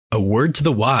word to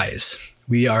the wise.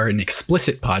 We are an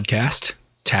explicit podcast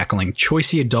tackling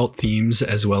choicey adult themes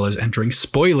as well as entering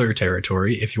spoiler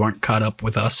territory if you aren't caught up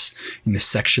with us in the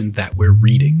section that we're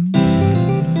reading.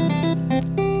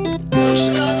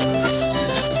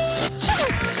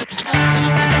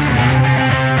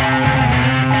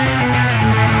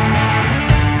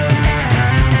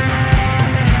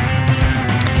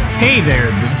 Hey there,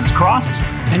 this is Cross.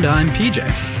 And I'm PJ.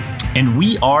 And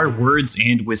we are Words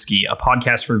and Whiskey, a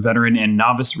podcast for veteran and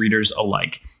novice readers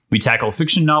alike. We tackle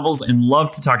fiction novels and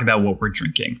love to talk about what we're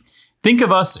drinking. Think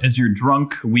of us as your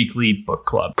drunk weekly book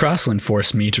club. Crossland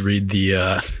forced me to read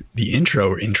the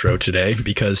intro today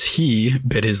because he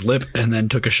bit his lip and then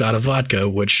took a shot of vodka,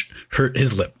 which hurt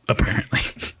his lip, apparently.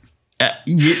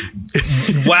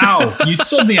 Wow, you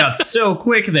sold me out so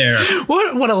quick there.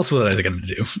 What else was I going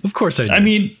to do? Of course I did. I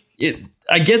mean,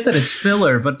 I get that it's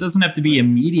filler, but it doesn't have to be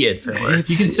immediate filler. You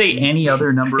can say any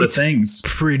other number of things.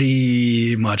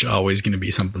 Pretty much always going to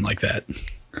be something like that.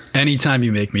 Anytime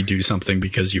you make me do something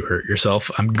because you hurt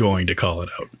yourself, I'm going to call it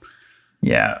out.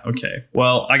 Yeah, okay.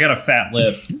 Well, I got a fat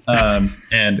lip,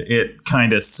 and it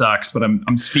kind of sucks, but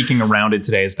I'm speaking around it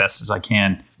today as best as I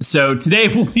can. So today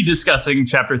we'll be discussing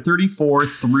chapter 34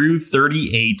 through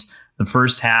 38, the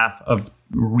first half of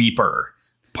Reaper,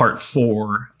 part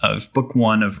 4 of book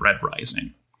 1 of Red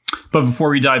Rising. But before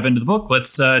we dive into the book,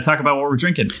 let's talk about what we're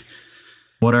drinking.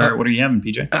 What are you having,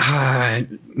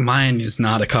 PJ? Mine is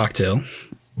not a cocktail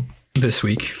this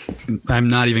week. I'm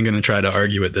not even going to try to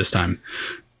argue it this time.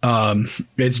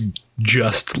 It's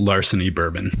just Larceny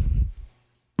bourbon.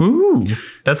 Ooh,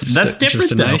 that's different.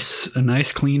 Just a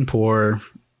nice clean pour,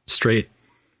 straight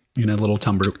in a little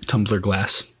tumbler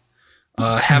glass.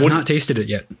 Have not tasted it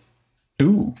yet.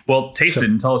 Ooh, well, taste it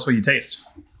and tell us what you taste.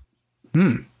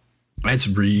 It's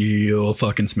real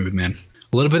fucking smooth, man.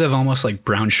 A little bit of almost like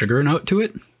brown sugar note to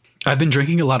it. I've been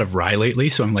drinking a lot of rye lately,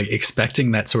 so I'm like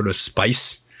expecting that sort of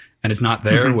spice, and it's not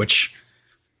there, which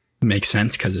makes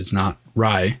sense because it's not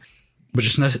rye, but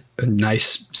just a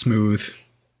nice, smooth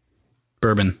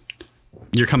bourbon.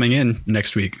 You're coming in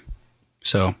next week,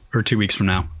 or 2 weeks from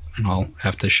now, and I'll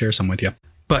have to share some with you.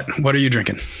 But what are you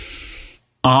drinking?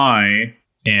 I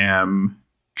am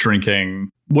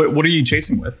drinking. What are you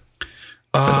chasing with?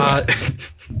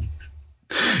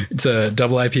 It's a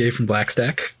double IPA from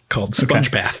Blackstack called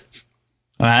Sponge Bath.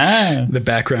 The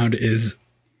background is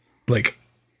like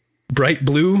bright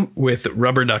blue with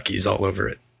rubber duckies all over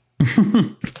it.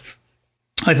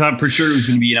 I thought for sure it was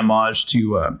going to be an homage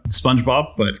to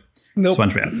SpongeBob, but nope.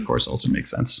 Sponge Bath, of course, also makes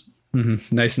sense.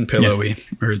 Nice and pillowy,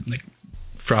 or like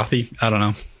frothy. I don't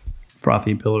know.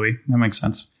 Frothy, pillowy. That makes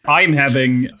sense. I'm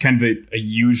having kind of a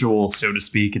usual, so to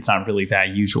speak. It's not really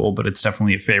that usual, but it's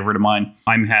definitely a favorite of mine.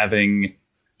 I'm having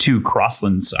 2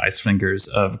 Crossland size fingers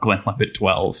of Glenlivet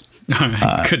 12.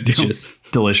 Good deal.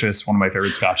 Just delicious. One of my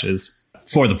favorite scotches.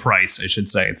 For the price, I should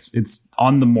say. It's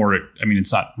on the more, I mean,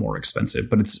 it's not more expensive,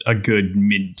 but it's a good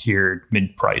mid-tier,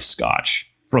 mid-price scotch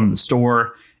from the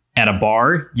store. At a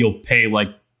bar, you'll pay like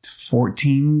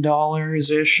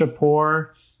 $14-ish a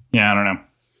pour. Yeah, I don't know.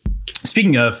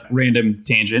 Speaking of random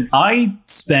tangent, I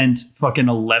spent fucking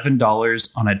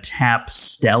 $11 on a tap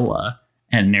Stella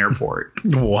at an airport.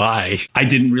 Why? I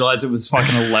didn't realize it was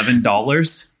fucking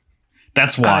 $11.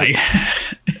 That's why.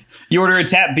 You order a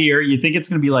tap beer, you think it's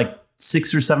going to be like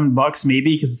 $6 or $7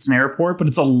 maybe because it's an airport, but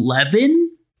it's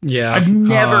 11. Yeah, I've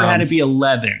never had it be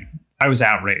 11. I was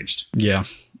outraged. Yeah,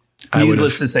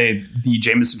 needless to say, the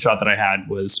Jameson shot that I had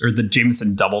the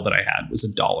Jameson double that I had was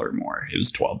 $1 more. It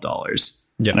was $12.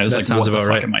 Yeah, and I was like, sounds what about the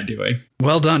fuck right. am I doing?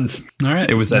 Well done. All right,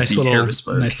 it was nice at the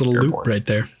little loop right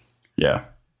there. Yeah,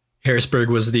 Harrisburg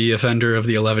was the offender of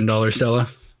the $11 Stella.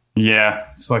 Yeah,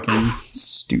 fucking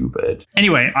stupid.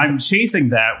 Anyway, I'm chasing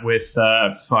that with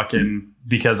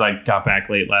because I got back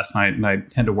late last night and I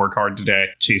had to work hard today,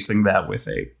 chasing that with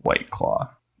a White Claw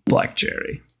Black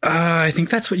Cherry. I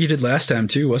think that's what you did last time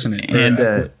too, wasn't it?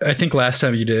 And I think last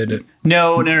time you did.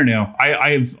 No.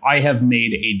 I have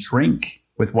made a drink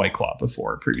with White Claw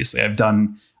before previously. I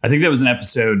think that was in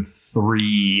episode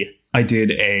 3. I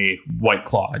did a White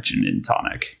Claw gin and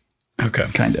tonic. Okay.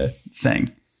 Kind of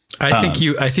thing. I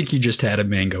think you just had a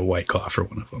mango White Claw for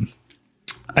one of them.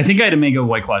 I think I had a mango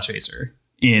White Claw chaser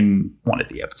in one of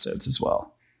the episodes as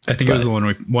well. I think it was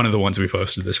one of the ones we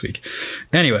posted this week.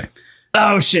 Anyway.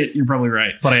 Oh shit, you're probably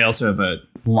right. But I also have a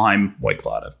lime White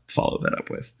Claw to follow that up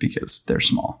with because they're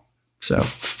small. So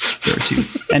there are 2.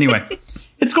 Anyway,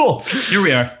 it's cool. Here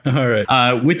we are. All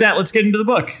right. With that, let's get into the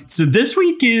book. So this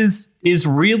week is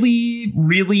really,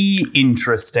 really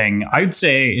interesting. I'd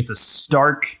say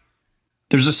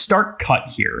there's a stark cut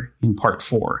here in part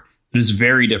 4 that is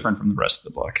very different from the rest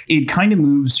of the book. It kind of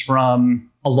moves from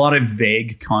a lot of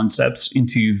vague concepts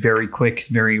into very quick,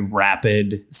 very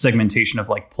rapid segmentation of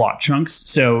like plot chunks.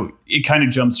 So it kind of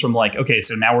jumps from like, okay,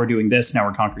 so now we're doing this, now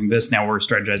we're conquering this, now we're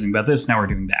strategizing about this, now we're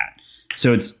doing that.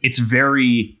 So it's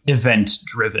very event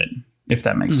driven, if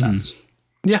that makes sense.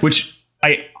 Yeah. Which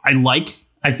I like.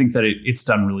 I think that it's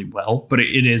done really well, but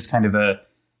it is kind of a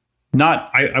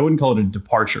not, I wouldn't call it a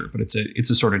departure, but it's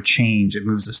a sort of change. It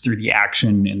moves us through the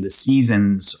action and the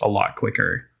seasons a lot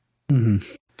quicker. Mm-hmm.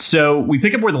 So we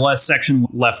pick up where the last section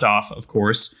left off, of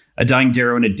course, a dying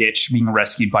Darrow in a ditch being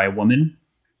rescued by a woman.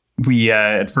 We,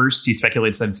 at first, he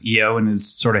speculates that it's EO and is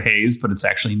sort of hazed, but it's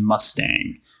actually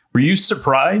Mustang. Were you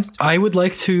surprised? I would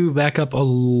like to back up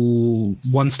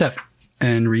one step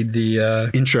and read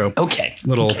the intro. Okay.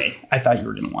 Okay. I thought you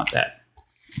were going to want that.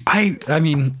 I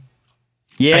mean...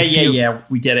 Yeah.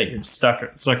 We get it. You're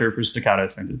sucker for staccato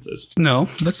sentences. No,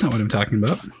 that's not what I'm talking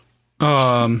about.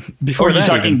 Before or are you that,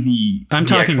 talking I'm the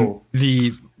talking actual...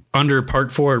 the under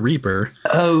part 4 Reaper.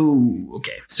 Oh,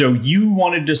 okay. So you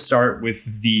wanted to start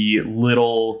with the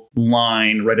little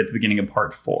line right at the beginning of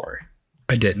part 4.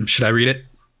 I did. Should I read it?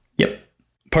 Yep.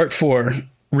 Part 4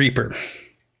 Reaper.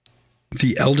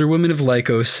 The elder women of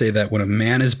Lycos say that when a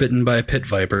man is bitten by a pit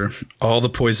viper, all the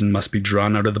poison must be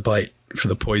drawn out of the bite, for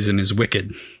the poison is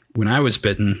wicked. When I was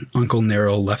bitten, Uncle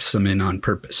Nero left some in on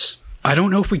purpose. I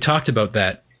don't know if we talked about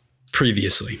that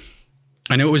previously.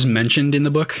 I know it was mentioned in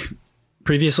the book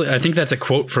previously. I think that's a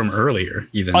quote from earlier,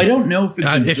 even. I don't know if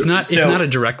it's if not a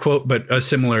direct quote, but a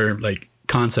similar like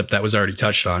concept that was already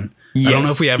touched on. Yes, I don't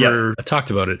know if we ever talked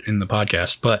about it in the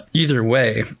podcast, but either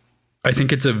way, I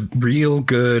think it's a real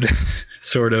good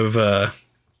sort of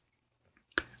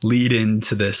lead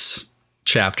into this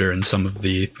chapter and some of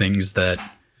the things that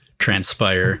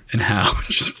transpire and how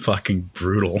just fucking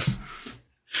brutal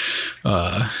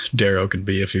Darrow can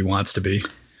be if he wants to be.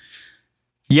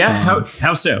 Yeah,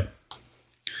 how so?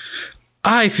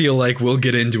 I feel like we'll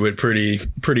get into it pretty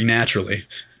naturally.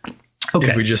 Okay.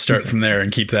 If we just start from there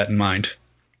and keep that in mind.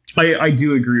 I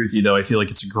do agree with you, though. I feel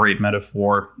like it's a great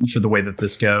metaphor for the way that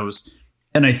this goes.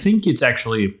 And I think it's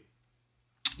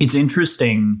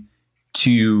interesting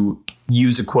to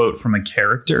use a quote from a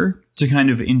character to kind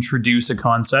of introduce a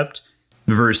concept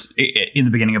versus in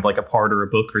the beginning of like a part or a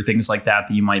book or things like that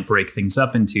you might break things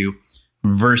up into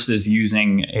versus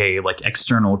using a like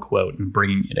external quote and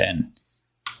bringing it in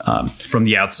from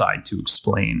the outside to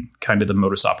explain kind of the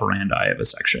modus operandi of a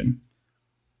section.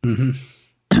 Mm-hmm.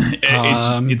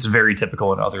 It's very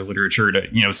typical in other literature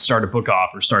to, start a book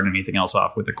off or start anything else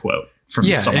off with a quote from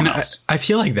someone else. I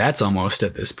feel like that's almost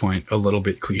at this point a little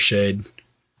bit cliched.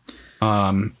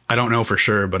 I don't know for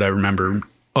sure, but I remember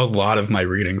a lot of my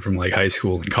reading from like high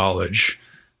school and college,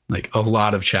 like a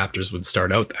lot of chapters would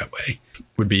start out that way.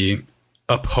 Would be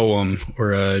a poem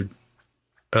or a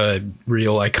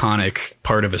real iconic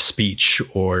part of a speech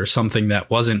or something that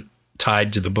wasn't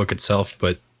tied to the book itself,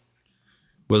 but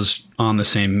was on the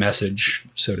same message,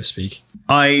 so to speak.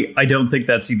 I don't think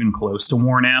that's even close to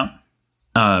worn out.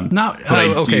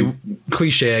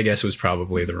 Cliche, I guess, was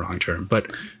probably the wrong term, but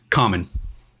common.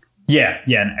 Yeah,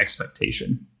 an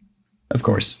expectation, of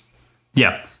course.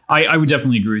 Yeah, I would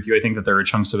definitely agree with you. I think that there are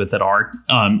chunks of it that are.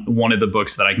 One of the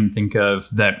books that I can think of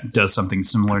that does something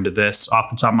similar to this off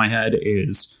the top of my head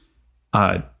is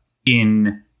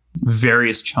in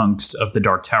various chunks of the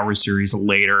Dark Tower series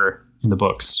later in the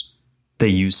books. They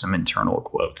use some internal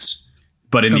quotes,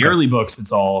 but in the early books,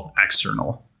 it's all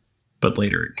external, but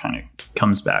later it kind of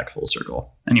comes back full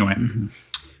circle. Anyway,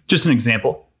 just an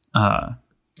example. Yeah,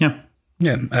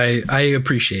 I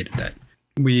appreciated that.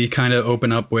 We kind of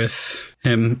open up with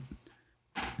him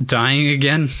dying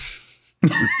again.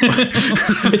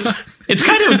 it's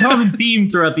kind of a common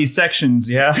theme throughout these sections.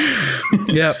 Yeah.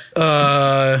 Yeah.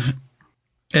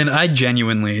 And I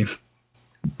genuinely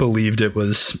believed it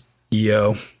was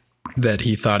EO that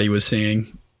he thought he was seeing,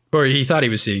 or he thought he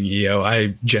was seeing EO.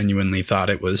 I genuinely thought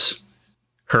it was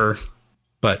her,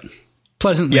 but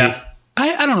pleasantly, I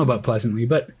don't know about pleasantly,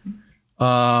 but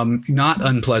not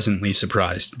unpleasantly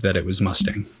surprised that it was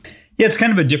Mustang. Yeah, it's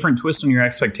kind of a different twist on your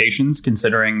expectations,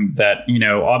 considering that,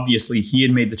 obviously he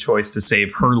had made the choice to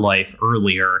save her life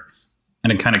earlier,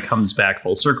 and it kind of comes back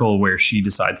full circle where she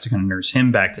decides to kind of nurse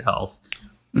him back to health.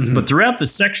 Mm-hmm. But throughout the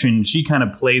section, she kind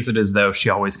of plays it as though she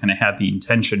always kind of had the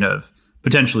intention of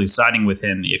potentially siding with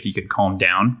him if he could calm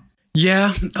down.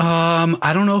 Yeah,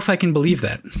 I don't know if I can believe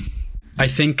that. I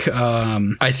think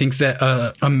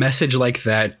that a message like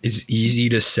that is easy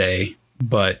to say,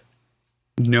 but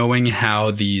knowing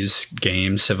how these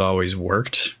games have always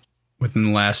worked within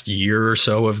the last year or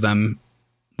so of them,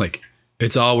 like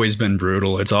it's always been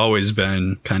brutal. It's always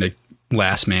been kind of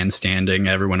last man standing,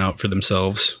 everyone out for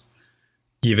themselves,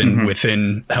 even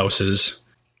within houses.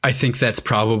 I think that's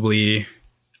probably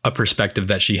a perspective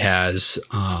that she has,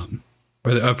 or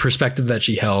a perspective that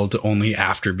she held only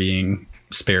after being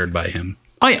spared by him.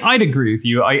 I'd agree with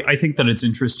you. I think that it's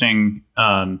interesting,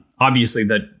 obviously,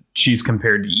 that she's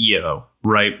compared to Io,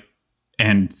 right?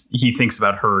 And he thinks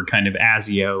about her kind of as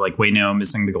Io, like, wait, no, I'm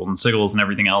missing the golden sigils and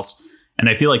everything else. And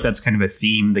I feel like that's kind of a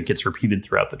theme that gets repeated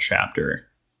throughout the chapter,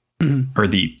 or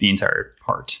the entire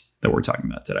part that we're talking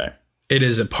about today. It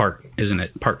is a part, isn't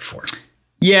it? Part 4.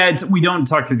 Yeah, we don't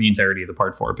talk through the entirety of the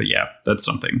part 4, but yeah, that's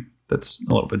something that's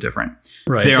a little bit different.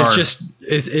 Right.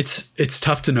 It's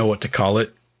tough to know what to call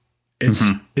it.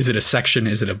 Is it a section?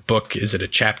 Is it a book? Is it a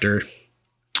chapter?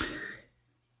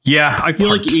 Yeah, I feel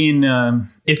like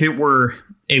if it were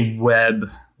a web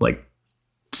like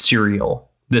serial,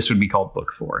 this would be called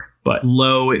book 4. But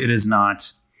Low, it is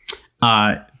not.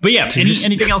 But yeah,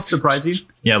 anything else surprise you?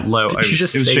 Yeah, Low. It was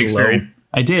Shakespearean. Low?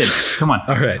 I did. Come on.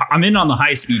 All right. I'm in on the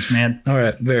high speech, man. All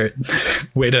right. Very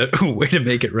way to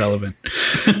make it relevant.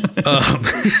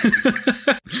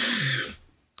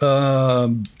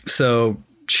 So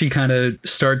she kind of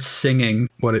starts singing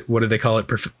what do they call it?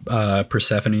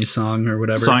 Persephone's song or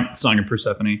whatever. Song of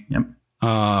Persephone.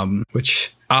 Yep.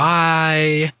 Which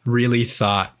I really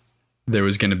thought there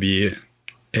was going to be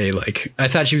I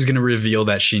thought she was going to reveal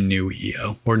that she knew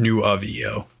Io or knew of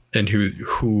Io and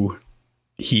who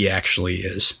he actually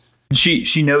is.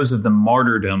 She knows of the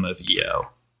martyrdom of Io.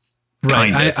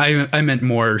 Right. I meant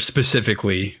more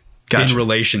specifically in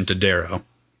relation to Darrow.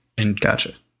 And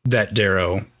that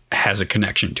Darrow has a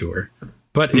connection to her.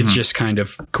 But it's just kind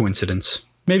of coincidence.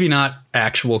 Maybe not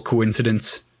actual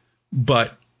coincidence,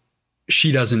 but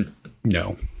she doesn't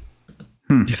know.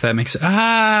 If that makes sense.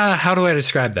 How do I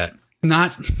describe that?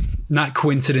 Not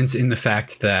coincidence in the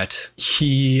fact that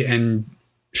he and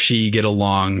she get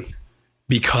along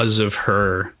because of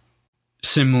her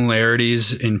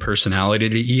similarities in personality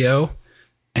to Io,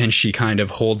 and she kind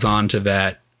of holds on to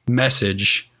that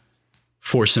message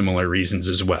for similar reasons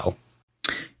as well.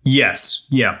 Yes.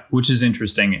 Yeah. Which is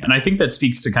interesting. And I think that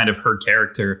speaks to kind of her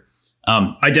character.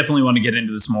 I definitely want to get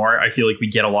into this more. I feel like we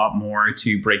get a lot more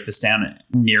to break this down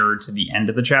nearer to the end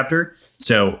of the chapter.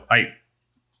 So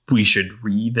we should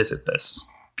revisit this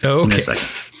in a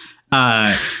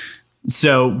second.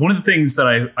 So one of the things that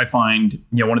I find,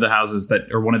 one of the houses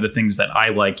one of the things that I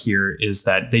like here is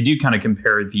that they do kind of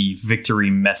compare the victory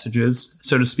messages,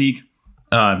 so to speak,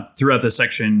 throughout the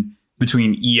section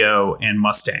between Io and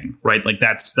Mustang, right? Like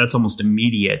that's almost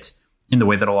immediate in the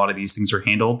way that a lot of these things are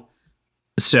handled.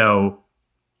 So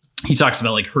he talks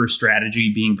about like her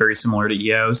strategy being very similar to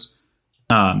Io's.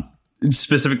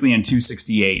 Specifically in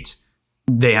 268,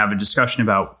 they have a discussion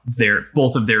about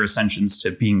both of their ascensions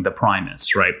to being the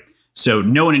Primus, right? So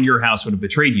no one in your house would have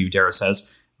betrayed you, Darrow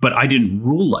says, but I didn't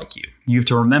rule like you. You have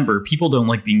to remember, people don't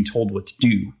like being told what to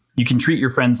do. You can treat your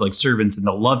friends like servants and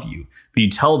they'll love you, but you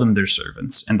tell them they're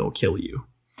servants and they'll kill you.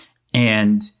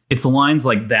 And it's lines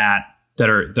like that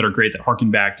are great, that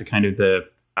harken back to kind of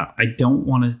I don't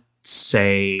want to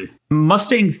say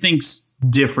Mustang thinks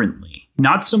differently,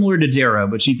 not similar to Darrow,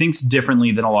 but she thinks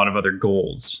differently than a lot of other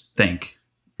Golds think.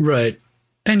 Right.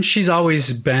 And she's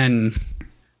always been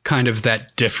kind of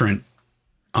that different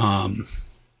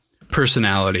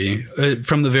personality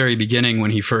from the very beginning when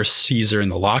he first sees her in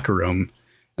the locker room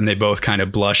and they both kind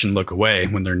of blush and look away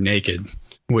when they're naked,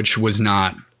 which was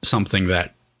not something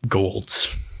that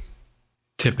Golds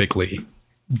typically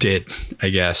did, I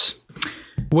guess,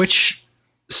 which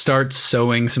starts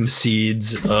sowing some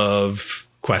seeds of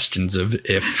questions of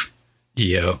if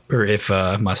Io or if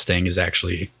Mustang is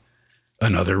actually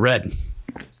another Red.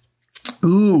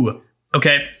 Ooh.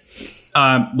 Okay.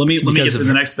 Let me get to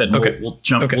the next bit. Okay. We'll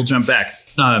jump back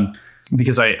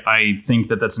because I think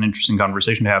that's an interesting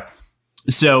conversation to have.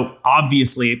 So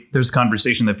obviously there's a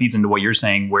conversation that feeds into what you're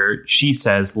saying where she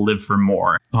says live for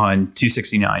more on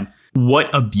 269.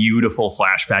 What a beautiful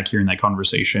flashback here in that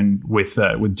conversation with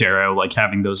Darrow, like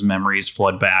having those memories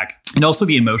flood back, and also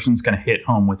the emotions kind of hit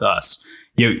home with us.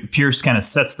 Pierce kind of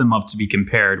sets them up to be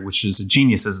compared, which is a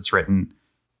genius as it's written.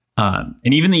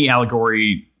 And even the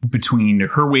allegory between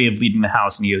her way of leading the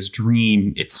house and Io's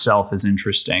dream itself is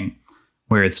interesting,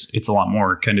 where it's a lot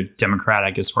more kind of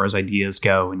democratic as far as ideas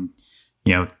go. And,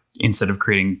 instead of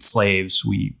creating slaves,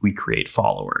 we create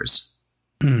followers.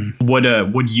 What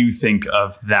do you think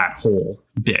of that whole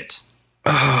bit?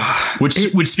 Which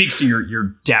speaks to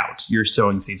your doubt, your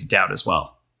sowing seeds of doubt as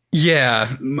well.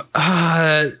 Yeah,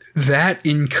 that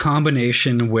in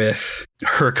combination with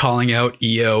her calling out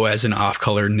Io as an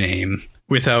off-color name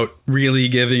without really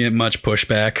giving it much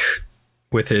pushback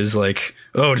with his like,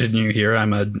 oh, didn't you hear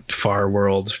I'm a far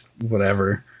world,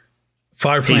 whatever,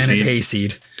 far planet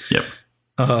Hayseed. Yep.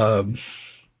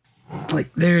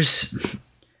 Like there's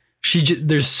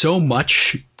so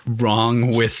much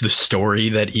wrong with the story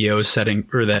that EO's setting,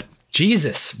 or that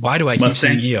Jesus. Why do I keep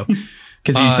saying EO?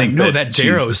 Because you think that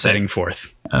Darrow's setting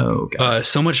forth. Oh, God.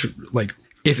 So much like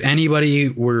if anybody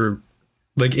were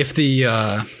like if the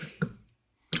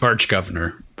arch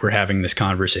governor were having this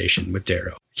conversation with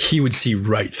Darrow, he would see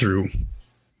right through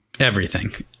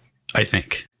everything. I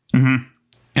think, and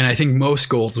I think most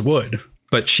Golds would.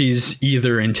 But she's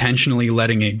either intentionally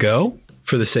letting it go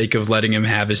for the sake of letting him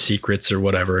have his secrets or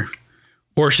whatever,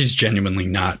 or she's genuinely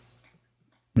not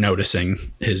noticing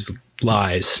his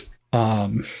lies.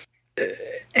 And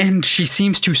she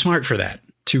seems too smart for that,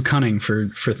 too cunning for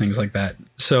things like that.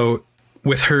 So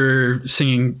with her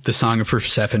singing the Song of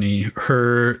Persephone,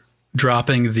 her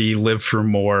dropping the "live for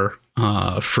more"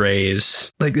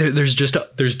 phrase, like there's just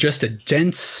a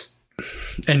dense,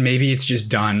 and maybe it's just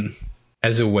done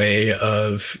as a way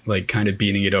of like kind of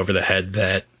beating it over the head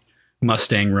that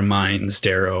Mustang reminds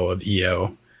Darrow of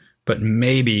EO, but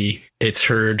maybe it's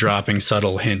her dropping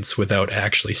subtle hints without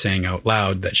actually saying out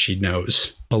loud that she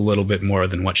knows a little bit more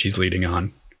than what she's leading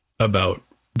on about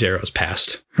Darrow's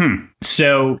past.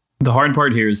 So the hard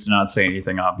part here is to not say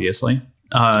anything, obviously.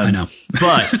 I know.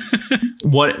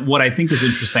 But what I think is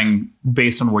interesting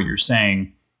based on what you're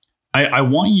saying, I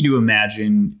want you to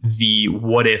imagine the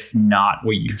what if not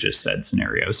what you just said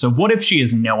scenario. So what if she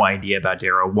has no idea about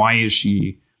Darrow?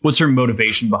 What's her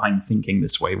motivation behind thinking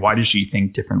this way? Why does she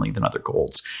think differently than other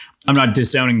Golds? I'm not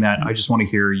disowning that. I just want to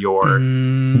hear your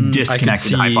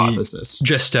disconnected hypothesis.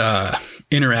 Just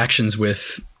interactions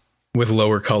with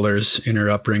lower colors in her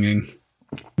upbringing.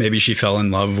 Maybe she fell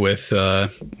in love with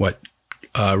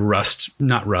rust,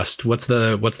 not rust. What's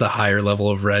the higher level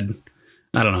of red?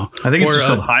 I don't know. I think it's just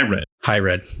called high red. High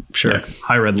red, sure. Yeah,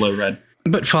 high red, low red.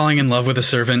 But falling in love with a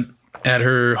servant at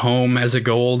her home as a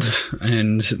Gold,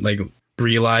 and like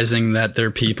realizing that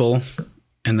they're people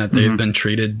and that they've been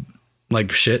treated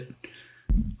like shit,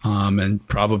 and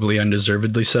probably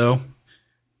undeservedly so,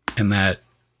 and that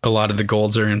a lot of the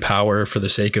Golds are in power for the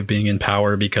sake of being in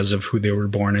power because of who they were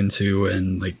born into,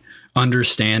 and like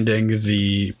understanding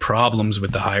the problems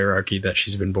with the hierarchy that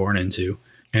she's been born into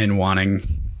and wanting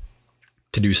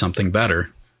to do something better.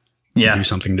 Yeah. Do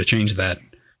something to change that.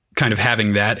 Kind of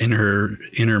having that in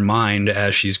her mind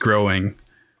as she's growing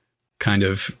kind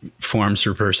of forms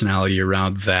her personality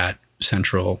around that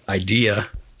central idea.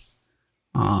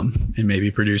 And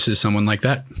maybe produces someone like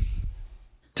that.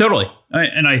 Totally.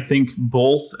 And I think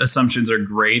both assumptions are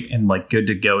great and like good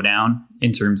to go down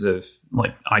in terms of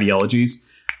like ideologies.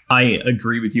 I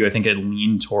agree with you. I think I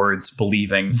lean towards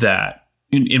believing that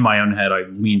in my own head, I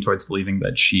lean towards believing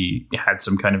that she had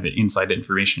some kind of inside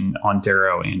information on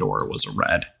Darrow and or was a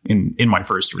red in my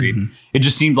first read. It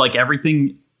just seemed like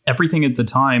everything at the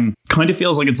time kind of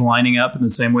feels like it's lining up in the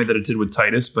same way that it did with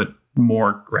Titus, but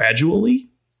more gradually,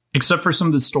 except for some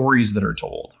of the stories that are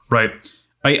told, right?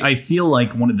 I feel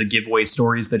like one of the giveaway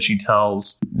stories that she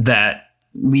tells that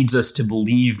leads us to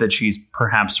believe that she's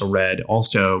perhaps a red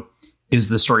also is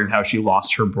the story of how she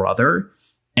lost her brother,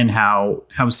 and how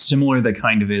similar that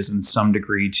kind of is in some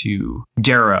degree to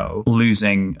Darrow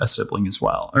losing a sibling as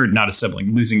well. Or not a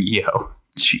sibling, losing EO.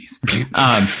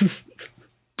 Jeez.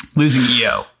 Losing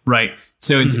EO, right?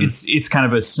 So it's kind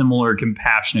of a similar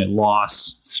compassionate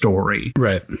loss story.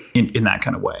 Right. In that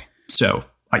kind of way. So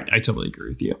I totally agree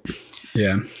with you.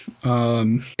 Yeah.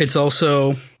 It's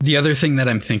also the other thing that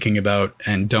I'm thinking about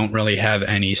and don't really have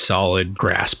any solid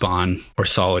grasp on or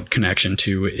solid connection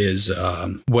to is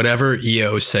whatever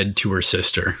EO said to her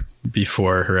sister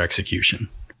before her execution.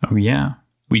 Oh, yeah.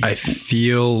 I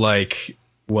feel like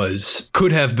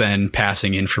could have been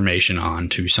passing information on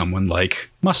to someone like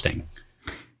Mustang.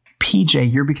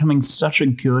 PJ, you're becoming such a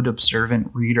good observant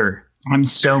reader. I'm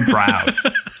so proud.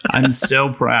 I'm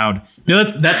so proud. No,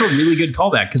 that's a really good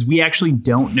callback because we actually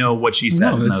don't know what she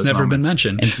said. No, it's never been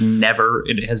mentioned.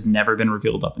 It has never been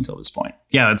revealed up until this point.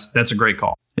 Yeah, that's a great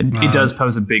call. It does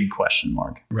pose a big question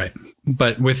mark. Right.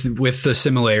 But with the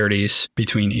similarities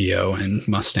between EO and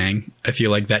Mustang, I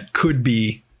feel like that could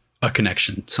be a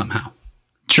connection somehow.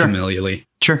 Sure. Familially.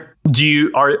 Sure.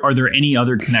 Are there any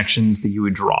other connections that you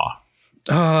would draw?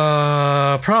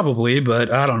 Probably,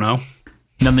 but I don't know.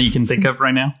 None that you can think of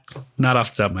right now? Not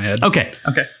off the top of my head. Okay,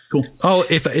 cool. Oh,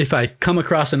 if I come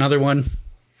across another one,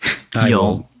 I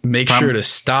will make sure to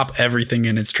stop everything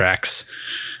in its tracks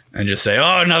and just say,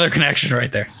 oh, another connection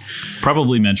right there.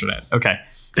 Probably mention it. Okay.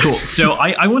 Cool. So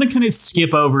I want to kind of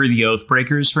skip over the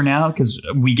Oathbreakers for now because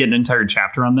we get an entire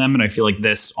chapter on them, and I feel like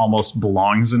this almost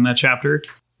belongs in that chapter.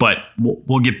 But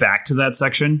we'll get back to that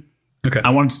section. Okay.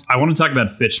 I want to talk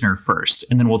about Fitchner first,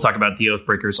 and then we'll talk about the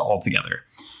Oathbreakers all together.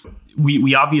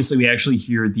 We actually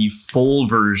hear the full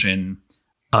version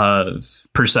of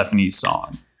Persephone's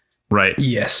song, right?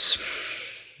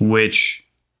 Yes. Which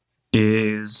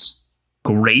is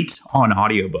great on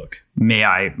audiobook. May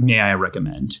I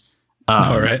recommend?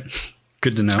 All right.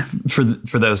 Good to know.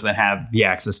 For those that have the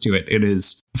access to it, it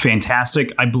is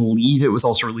fantastic. I believe it was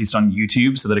also released on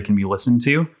YouTube so that it can be listened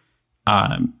to.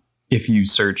 If you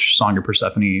search Song of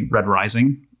Persephone Red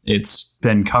Rising, it's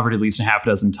been covered at least a half a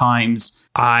dozen times.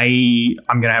 I'm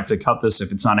going to have to cut this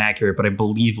if it's not accurate, but I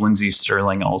believe Lindsey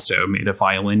Sterling also made a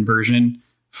violin version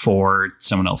for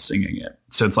someone else singing it.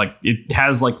 So it's like, it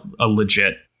has like a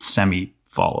legit semi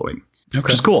following,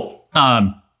 which is cool.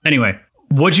 Anyway,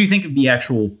 what do you think of the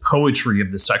actual poetry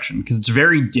of this section? Because it's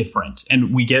very different,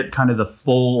 and we get kind of the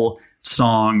full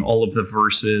song, all of the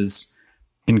verses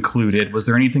included. Was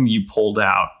there anything that you pulled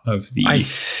out of the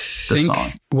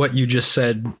song? What you just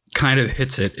said kind of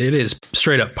hits it. It is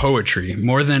straight up poetry.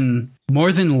 More than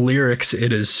lyrics,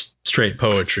 it is straight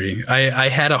poetry. I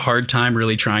had a hard time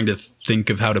really trying to think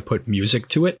of how to put music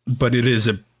to it, but it is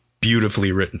a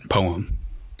beautifully written poem.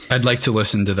 I'd like to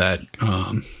listen to that,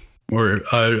 or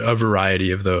a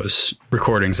variety of those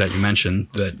recordings that you mentioned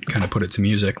that kind of put it to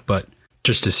music, but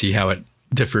just to see how it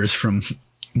differs from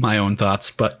my own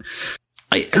thoughts. But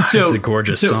it's a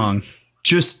gorgeous song.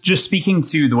 Just speaking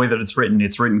to the way that it's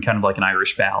written kind of like an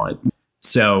Irish ballad.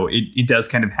 So it does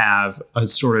kind of have a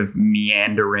sort of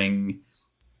meandering.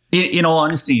 In all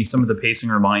honesty, some of the pacing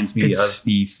reminds me of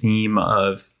the theme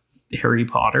of Harry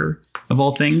Potter, of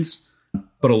all things,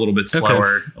 but a little bit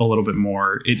slower, a little bit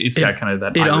more. It's got kind of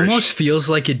that. It Irish. Almost feels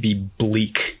like it'd be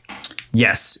bleak.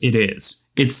 Yes, it is.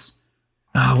 It's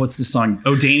what's the song?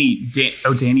 Oh, Danny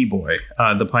Boy.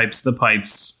 The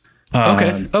pipes.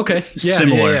 Okay. Yeah,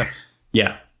 similar.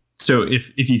 Yeah. So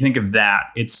if you think of that,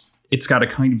 it's got a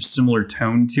kind of similar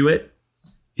tone to it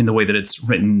in the way that it's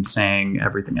written, saying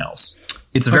everything else.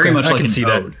 It's very much like an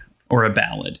ode or a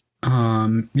ballad.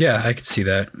 Yeah, I could see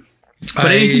that. But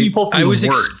anything you pull from the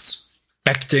words.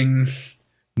 Expecting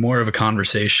more of a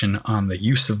conversation on the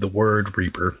use of the word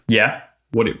Reaper. Yeah.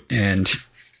 And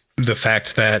the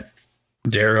fact that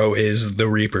Darrow is the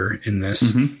Reaper in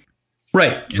this. Mm-hmm.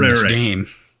 Right. In this game.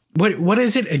 What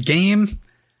is it? A game?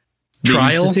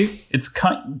 Trial? It's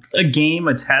a game,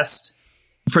 a test.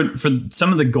 For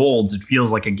some of the golds, it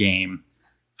feels like a game.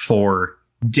 For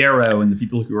Darrow and the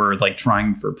people who are like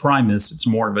trying for Primus, it's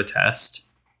more of a test.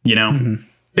 You know? Mm-hmm.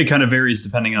 It kind of varies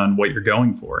depending on what you're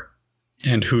going for.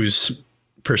 And whose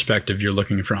perspective you're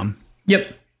looking from.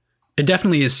 Yep. It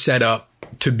definitely is set up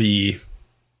to be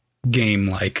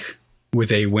game-like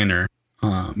with a winner.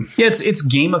 Yeah, it's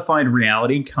gamified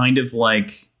reality, kind of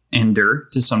like Ender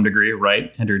to some degree,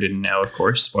 right? Ender didn't know, of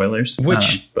course, spoilers.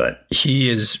 But he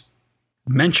is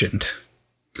mentioned.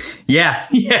 Yeah,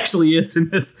 he actually is in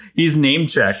this. He's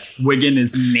name-checked. Wiggin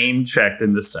is name-checked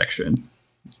in this section.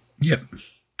 Yep.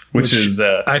 Which is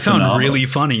I found phenomenal. Really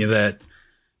funny that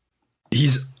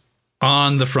he's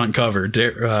on the front cover.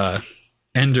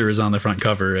 Ender is on the front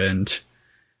cover, and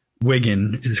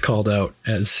Wiggin is called out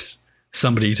as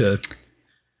somebody to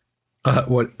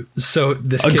So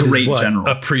this kid is what? General.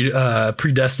 A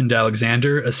predestined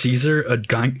Alexander, a Caesar, a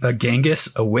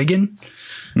Genghis, a Wiggin?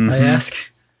 Mm-hmm. I ask.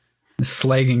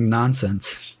 Slagging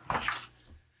nonsense.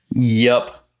 Yep.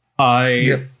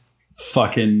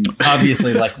 Fucking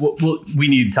obviously like we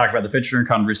need to talk about the Fitchner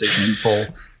conversation in full.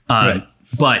 Right.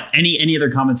 But any other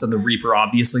comments on the Reaper?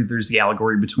 Obviously, there's the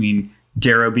allegory between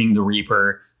Darrow being the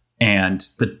Reaper and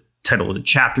the title of the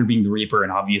chapter being the Reaper,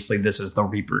 and obviously this is the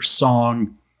Reaper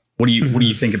song. What do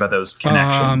you think about those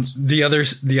connections? The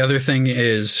other thing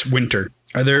is winter.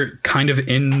 Are they kind of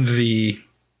in the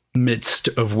midst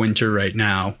of winter right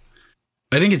now?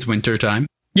 I think it's winter time.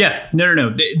 Yeah,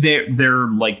 no. They're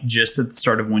like just at the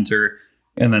start of winter,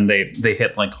 and then they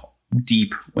hit like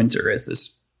deep winter as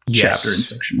this chapter and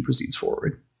section proceeds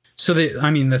forward. So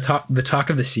the talk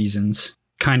of the seasons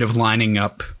kind of lining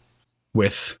up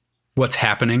with what's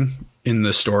happening in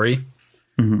the story.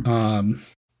 Mm-hmm.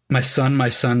 My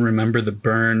son, remember the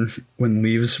burn when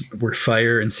leaves were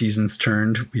fire and seasons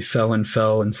turned. We fell and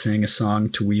sang a song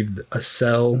to weave a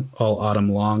cell all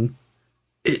autumn long.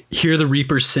 Hear the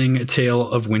reapers sing a tale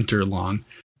of winter long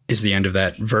is the end of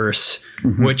that verse,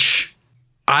 mm-hmm. which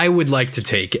I would like to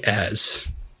take as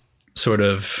sort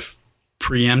of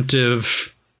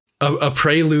preemptive, a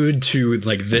prelude to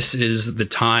like, this is the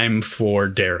time for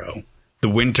Darrow, the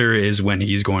winter is when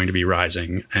he's going to be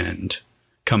rising and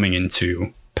coming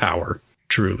into power,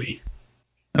 truly.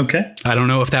 Okay. I don't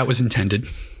know if that was intended,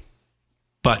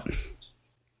 but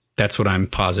that's what I'm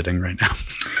positing right now.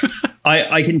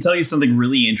 I can tell you something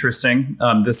really interesting.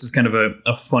 This is kind of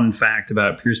a fun fact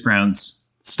about Pierce Brown's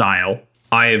style.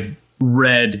 I've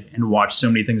read and watched so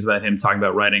many things about him talking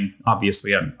about writing.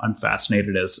 Obviously, I'm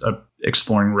fascinated as a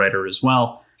exploring writer as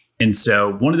well. And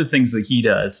so one of the things that he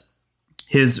does,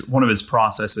 one of his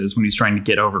processes when he's trying to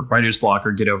get over writer's block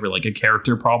or get over like a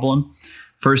character problem,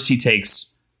 first he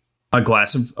takes a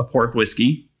glass of a pour of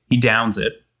whiskey, he downs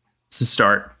it to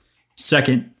start.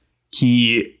 Second,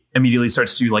 he immediately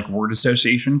starts to do like word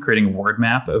association, creating a word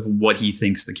map of what he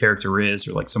thinks the character is,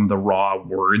 or like some of the raw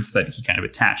words that he kind of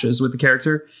attaches with the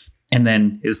character. And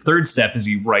then his third step is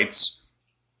he writes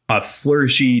a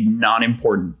flourishy,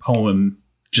 non-important poem,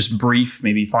 just brief,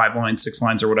 maybe 5 lines, 6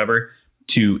 lines or whatever,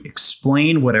 to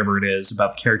explain whatever it is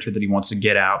about the character that he wants to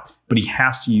get out. But he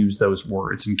has to use those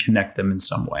words and connect them in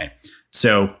some way.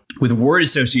 So with word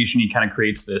association, he kind of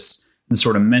creates this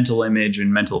sort of mental image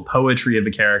and mental poetry of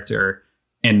the character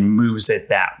and moves it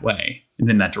that way and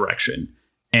in that direction.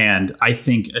 And I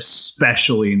think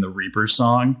especially in the Reaper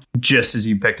song, just as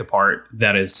you picked apart,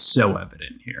 that is so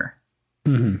evident here.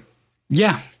 Mm-hmm.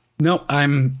 Yeah. No,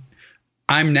 I'm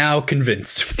now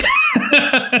convinced.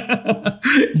 I'm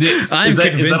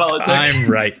convinced I'm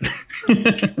right.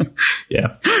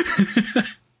 Yeah.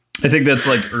 I think that's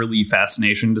like early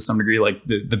fascination to some degree. Like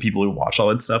the people who watch all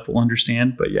that stuff will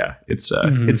understand. But yeah, it's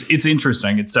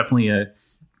interesting. It's definitely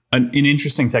an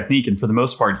interesting technique. And for the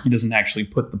most part, he doesn't actually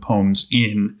put the poems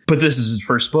in. But this is his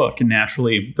first book. And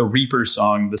naturally, the Reaper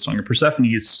song, the Song of Persephone,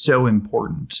 is so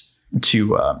important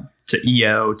to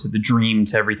EO, to the dream,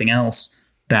 to everything else,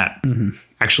 that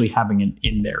actually having it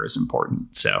in there is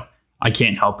important. So I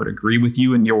can't help but agree with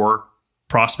you in your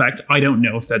prospect. I don't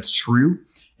know if that's true.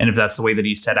 And if that's the way that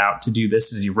he set out to do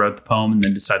this, is he wrote the poem and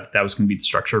then decided that was going to be the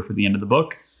structure for the end of the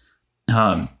book.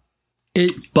 I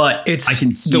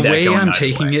can see the that way going I'm either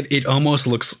taking way. it. It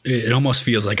almost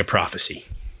feels like a prophecy.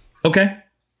 Okay.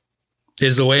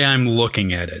 Is the way I'm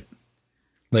looking at it.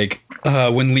 Like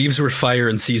when leaves were fire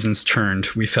and seasons turned,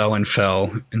 we fell and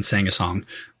sang a song.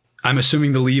 I'm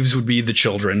assuming the leaves would be the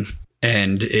children,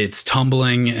 and it's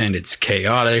tumbling and it's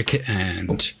chaotic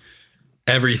and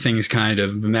everything's kind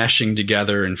of meshing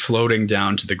together and floating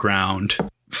down to the ground.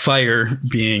 Fire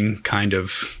being kind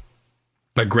of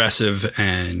aggressive,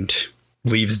 and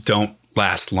leaves don't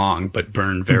last long but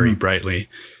burn very brightly.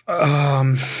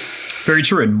 Very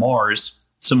true. And Mars,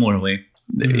 similarly,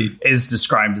 is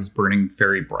described as burning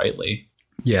very brightly.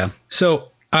 Yeah. So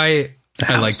I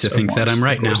like to think that I'm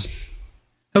right now.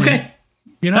 Okay.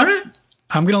 You know, all right.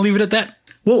 I'm going to leave it at that.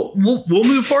 We'll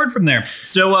move forward from there.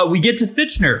 So we get to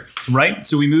Fitchner, right?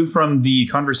 So we move from the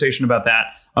conversation about that.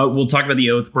 We'll talk about the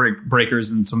Oath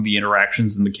Breakers and some of the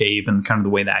interactions in the cave and kind of the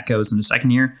way that goes in a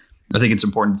second here. I think it's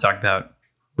important to talk about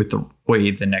with the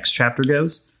way the next chapter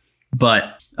goes.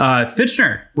 But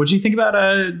Fitchner, what do you think about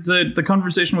the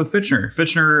conversation with Fitchner?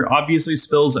 Fitchner obviously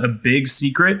spills a big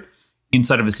secret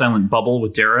inside of a silent bubble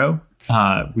with Darrow,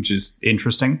 which is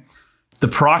interesting. The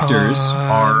Proctors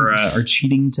are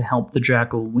cheating to help the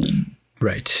Jackal win.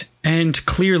 Right. And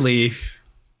clearly,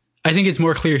 I think it's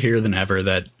more clear here than ever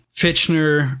that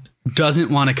Fitchner doesn't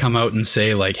want to come out and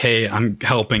say, like, hey, I'm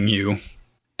helping you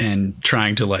and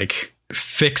trying to, like,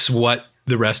 fix what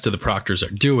the rest of the Proctors are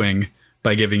doing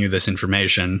by giving you this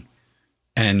information,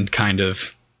 and kind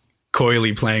of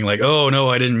coyly playing like, oh,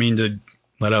 no, I didn't mean to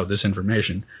let out this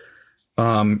information.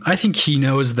 I think he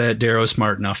knows that Darrow's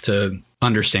smart enough to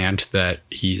understand that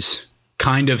he's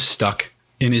kind of stuck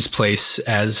in his place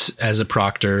as a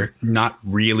Proctor, not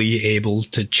really able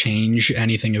to change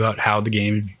anything about how the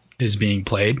game is being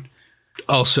played.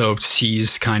 Also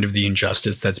sees kind of the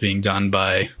injustice that's being done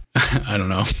by, I don't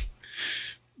know,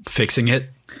 fixing it.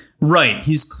 Right.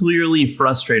 He's clearly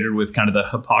frustrated with kind of the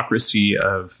hypocrisy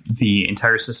of the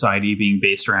entire society being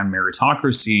based around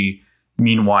meritocracy.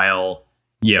 Meanwhile,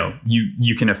 you know,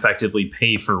 you can effectively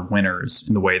pay for winners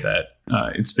in the way that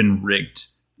it's been rigged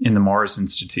in the Mars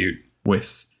Institute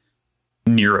with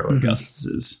Nero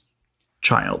Augustus's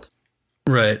child.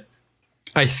 Right.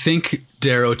 I think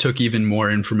Darrow took even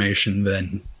more information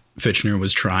than Fitchner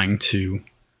was trying to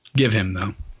give him,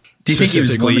 though. Do you think he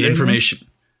was limiting information?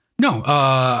 No,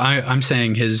 I'm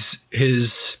saying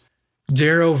his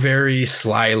Darrow very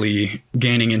slyly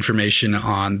gaining information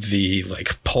on the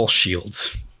like pulse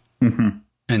shields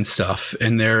and stuff,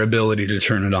 and their ability to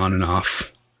turn it on and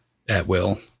off at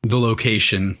will, the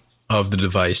location of the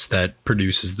device that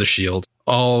produces the shield,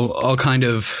 all kind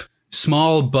of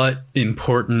small but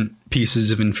important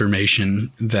pieces of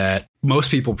information that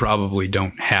most people probably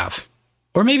don't have.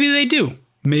 Or maybe they do.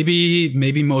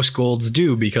 Maybe most Golds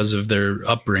do because of their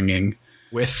upbringing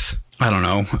with, I don't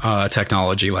know,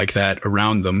 technology like that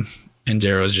around them. And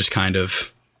Darrow's just kind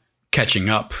of catching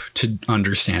up to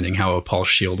understanding how a pulse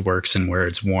shield works and where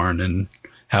it's worn and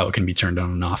how it can be turned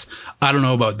on and off. I don't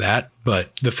know about that,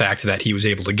 but the fact that he was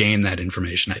able to gain that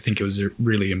information, I think it was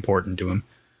really important to him.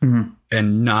 Mm-hmm.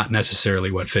 And not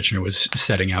necessarily what Fitchner was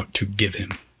setting out to give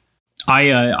him.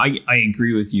 I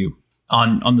agree with you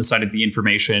on the side of the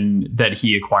information that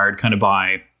he acquired kind of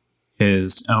by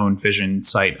his own vision,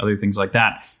 sight, other things like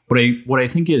that. What I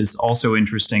think is also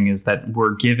interesting is that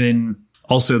we're given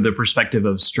also the perspective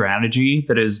of strategy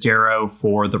that is Darrow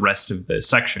for the rest of the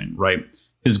section, right?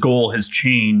 His goal has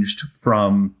changed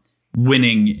from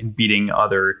winning and beating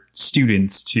other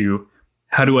students to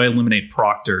how do I eliminate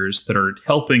proctors that are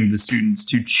helping the students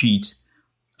to cheat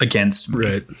against me?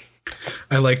 Right.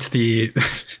 I liked the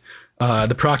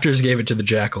proctors gave it to the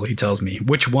jackal. He tells me,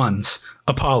 which ones?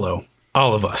 Apollo.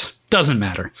 All of us. Doesn't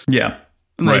matter. Yeah.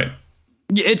 Like, right.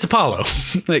 It's Apollo.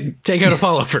 Like, take out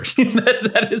Apollo first.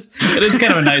 that is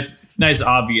kind of a nice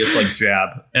obvious like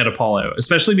jab at Apollo,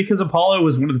 especially because Apollo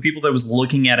was one of the people that was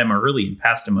looking at him early and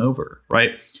passed him over,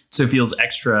 right? So it feels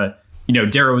extra. You know,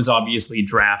 Darrow was obviously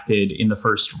drafted in the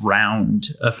first round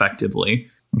effectively,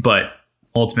 but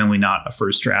ultimately not a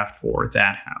first draft for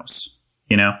that house.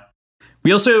 You know,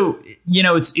 we also, you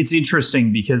know, it's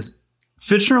interesting because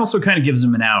Fitchner also kind of gives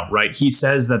him an out, right? He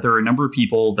says that there are a number of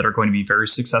people that are going to be very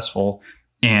successful,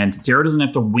 and Darrow doesn't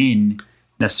have to win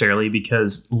necessarily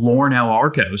because Lornell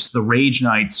Arcos, the Rage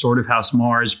Knight, Sword of House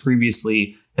Mars,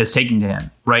 previously has taken to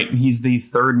him, right? And he's the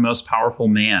third most powerful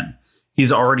man.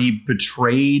 He's already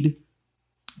betrayed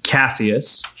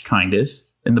Cassius, kind of,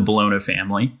 in the Bologna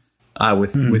family,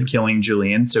 with killing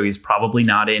Julian, so he's probably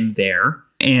not in there.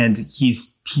 And he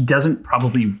doesn't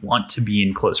probably want to be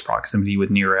in close proximity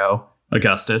with Nero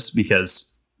Augustus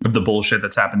because of the bullshit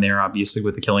that's happened there, obviously,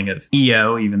 with the killing of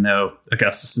Io, even though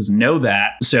Augustus doesn't know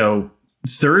that. So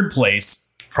third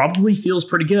place probably feels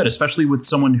pretty good, especially with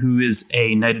someone who is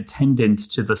a knight attendant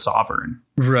to the sovereign.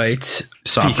 Right.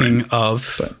 Speaking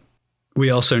of, we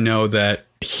also know that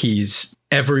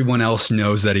everyone else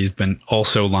knows that he's been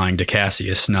also lying to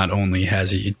Cassius. Not only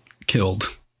has he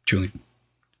killed Julian.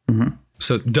 Mm-hmm.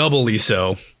 So doubly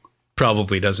so,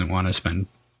 probably doesn't want to spend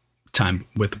time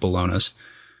with the Bolognas.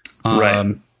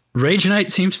 Right. Rage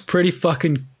Knight seems pretty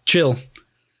fucking chill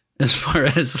as far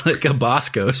as like a boss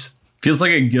goes. Feels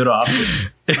like a good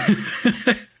option.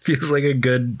 Feels like a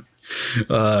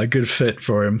good fit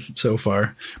for him so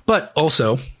far. But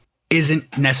also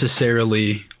isn't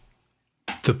necessarily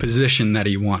the position that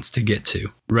he wants to get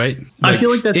to, right? Like, I feel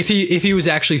like that's if he was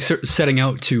actually setting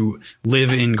out to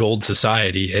live in Gold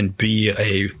society and be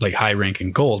a like high rank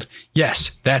in Gold,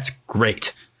 yes, that's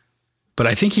great. But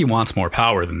I think he wants more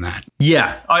power than that.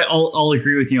 Yeah, I'll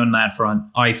agree with you on that front.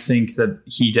 I think that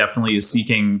he definitely is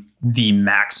seeking the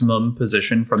maximum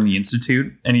position from the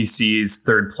Institute, and he sees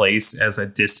third place as a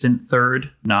distant third,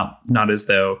 not as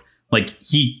though like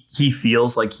he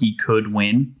feels like he could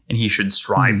win and he should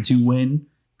strive to win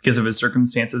because of his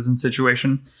circumstances and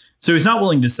situation. So he's not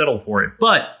willing to settle for it.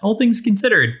 But all things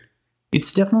considered,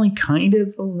 it's definitely kind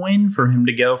of a win for him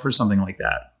to go for something like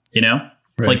that, you know?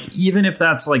 Right. Like, even if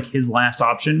that's like his last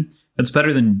option, that's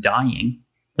better than dying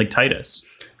like Titus.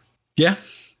 Yeah,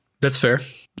 that's fair.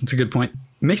 That's a good point.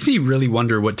 It makes me really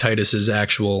wonder what Titus's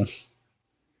actual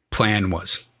plan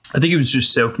was. I think he was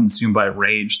just so consumed by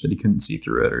rage that he couldn't see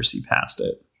through it or see past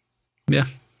it. Yeah.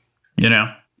 You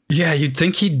know? Yeah, you'd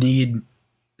think he'd need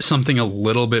something a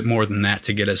little bit more than that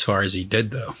to get as far as he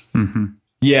did, though. Mm-hmm.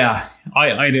 Yeah,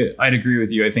 I'd agree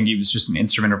with you. I think he was just an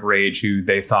instrument of rage who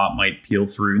they thought might peel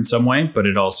through in some way. But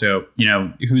it also, you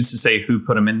know, who's to say who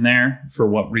put him in there, for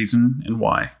what reason, and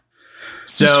why?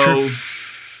 So,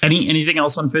 anything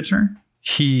else on Fitchner?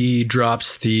 He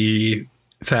drops the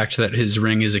fact that his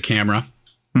ring is a camera.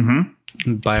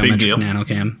 Mm-hmm. Biometric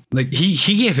nanocam. Like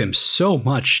he gave him so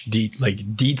much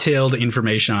detailed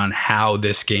information on how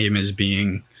this game is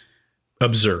being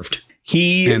observed.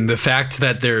 And the fact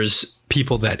that there's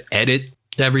people that edit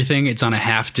everything, it's on a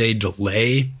half-day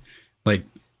delay. Like,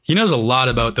 he knows a lot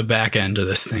about the back end of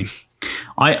this thing.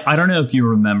 I don't know if you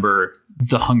remember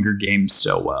the Hunger Games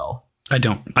so well. I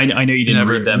don't. I know you didn't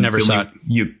read them. Never saw it.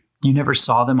 You never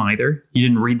saw them either? You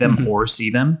didn't read them or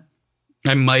see them?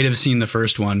 I might have seen the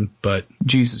first one, but...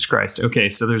 Jesus Christ. Okay,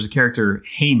 so there's a character,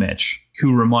 Haymitch,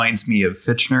 who reminds me of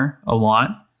Fitchner a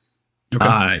lot.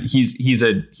 Okay. He's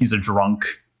a drunk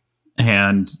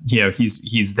And,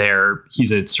 he's there.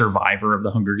 He's a survivor of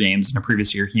the Hunger Games. In a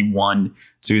previous year, he won.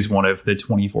 So he's one of the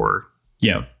 24,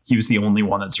 he was the only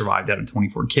one that survived out of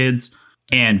 24 kids.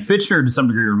 And Fitchner, to some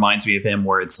degree, reminds me of him,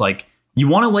 where it's like, you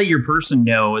want to let your person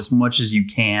know as much as you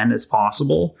can as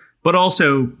possible, but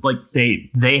also like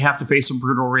they have to face a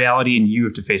brutal reality and you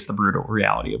have to face the brutal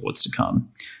reality of what's to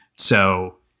come.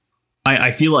 So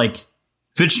I feel like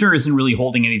Fitchner isn't really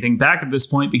holding anything back at this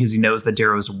point because he knows that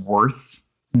Darrow's worth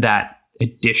that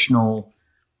additional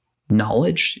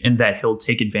knowledge and that he'll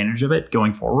take advantage of it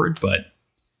going forward. But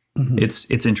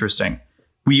it's interesting.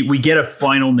 We get a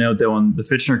final note, though, on the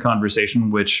Fitchner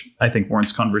conversation, which I think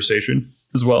warrants conversation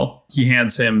as well. He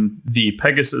hands him the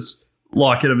Pegasus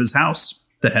locket of his house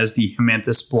that has the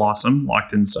Hemanthus blossom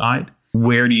locked inside.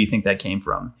 Where do you think that came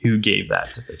from? Who gave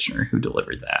that to Fitchner? Who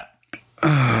delivered that?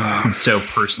 It's so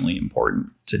personally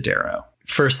important to Darrow.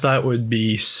 First thought would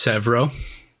be Severo.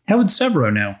 How would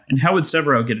Severo know? And how would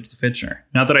Severo get it to Fitchner?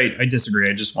 Not that I disagree.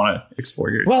 I just want to explore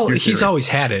your he's theory. always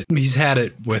had it. He's had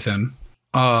it with him.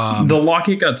 The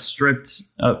locket got stripped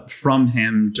from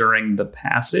him during the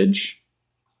passage.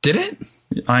 Did it?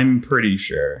 I'm pretty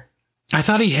sure. I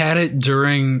thought he had it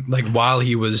during, while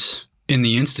he was in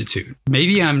the Institute.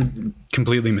 Maybe I'm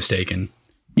completely mistaken.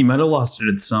 He might have lost it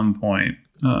at some point.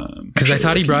 Because I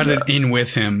thought he brought it in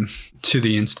with him to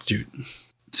the Institute.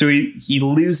 So he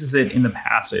loses it in the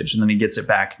passage, and then he gets it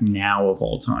back now of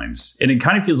all times. And it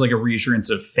kind of feels like a reassurance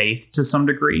of faith to some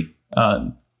degree.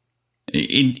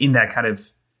 In that kind of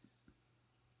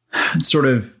sort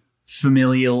of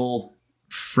familial,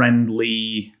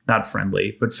 not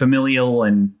friendly, but familial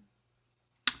and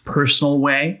personal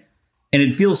way. And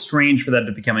it feels strange for that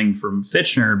to be coming from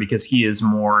Fitchner because he is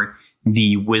more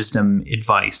the wisdom,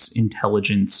 advice,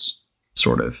 intelligence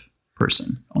sort of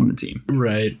person on the team.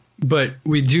 Right. But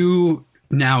we do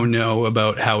now know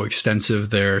about how extensive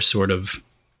their sort of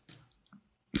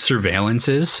surveillance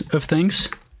is of things.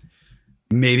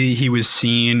 Maybe he was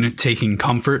seen taking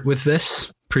comfort with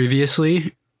this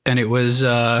previously, and it was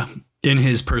in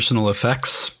his personal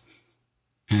effects.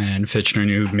 And Fitchner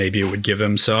knew maybe it would give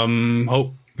him some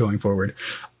hope going forward.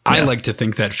 Yeah. I like to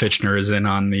think that Fitchner is in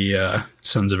on the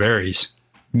Sons of Ares.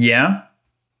 Yeah?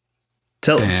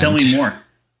 Tell me more.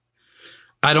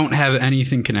 I don't have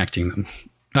anything connecting them.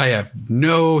 I have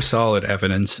no solid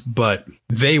evidence, but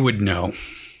they would know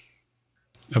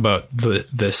about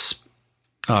this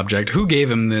object. Who gave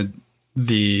him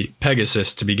the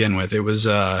Pegasus to begin with? It was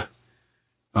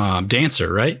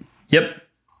Dancer, right? Yep.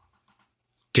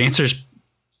 Dancer's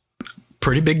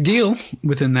pretty big deal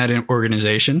within that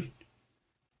organization.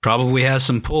 Probably has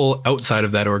some pull outside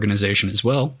of that organization as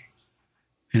well.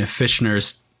 And if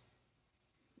Fitchner's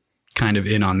kind of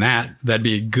in on that, that'd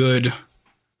be a good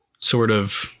sort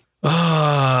of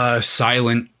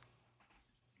silent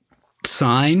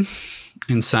sign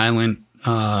and silent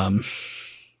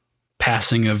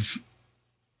passing of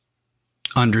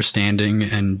understanding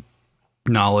and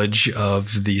knowledge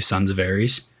of the Sons of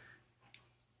Ares.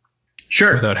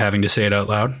 Sure. Without having to say it out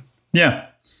loud. Yeah.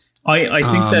 I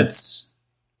think that's...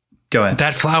 Go ahead.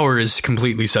 That flower is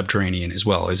completely subterranean as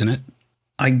well, isn't it?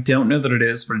 I don't know that it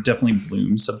is, but it definitely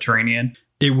blooms subterranean.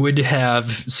 It would have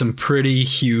some pretty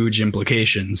huge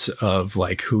implications of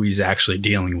who he's actually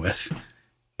dealing with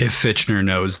if Fitchner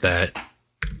knows that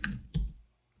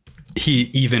he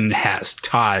even has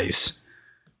ties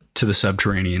to the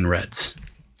subterranean Reds,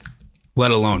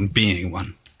 let alone being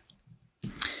one.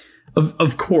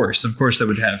 Of course that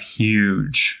would have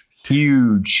huge.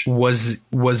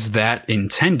 Was that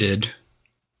intended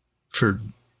for,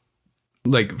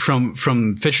 from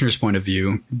Fitchner's point of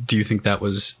view? Do you think that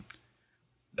was?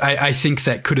 I think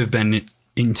that could have been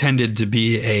intended to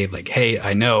be a hey,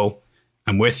 I know,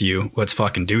 I'm with you. Let's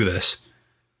fucking do this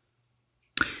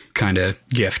kind of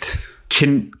gift.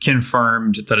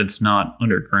 Confirmed that it's not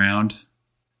underground.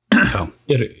 Oh,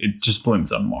 it just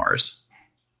blooms on Mars.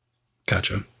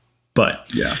 Gotcha. But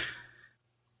yeah.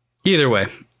 Either way,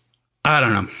 I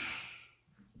don't know.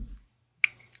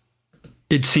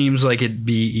 It seems like it'd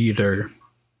be either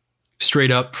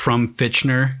straight up from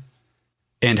Fitchner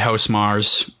and House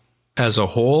Mars as a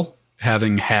whole,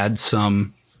 having had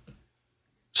some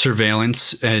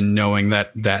surveillance and knowing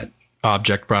that that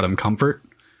object brought him comfort,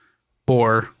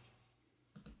 or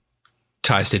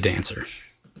ties to Dancer.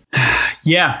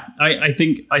 Yeah, I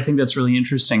think that's really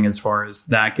interesting as far as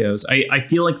that goes. I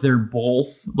feel like they're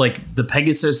both, the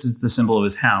Pegasus is the symbol of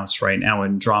his house right now,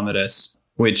 Andromedus,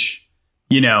 which,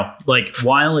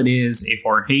 while it is a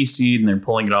far hayseed and they're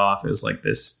pulling it off as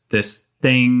this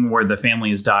thing where the family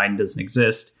has died and doesn't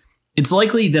exist, it's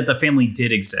likely that the family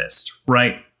did exist,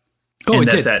 right? Oh, and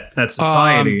it did. That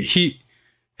society.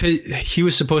 he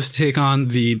was supposed to take on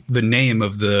the name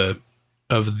of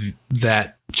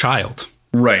that child.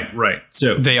 Right.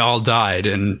 So they all died,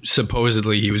 and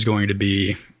supposedly he was going to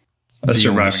be the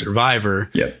only survivor.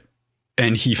 Yep.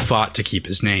 And he fought to keep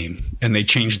his name, and they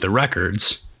changed the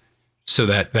records so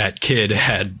that kid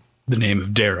had the name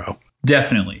of Darrow.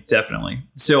 Definitely.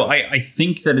 So I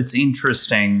think that it's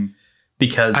interesting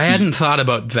because I hadn't thought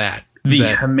about that. The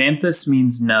Hamanthus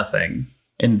means nothing,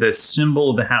 and the symbol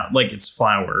of the house, like it's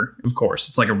flower, of course,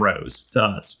 it's like a rose to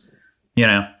us, you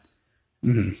know.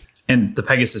 Mm-hmm. And the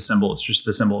Pegasus symbol is just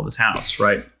the symbol of his house,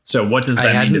 right? So what does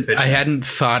that mean to Fitchner? I hadn't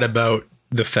thought about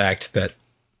the fact that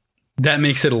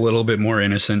makes it a little bit more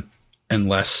innocent and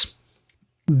less.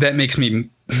 That makes me,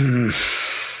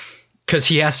 because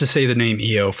he has to say the name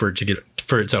EO for it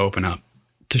to open up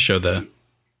to show the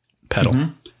petal.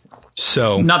 Mm-hmm.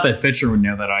 So not that Fitchner would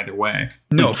know that either way.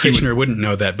 No, Fitchner wouldn't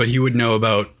know that, but he would know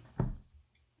about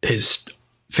his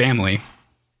family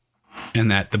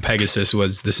and that the Pegasus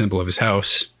was the symbol of his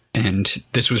house. And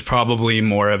this was probably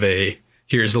more of a,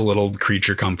 here's a little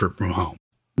creature comfort from home.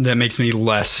 That makes me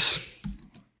less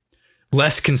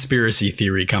conspiracy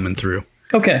theory coming through.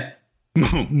 Okay.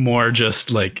 More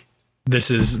just like, this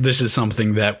is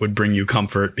something that would bring you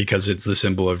comfort because it's the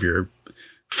symbol of your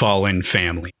fallen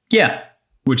family. Yeah.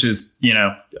 Which is,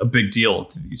 a big deal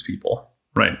to these people.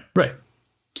 Right. Right.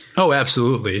 Oh,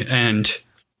 absolutely. And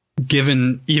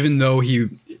even though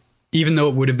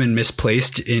it would have been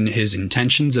misplaced in his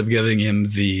intentions of giving him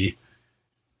the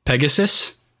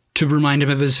Pegasus to remind him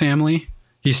of his family,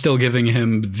 he's still giving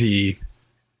him the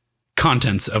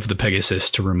contents of the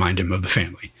Pegasus to remind him of the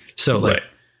family. So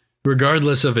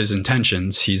regardless of his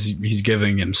intentions, he's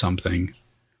giving him something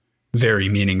very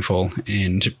meaningful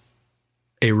and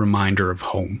a reminder of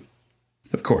home.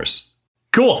 Of course.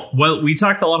 Cool. Well, we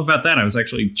talked a lot about that. I was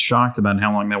actually shocked about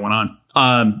how long that went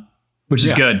on. Which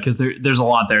is good because there's a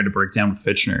lot there to break down with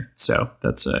Fitchner. So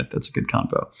that's a good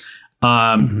combo.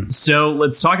 So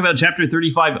let's talk about Chapter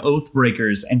 35,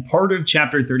 Oathbreakers. And part of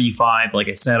Chapter 35, like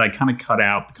I said, I kind of cut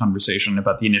out the conversation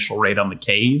about the initial raid on the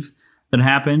cave that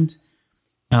happened.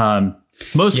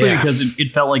 Mostly because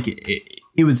it felt like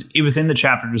it was in the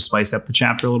chapter to spice up the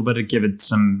chapter a little bit, to give it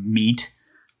some meat.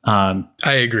 I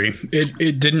agree.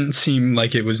 It didn't seem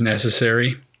like it was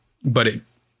necessary, but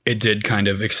it did kind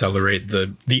of accelerate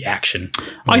the action.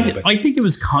 I think it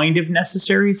was kind of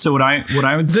necessary. So what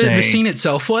I would say, the scene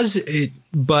itself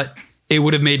but it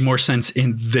would have made more sense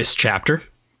in this chapter,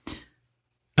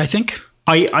 I think.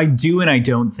 I do, and I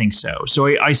don't think so. So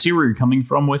I see where you're coming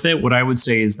from with it. What I would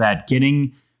say is that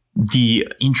getting the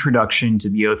introduction to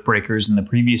the Oathbreakers in the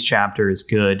previous chapter is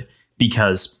good,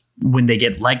 because when they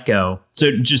get let go,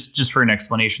 so just for an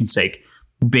explanation's sake,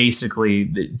 basically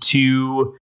the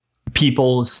two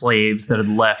people, slaves that had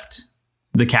left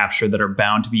the capture that are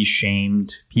bound to be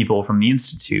shamed people from the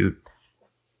Institute,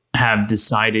 have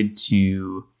decided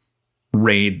to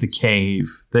raid the cave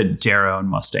that Darrow and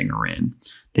Mustang are in.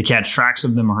 They catch tracks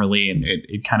of them early, and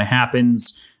it kind of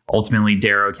happens. Ultimately,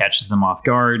 Darrow catches them off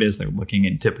guard as they're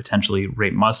looking to potentially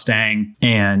rape Mustang,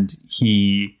 and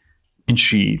he and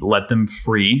she let them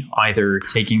free, either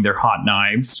taking their hot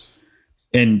knives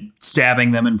and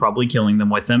stabbing them and probably killing them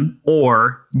with them,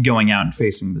 or going out and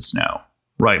facing the snow.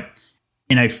 Right.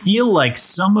 And I feel like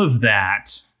some of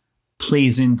that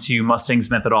plays into Mustang's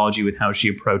methodology with how she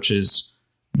approaches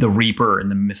the Reaper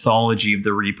and the mythology of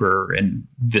the Reaper and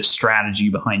the strategy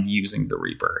behind using the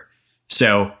Reaper.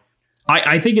 So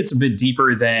I think it's a bit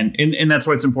deeper than, and that's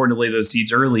why it's important to lay those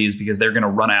seeds early, is because they're going to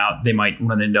run out. They might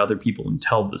run into other people and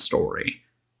tell the story.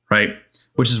 Right.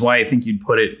 Which is why I think you'd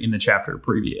put it in the chapter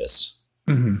previous.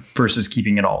 Mm-hmm. Versus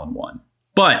keeping it all in one.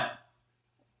 But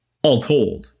all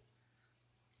told,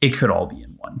 it could all be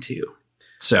in one too.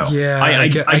 So yeah, I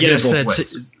guess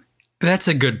that's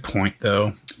a good point,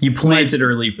 though. You plant it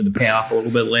early for the payoff a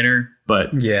little bit later,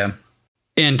 but yeah.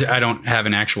 And I don't have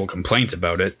an actual complaint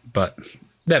about it, but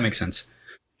that makes sense.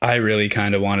 I really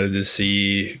kind of wanted to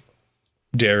see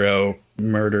Darrow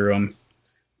murder him.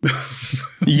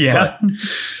 Yeah.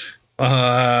 But,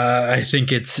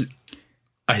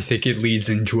 I think it leads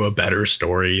into a better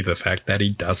story, the fact that he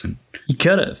doesn't. He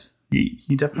could have.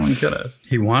 He definitely could have.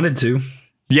 He wanted to.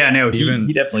 Yeah, no, he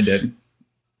definitely did.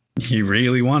 He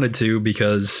really wanted to,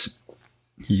 because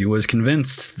he was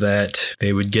convinced that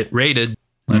they would get raided,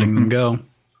 letting them go.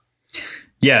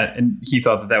 Yeah, and he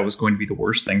thought that was going to be the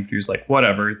worst thing. He was like,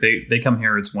 whatever, they come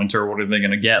here, it's winter, what are they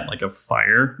going to get? Like a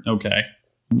fire? Okay,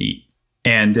 neat.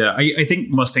 And I think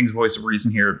Mustang's voice of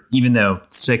reason here, even though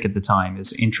sick at the time,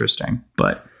 is interesting.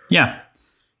 But yeah.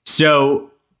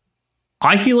 So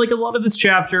I feel like a lot of this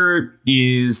chapter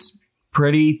is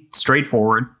pretty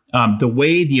straightforward. The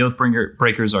way the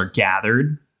Oathbreakers are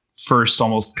gathered, first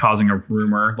almost causing a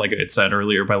rumor, like it said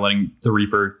earlier, by letting the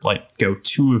Reaper go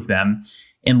 2 of them,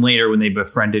 and later when they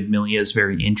befriended Milia is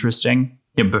very interesting.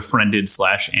 Befriended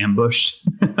 / ambushed.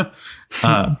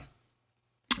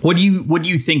 What do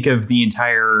you think of the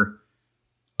entire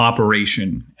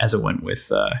operation as it went with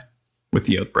the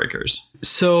Oathbreakers?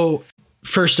 So,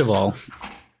 first of all,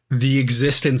 the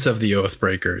existence of the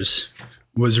Oathbreakers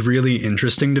was really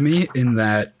interesting to me in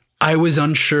that I was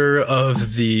unsure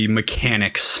of the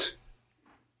mechanics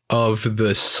of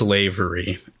the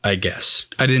slavery, I guess.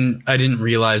 I didn't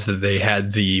realize that they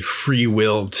had the free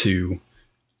will to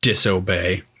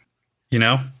disobey, you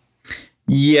know?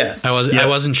 Yes. I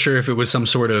wasn't sure if it was some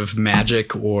sort of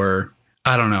magic or,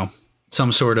 I don't know,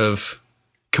 some sort of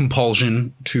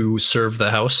compulsion to serve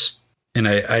the house. And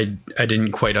I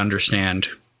didn't quite understand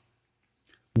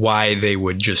why they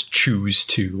would just choose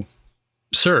to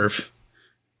serve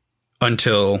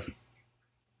until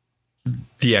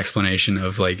the explanation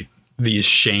of like these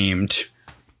shamed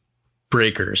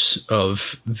breakers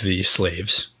of the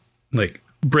slaves, like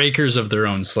breakers of their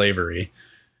own slavery.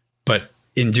 But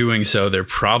in doing so, they're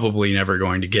probably never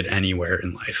going to get anywhere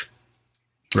in life.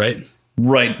 Right?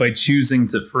 Right. By choosing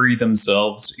to free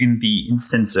themselves in the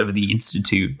instance of the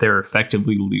Institute, they're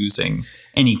effectively losing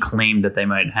any claim that they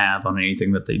might have on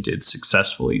anything that they did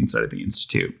successfully inside of the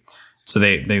Institute. So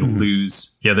they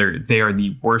lose. Yeah, they are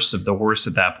the worst of the worst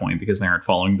at that point because they aren't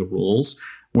following the rules.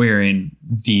 Wherein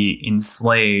the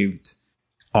enslaved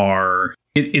are,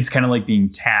 it's kind of like being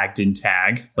tagged in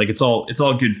tag. Like it's all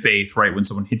good faith, right? When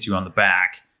someone hits you on the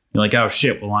back, you're like, oh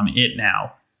shit, well I'm it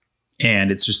now.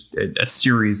 And it's just a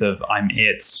series of I'm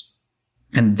it's.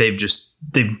 And they've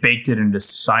baked it into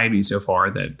society so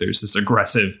far that there's this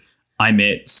aggressive I'm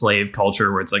it slave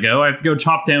culture where it's like, oh, I have to go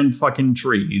chop down fucking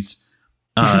trees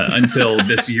until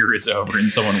this year is over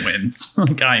and someone wins.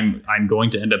 Like I'm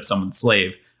going to end up someone's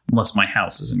slave unless my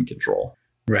house is in control.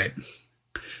 Right.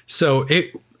 So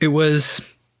it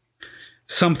was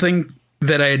something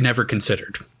that I had never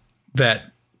considered, that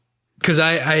because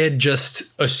I had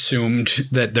just assumed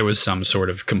that there was some sort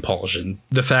of compulsion.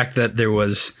 The fact that there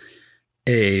was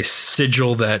a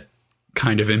sigil that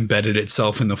kind of embedded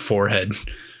itself in the forehead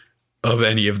of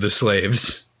any of the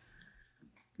slaves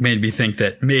made me think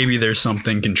that maybe there's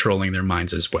something controlling their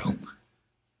minds as well.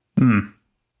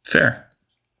 Fair.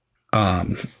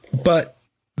 But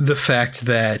the fact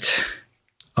that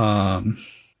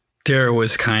Dara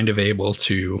was kind of able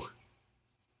to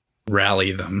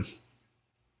rally them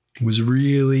was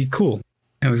really cool.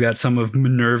 And we've got some of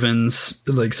Minervan's,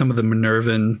 like some of the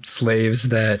Minervan slaves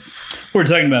that... We're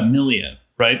talking about Milia,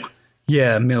 right?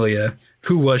 Yeah, Milia.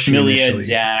 Who was she Milia initially?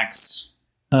 Dax.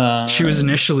 She was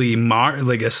initially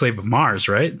like a slave of Mars,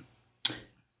 right?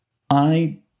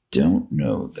 I don't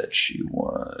know that she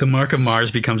was. The mark of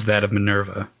Mars becomes that of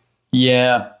Minerva.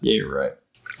 Yeah, you're right.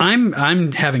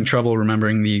 I'm having trouble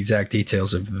remembering the exact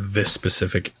details of this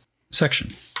specific section.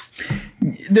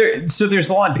 So there's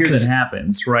a lot here that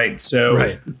happens, right? So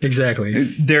right, exactly.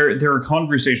 There are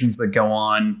conversations that go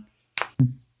on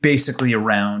basically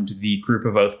around the group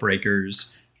of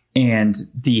Oathbreakers and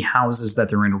the houses that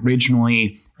they're in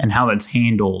originally and how that's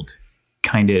handled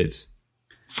kind of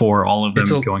for all of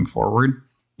them going forward.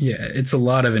 Yeah, it's a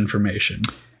lot of information.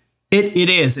 It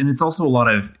is, and it's also a lot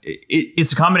of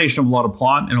it's a combination of a lot of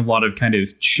plot and a lot of kind of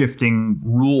shifting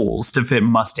rules to fit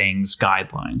Mustang's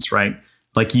guidelines, right?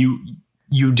 Like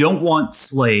you don't want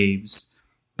slaves,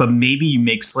 but maybe you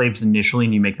make slaves initially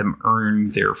and you make them earn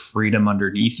their freedom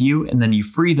underneath you, and then you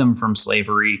free them from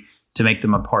slavery to make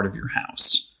them a part of your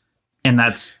house. And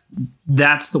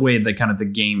that's the way that kind of the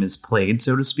game is played,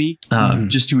 so to speak,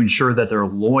 just to ensure that they're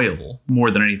loyal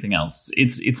more than anything else.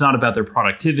 It's not about their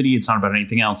productivity. It's not about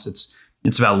anything else.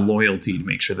 It's about loyalty to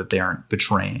make sure that they aren't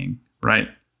betraying, right?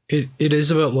 It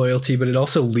is about loyalty, but it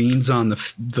also leans on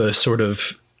the sort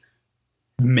of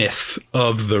myth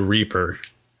of the Reaper.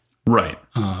 Right.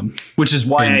 Which is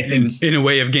why I think... In a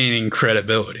way of gaining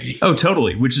credibility. Oh,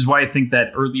 totally. Which is why I think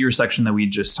that earlier section that we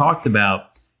just talked about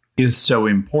is so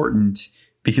important,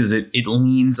 because it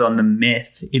leans on the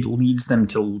myth. It leads them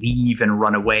to leave and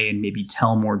run away and maybe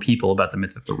tell more people about the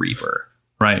myth of the Reaper,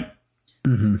 right?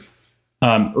 Mm-hmm.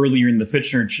 Earlier in the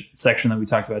Fitchner section that we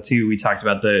talked about too, we talked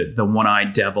about the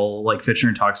one-eyed devil. Like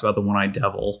Fitchner talks about the one-eyed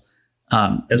devil,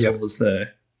 as well as the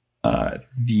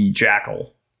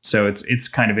jackal. So it's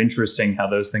kind of interesting how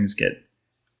those things get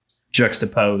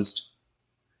juxtaposed.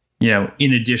 You know,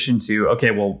 in addition to,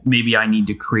 okay, well, maybe I need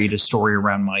to create a story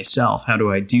around myself. How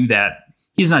do I do that?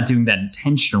 He's not doing that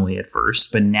intentionally at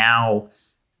first, but now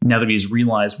that he's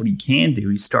realized what he can do,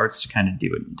 he starts to kind of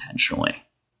do it intentionally.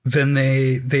 then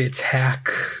they attack.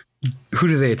 Who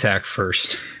do they attack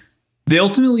first? They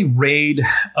ultimately raid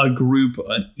a group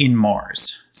in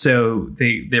Mars. So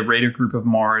they raid a group of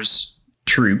Mars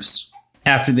troops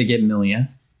after they get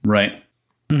Milia, right?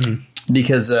 Mm-hmm.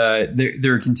 Because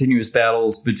there are continuous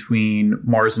battles between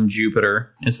Mars and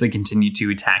Jupiter as they continue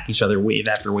to attack each other wave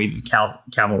after wave of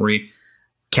cavalry.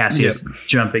 Cassius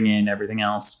jumping in, everything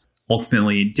else.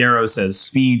 Ultimately, Darrow says,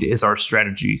 speed is our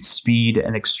strategy, speed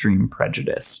and extreme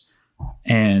prejudice.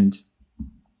 And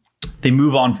they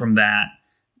move on from that.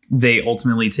 They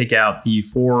ultimately take out the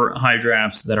 4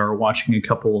 Hydraps that are watching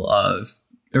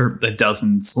a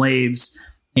dozen slaves.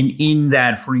 And in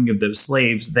that freeing of those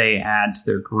slaves, they add to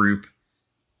their group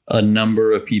a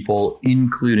number of people,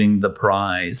 including the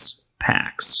prize,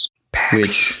 Pax.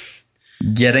 Which,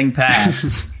 getting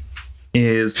Pax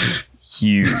is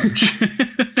huge.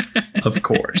 Of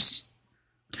course.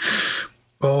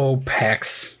 Oh,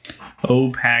 Pax.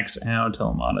 Oh, Pax out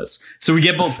Telemanus. So we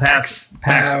get both Pax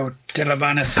out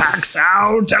Telemanus. Pax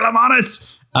out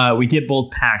Telemanus. We get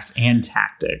both Pax and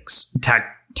Tactus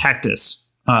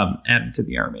added to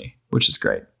the army, which is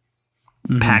great.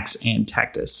 Mm-hmm. Pax and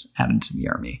Tactus added to the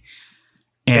army.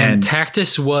 And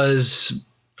Tactus was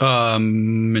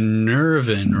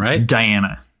Minervan, right?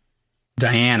 Diana.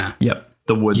 Yep.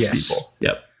 The Woods people.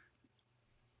 Yep.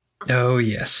 Oh,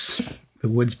 yes. The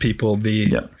Woods people.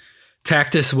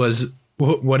 Tactus was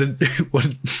what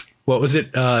was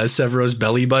it? Severo's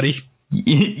belly buddy?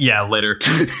 Yeah, later.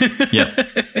 Yeah.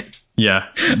 Yeah.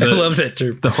 I love that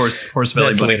term. The horse belly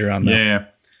That's buddy. Later on, though. Yeah.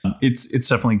 It's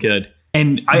definitely good.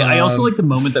 And I also like the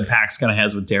moment that Pax kind of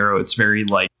has with Darrow. It's very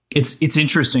it's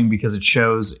interesting because it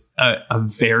shows a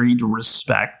varied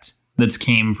respect that's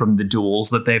came from the duels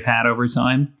that they've had over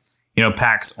time. You know,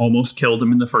 Pax almost killed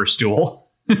him in the first duel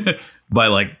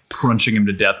by crunching him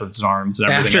to death with his arms and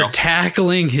everything else. After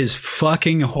tackling his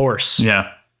fucking horse.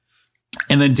 Yeah.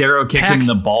 And then Darrow kicked him in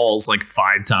the balls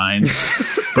 5 times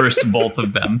versus both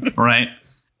of them, right?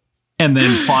 And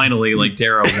then finally,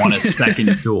 Darrow won a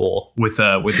second duel with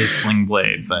his sling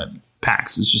blade that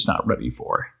Pax is just not ready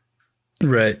for.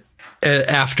 Right.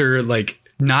 After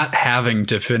not having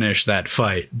to finish that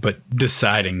fight, but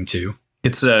deciding to.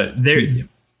 It's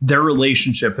their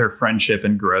relationship, their friendship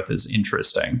and growth is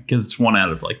interesting because it's one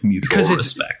out of mutual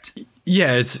respect.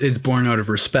 Yeah, it's born out of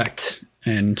respect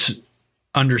and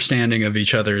understanding of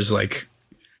each other's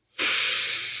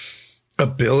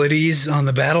abilities on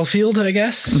the battlefield, I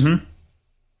guess. Mm-hmm.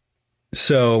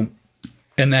 So,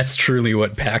 and that's truly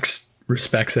what Pax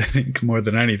respects, I think, more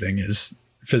than anything is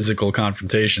physical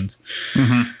confrontations.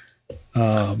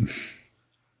 Mm-hmm.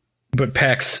 But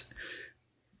Pax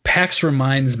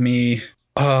reminds me,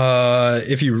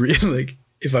 if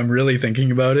I'm really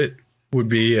thinking about it, would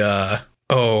be,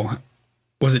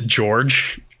 was it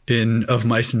George in Of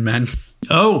Mice and Men?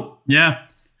 Oh, yeah.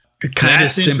 Kind of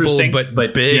simple,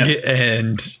 but big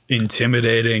and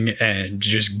intimidating and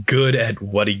just good at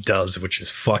what he does, which is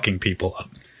fucking people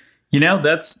up. You know,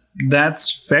 that's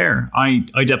fair. I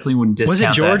definitely wouldn't discount that.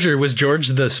 Was it George or was George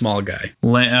the small guy?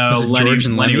 Was it Lenny? George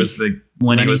and Lenny was the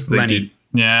Lenny. dude.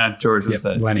 Yeah, George was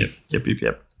the Lenny.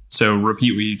 Yep. So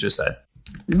repeat what you just said.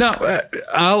 No,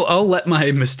 I'll let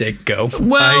my mistake go.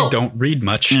 Well, I don't read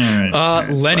much. Right,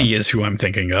 Lenny is who I'm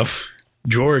thinking of.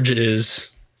 George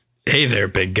is, hey there,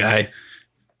 big guy.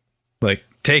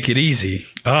 Take it easy.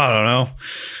 I don't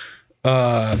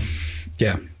know.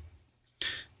 Yeah.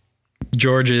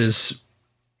 George is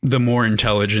the more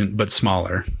intelligent but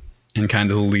smaller and kind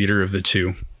of the leader of the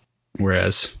two,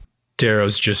 whereas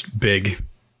Darrow's just big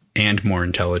and more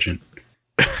intelligent.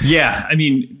 Yeah, I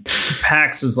mean,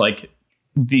 Pax is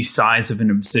the size of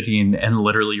an obsidian and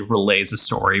literally relays a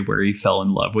story where he fell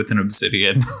in love with an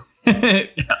obsidian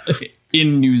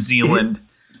in New Zealand,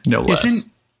 no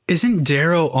less. Isn't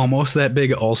Darrow almost that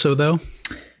big also, though?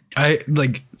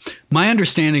 My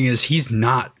understanding is he's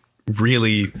not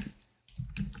really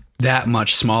that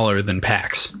much smaller than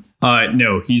Pax.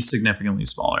 No, he's significantly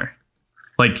smaller.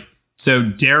 So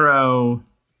Darrow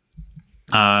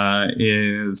Pax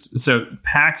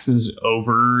is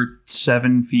over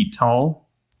 7 feet tall.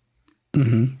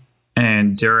 Mm-hmm.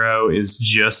 And Darrow is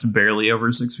just barely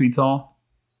over 6 feet tall.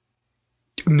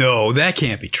 No, that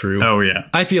can't be true. Oh, yeah.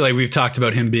 I feel like we've talked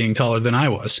about him being taller than I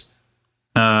was.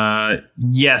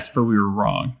 Yes, but we were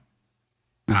wrong.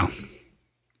 Oh.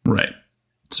 Right.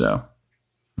 So.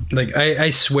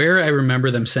 I swear I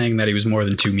remember them saying that he was more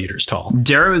than 2 meters tall.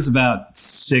 Darrow is about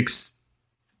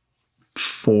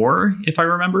 6'4", if I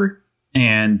remember.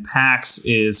 And Pax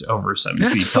is over 7 feet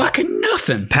tall. That's fucking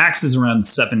nothing. Pax is around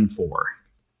 7'4".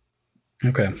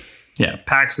 Okay. Yeah,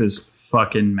 Pax is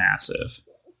fucking massive.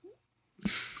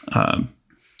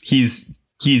 He's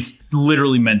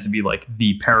literally meant to be like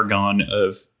the paragon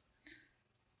of.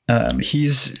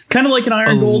 He's kind of like an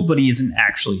iron gold, but he isn't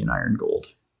actually an iron gold.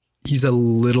 He's a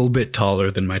little bit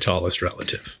taller than my tallest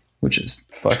relative, which is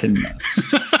fucking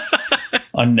nuts.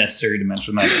 Unnecessary to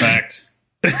mention that fact.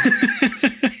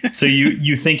 So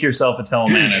you think yourself a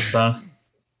Telemanus, huh?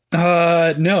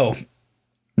 No.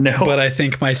 But I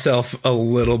think myself a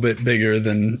little bit bigger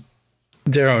than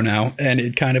Darrow now, and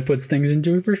it kind of puts things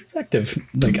into perspective.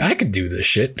 Like, I could do this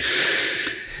shit.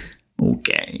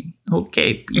 Okay,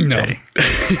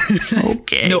 PJ. No.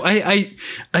 Okay. No,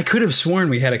 I could have sworn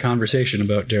we had a conversation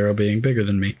about Darrow being bigger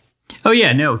than me. Oh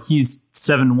yeah, no, he's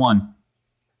 7'1".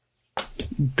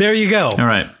 There you go. All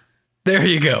right. There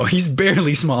you go. He's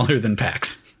barely smaller than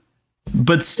Pax.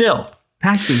 But still,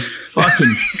 Pax is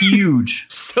fucking huge.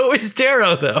 So is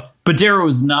Darrow, though. But Darrow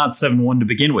was not 7'1" to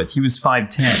begin with. He was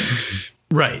 5'10".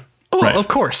 Right. Oh, right. Of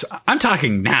course. I'm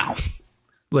talking now.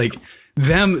 Like,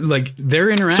 their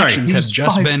interactions have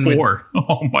just 5'4". been...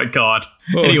 Oh, my God.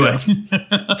 Oh, anyway.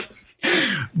 Yeah.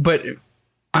 But...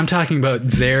 I'm talking about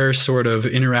their sort of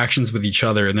interactions with each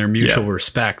other and their mutual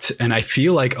respect. And I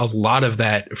feel like a lot of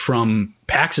that from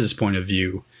Pax's point of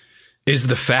view is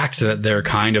the fact that they're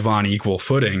kind of on equal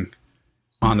footing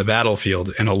on the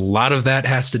battlefield. And a lot of that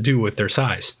has to do with their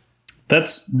size.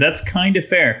 That's kind of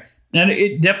fair. And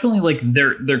it definitely like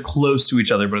they're close to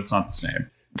each other, but it's not the same.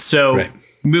 So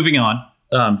moving on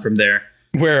from there.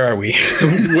 Where are we?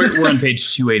 we're on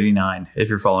page 289. If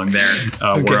you're following there,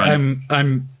 okay,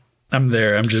 I'm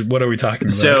there. I'm just, what are we talking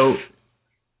about? So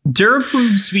Darrow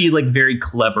proves to be like very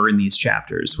clever in these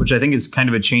chapters, which I think is kind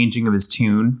of a changing of his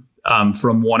tune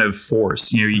from one of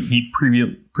force. You know, he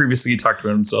previously talked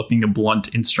about himself being a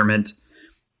blunt instrument.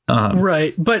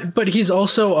 Right. But he's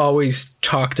also always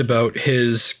talked about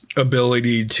his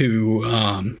ability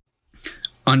to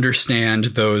understand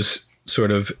those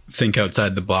sort of think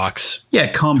outside the box.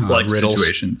 Yeah. Complex riddles.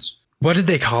 Situations. What did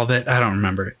they call that? I don't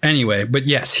remember. Anyway, but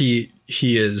yes, he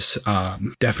is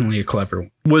definitely a clever one.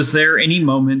 Was there any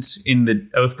moment in the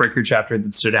Oathbreaker chapter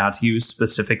that stood out to you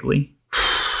specifically?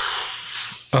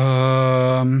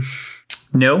 No.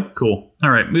 Cool.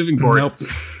 All right, moving forward. Nope.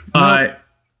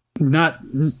 Not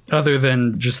other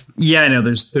than just. Yeah, I know.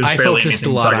 There's I barely focused anything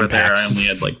a to lot talk on about there. Pax. I only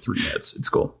had like 3 minutes. It's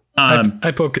cool.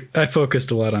 I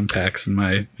focused a lot on Pax in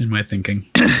my thinking.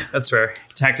 That's fair.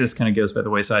 Tactus kind of goes by the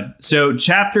wayside. So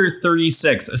chapter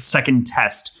 36, a second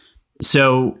test.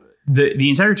 So the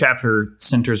entire chapter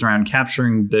centers around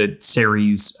capturing the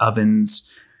Ceres ovens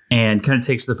and kind of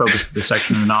takes the focus of the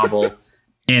section of the novel.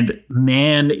 And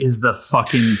man, is the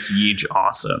fucking siege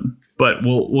awesome. But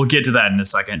we'll get to that in a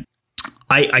second.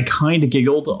 I kind of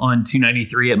giggled on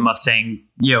 293 at Mustang,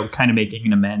 you know, kind of making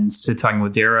an amends to talking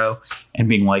with Darrow and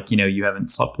being like, you know, you haven't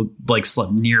slept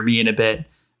near me in a bit.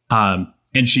 And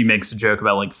she makes a joke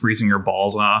about like freezing her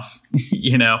balls off,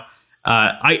 you know.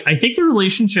 I think the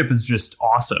relationship is just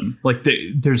awesome. Like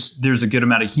there's a good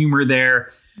amount of humor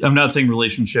there. I'm not saying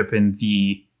relationship in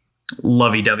the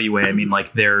lovey-dovey way. I mean,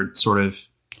 like they're sort of.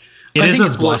 I think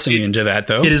it's blossoming into that,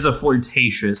 though. It is a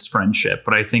flirtatious friendship,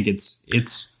 but I think it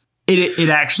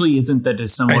actually isn't that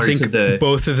dissimilar. I think to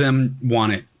both of them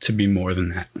want it to be more than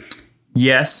that.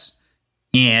 Yes.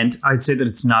 And I'd say that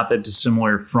it's not that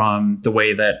dissimilar from the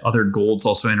way that other golds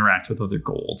also interact with other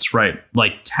golds, right?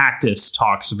 Like Tactus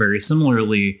talks very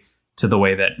similarly to the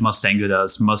way that Mustango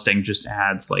does. Mustang just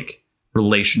adds like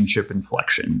relationship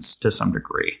inflections to some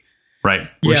degree, right?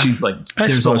 Where she's like,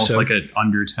 there's almost like an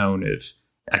undertone of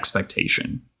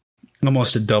expectation.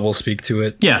 Almost a double speak to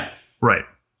it. Yeah, right.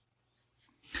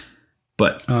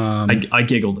 But I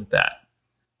giggled at that.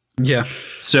 Yeah.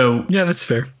 So yeah, that's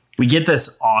fair. We get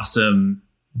this awesome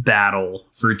battle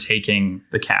for taking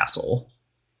the castle,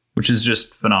 which is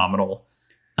just phenomenal.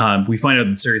 We find out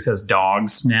that Ceres has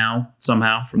dogs now,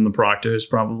 somehow, from the Proctors,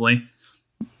 probably.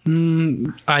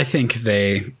 I think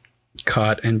they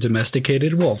caught and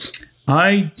domesticated wolves.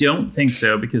 I don't think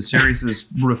so, because Ceres has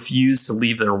refused to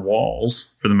leave their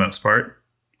walls, for the most part.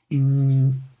 They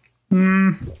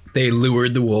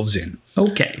lured the wolves in.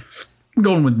 Okay. I'm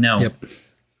going with no.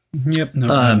 Yep.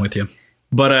 No, I'm with you.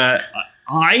 But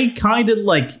I kind of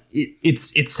like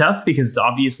it's tough because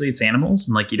obviously it's animals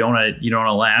and like you don't want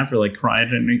to laugh or like cry at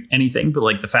anything. But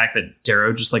like the fact that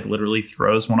Darrow just like literally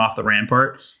throws one off the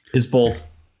rampart is both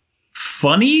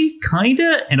funny,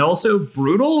 kinda, and also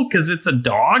brutal because it's a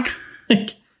dog.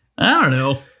 Like, I don't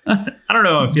know. I don't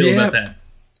know how I feel about that.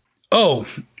 Oh,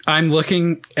 I'm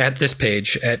looking at this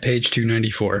page, at page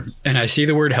 294, and I see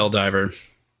the word Helldiver,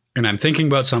 and I'm thinking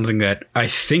about something that I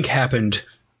think happened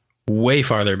way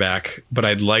farther back, but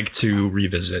I'd like to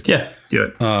revisit. Yeah, do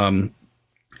it.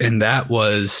 And that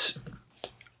was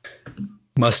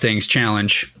Mustang's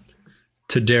challenge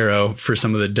to Darrow for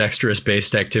some of the dexterous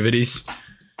based activities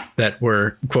that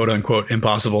were quote unquote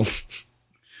impossible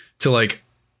to like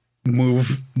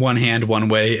move one hand one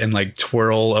way and like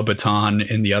twirl a baton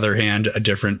in the other hand a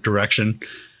different direction.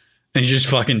 And he just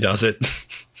fucking does it.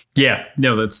 Yeah,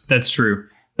 no, that's true.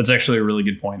 That's actually a really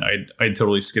good point. I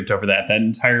totally skipped over that. That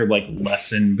entire like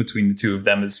lesson between the two of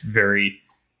them is very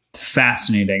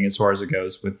fascinating as far as it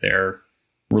goes with their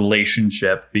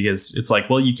relationship, because it's like,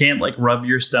 well, you can't like rub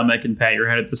your stomach and pat your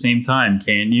head at the same time,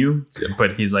 can you?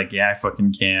 But he's like, yeah, I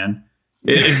fucking can.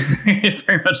 It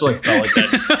very much like felt like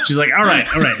that. She's like, all right,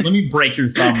 let me break your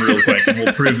thumb real quick and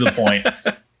we'll prove the point.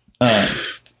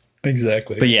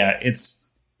 Exactly. But yeah,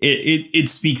 it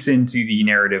speaks into the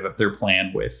narrative of their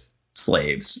plan with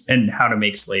slaves and how to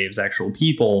make slaves actual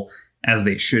people as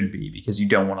they should be, because you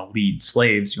don't want to lead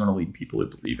slaves, you want to lead people who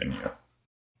believe in you.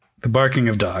 The barking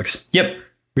of dogs. Yep.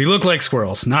 We look like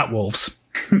squirrels, not wolves.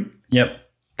 Yep.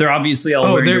 They're obviously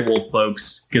all wearing their wolf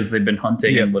cloaks because they've been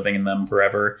hunting and living in them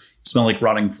forever. Smell like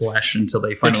rotting flesh until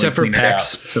they finally clean it out.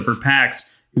 Except for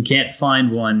Pax, who can't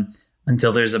find one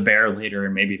until there's a bear later,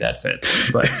 and maybe that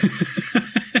fits. But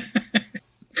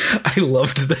I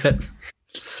loved that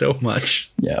so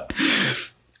much. Yeah.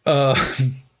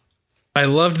 I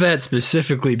loved that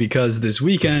specifically because this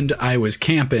weekend I was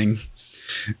camping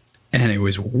and it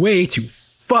was way too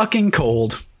fucking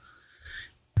cold.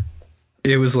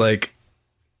 It was like,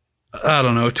 I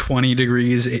don't know, 20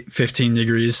 degrees, 15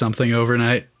 degrees, something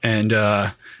overnight. And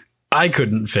I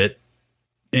couldn't fit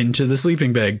into the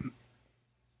sleeping bag.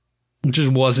 It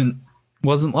just wasn't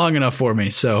long enough for me.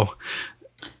 So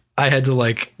I had to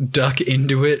like duck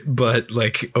into it. But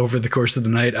like over the course of the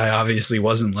night, I obviously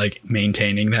wasn't like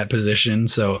maintaining that position.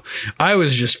 So I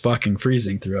was just fucking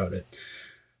freezing throughout it.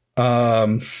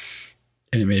 And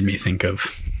it made me think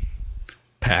of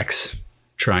Pax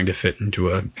trying to fit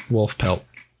into a wolf pelt.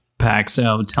 Pax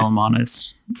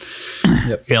Telemanus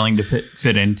failing to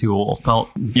fit into a wolf pelt.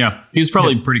 Yeah, he was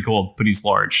probably pretty cool, but he's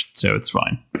large, so it's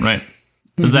fine, right?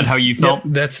 Is that how you felt?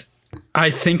 Yep, I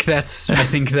think that's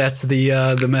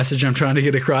the message I'm trying to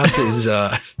get across is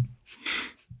I'm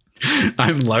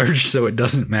large, so it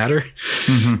doesn't matter.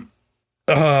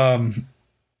 Mm-hmm.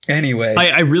 Anyway,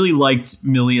 I really liked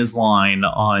Milia's line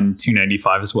on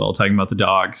 295 as well, talking about the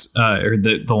dogs, or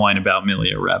the line about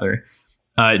Milia rather.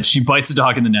 She bites a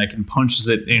dog in the neck and punches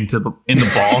it in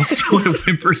the balls till it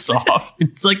whimpers off.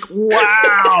 It's like,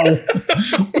 wow,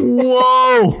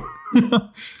 whoa,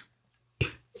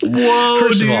 whoa.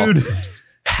 First dude. of all,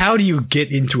 how do you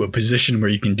get into a position where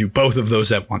you can do both of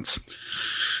those at once?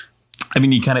 I mean,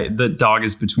 the dog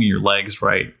is between your legs,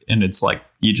 right? And it's like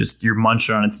you're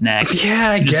munching on its neck.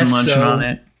 Yeah, I guess just munching so. on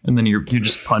it, and then you're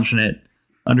just punching it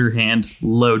underhand,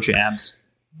 low jabs.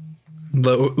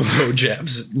 Low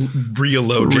jabs. Real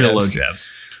low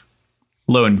jabs.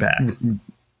 Low and back.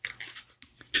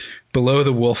 Below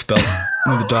the wolf belt.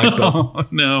 Or the dog belt. Oh,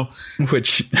 no.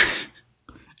 Which...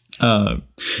 but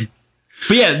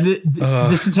yeah,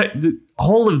 this entire...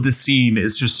 All of the scene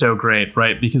is just so great,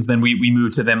 right? Because then we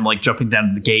move to them like jumping down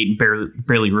to the gate and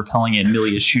barely repelling it. And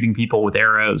Millie is shooting people with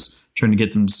arrows, trying to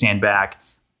get them to stand back.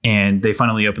 And they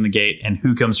finally open the gate. And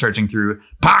who comes charging through?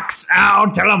 Pax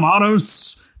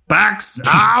Telemanus! Pax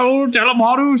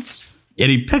Telemanus!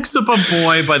 And he picks up a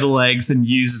boy by the legs and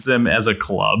uses him as a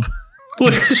club.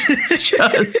 Which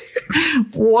just...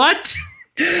 What?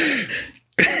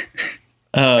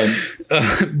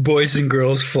 Boys and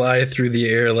girls fly through the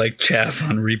air like chaff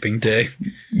on reaping day.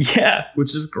 Yeah,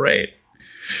 which is great.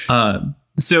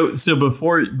 So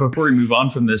before we move on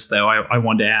from this, though, I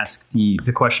wanted to ask the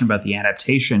question about the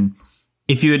adaptation.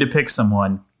 If you had to pick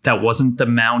someone that wasn't the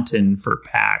Mountain for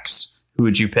Pax, who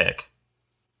would you pick?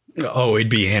 Oh, it'd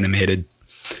be animated.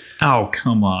 Oh,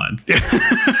 come on.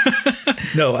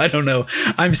 No, I don't know.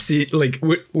 I'm seeing like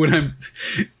when I'm...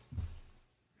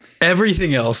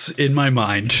 Everything else in my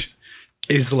mind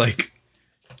is like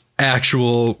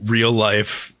actual real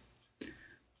life,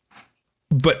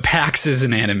 but Pax is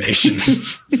an animation.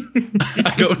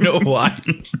 I don't know why.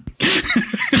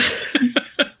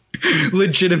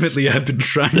 Legitimately, I've been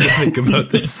trying to think about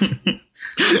this.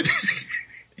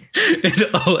 And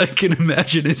all I can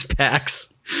imagine is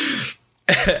Pax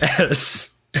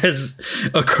as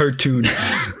a cartoon.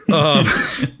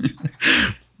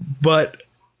 But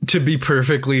to be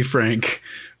perfectly frank,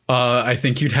 I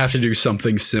think you'd have to do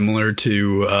something similar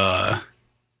to,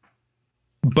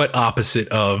 but opposite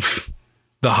of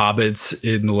the hobbits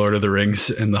in The Lord of the Rings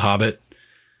and The Hobbit,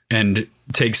 and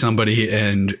take somebody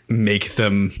and make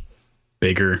them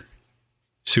bigger,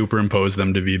 superimpose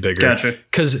them to be bigger. Gotcha.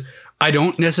 Because I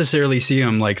don't necessarily see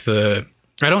them like the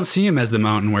I don't see him as the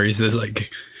Mountain, where he's this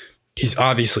like, he's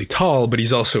obviously tall, but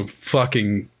he's also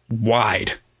fucking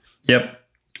wide. Yep.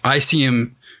 I see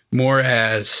him more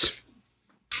as,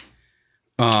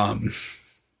 not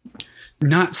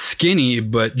skinny,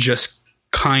 but just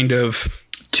kind of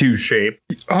Two shape.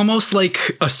 almost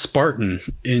like a Spartan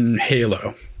in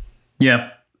Halo. Yeah.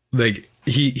 Like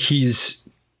he's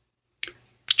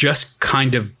just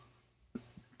kind of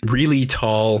really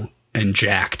tall and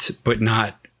jacked, but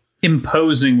not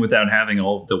Imposing without having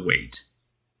all of the weight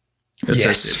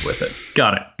associated with it.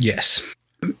 Got it. yes.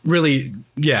 Really,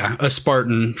 yeah, a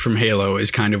Spartan from Halo is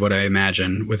kind of what I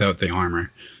imagine without the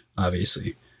armor,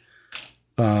 obviously.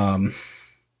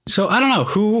 So I don't know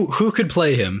who could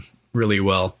play him really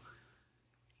well.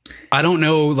 I don't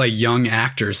know like young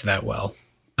actors that well.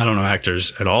 I don't know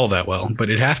actors at all that well, but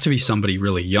it'd have to be somebody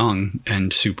really young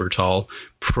and super tall.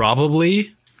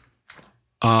 Probably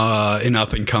an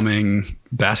up and coming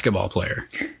basketball player.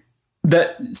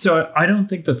 So I don't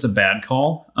think that's a bad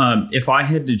call. If I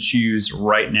had to choose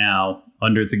right now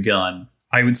under the gun,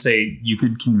 I would say you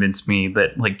could convince me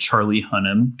that like Charlie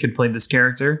Hunnam could play this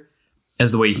character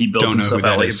as the way he built himself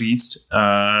out like a beast.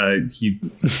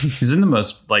 He's in the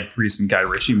most like recent Guy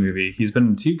Ritchie movie. He's been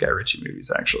in 2 Guy Ritchie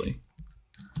movies actually.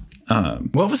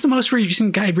 What was the most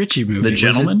recent Guy Ritchie movie? The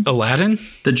Gentleman? Aladdin?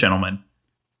 The Gentleman.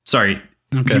 Sorry.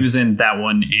 Okay. He was in that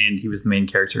one, and he was the main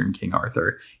character in King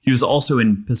Arthur. He was also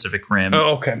in Pacific Rim.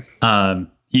 Oh, okay.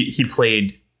 He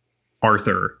played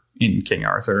Arthur in King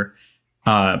Arthur,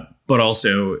 but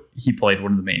also he played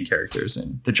one of the main characters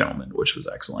in The Gentleman, which was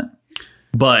excellent.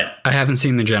 But I haven't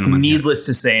seen The Gentleman. Needless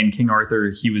to say, in King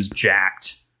Arthur, he was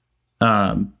jacked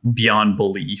beyond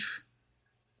belief,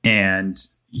 and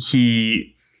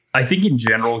I think in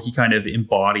general, he kind of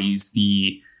embodies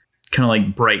the kind of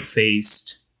like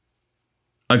bright-faced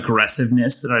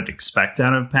aggressiveness that I'd expect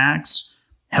out of Pax.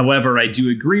 However, I do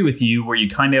agree with you where you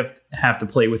kind of have to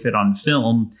play with it on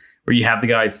film, where you have the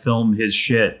guy film his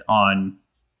shit on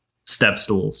step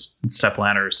stools and step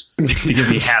ladders because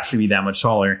he has to be that much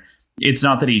taller. It's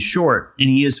not that he's short, and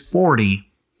he is 40,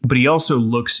 but he also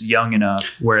looks young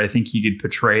enough where I think you could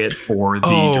portray it for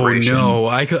the duration. Oh, no.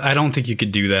 I don't think you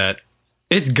could do that.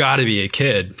 It's got to be a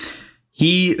kid.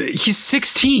 He's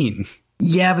 16.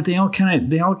 Yeah, but they all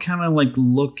kind of like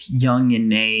look young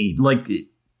and like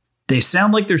they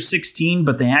sound like they're 16,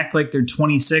 but they act like they're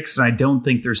 26, and I don't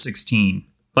think they're 16.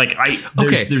 Like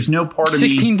there's no part of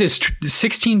 16 me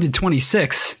 16 to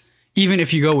 26. Even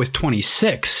if you go with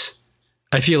 26,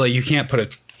 I feel like you can't put a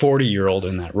 40-year-old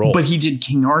in that role. But he did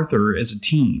King Arthur as a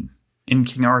teen in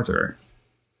King Arthur.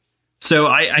 So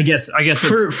I guess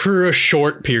for a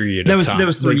short period of time. That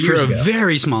was 3 years ago. For a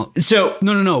very small. So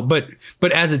no. But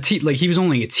as a teen, like he was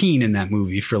only a teen in that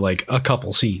movie for like a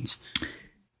couple scenes.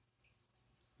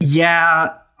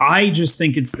 Yeah, I just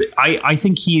think I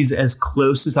think he's as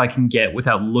close as I can get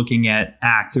without looking at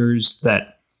actors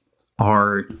that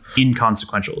are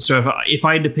inconsequential. So if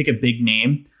I had to pick a big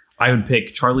name, I would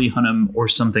pick Charlie Hunnam or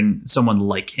someone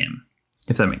like him,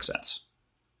 if that makes sense.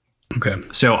 Okay.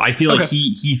 So I feel like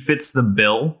he fits the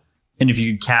bill, and if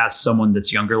you could cast someone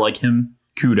that's younger like him,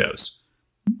 kudos.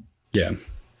 Yeah.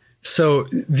 So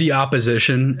the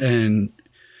opposition, and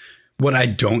what I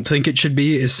don't think it should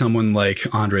be, is someone like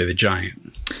Andre the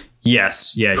Giant.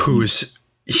 Yes. Yeah.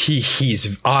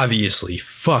 He's obviously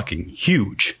fucking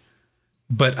huge,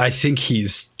 but I think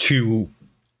he's too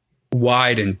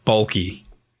wide and bulky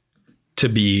to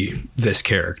be this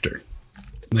character.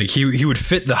 Like he would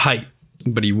fit the height,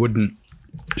 but he wouldn't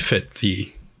fit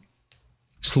the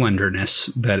slenderness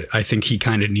that I think he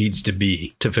kind of needs to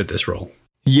be to fit this role.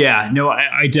 Yeah, no,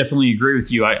 I definitely agree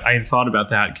with you. I have thought about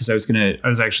that because I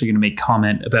was actually going to make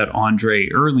comment about Andre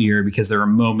earlier, because there are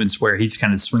moments where he's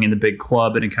kind of swinging the big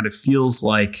club, and it kind of feels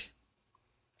like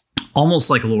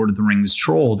almost like a Lord of the Rings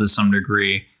troll to some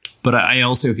degree. But I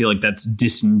also feel like that's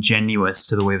disingenuous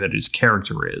to the way that his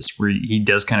character is, where he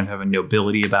does kind of have a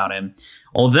nobility about him.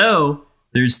 Although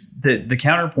there's the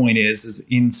counterpoint is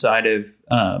inside of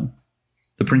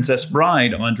The Princess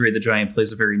Bride, Andre the Giant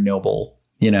plays a very noble,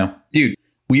 dude.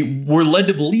 We were led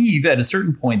to believe at a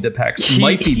certain point that Pax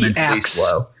might be mentally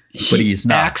slow, but he's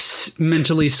not. Acts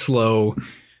mentally slow.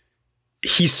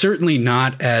 He's certainly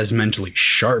not as mentally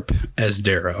sharp as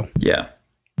Darrow. Yeah.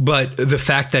 But the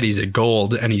fact that he's a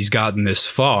gold and he's gotten this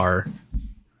far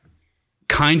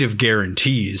kind of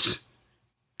guarantees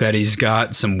that he's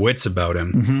got some wits about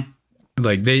him. Mm-hmm.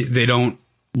 Like they don't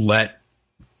let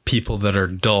people that are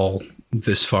dull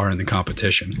this far in the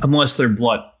competition. Unless they're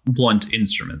blunt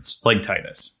instruments like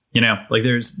Titus. Like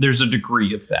there's a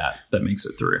degree of that makes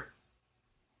it through.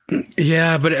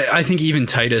 Yeah, but I think even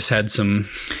Titus had some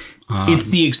It's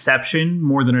the exception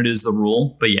more than it is the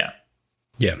rule, but yeah.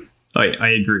 Yeah. I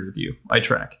agree with you. I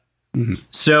track. Mm-hmm.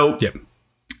 So Yep.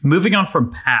 moving on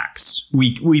from Pax,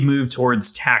 we move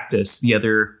towards Tactus, the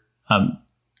other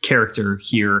character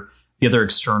here, the other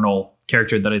external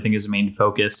character that I think is the main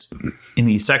focus in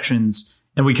these sections.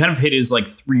 And we kind of hit his like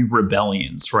 3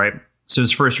 rebellions, right? So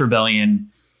his first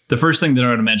rebellion, the first thing that I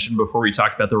want to mention before we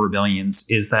talk about the rebellions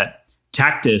is that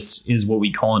Tactus is what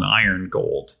we call an iron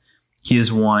gold. He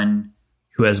is one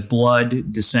who has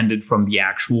blood descended from the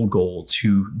actual golds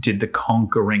who did the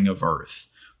conquering of Earth,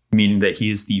 meaning that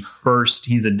he's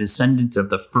a descendant of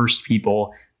the first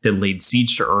people that laid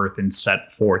siege to Earth and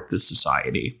set forth the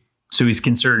society. So he's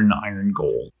considered an iron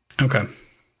gold. Okay.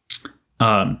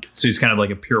 So he's kind of like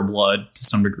a pure blood to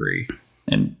some degree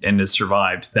and has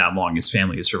survived that long. His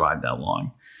family has survived that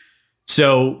long.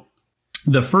 So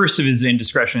the first of his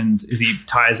indiscretions is he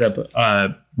ties up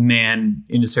a man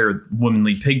in his hair with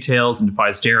womanly pigtails and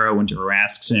defies Darrow. When Darrow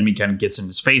asks him, he kind of gets in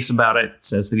his face about it,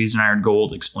 says that he's an iron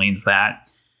gold, explains that.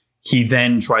 He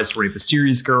then tries to rape a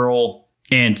Ceres girl.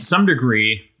 And to some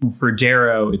degree, for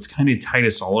Darrow, it's kind of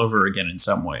Titus all over again in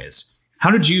some ways.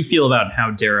 How did you feel about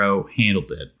how Darrow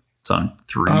handled it? It's on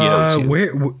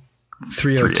 302.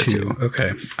 302.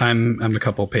 Okay. I'm a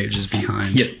couple pages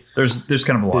behind. Yep. There's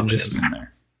kind of a lot of this in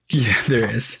there. Yeah, there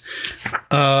is.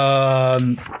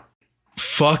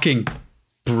 Fucking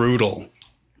brutal.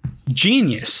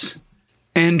 Genius.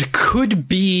 And could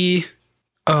be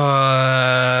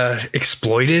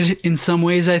exploited in some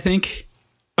ways, I think.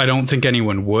 I don't think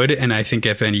anyone would, and I think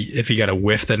if he got a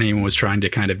whiff that anyone was trying to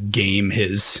kind of game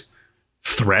his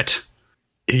threat,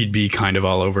 he'd be kind of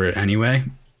all over it anyway.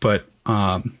 But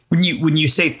when you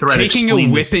say threat, taking explain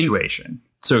a whipping the situation.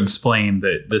 So explain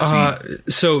the scene.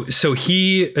 So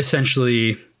he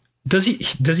essentially does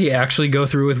he actually go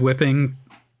through with whipping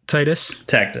Titus?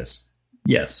 Tactus.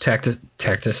 Yes.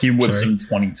 Tactus. He whips him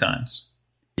 20 times.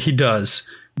 He does,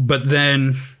 but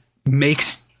then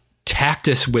makes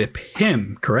Tactus whip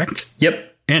him, correct?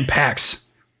 Yep. And Pax,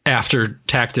 after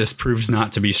Tactus proves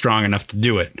not to be strong enough to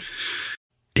do it,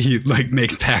 he like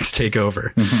makes Pax take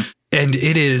over. Mm-hmm. And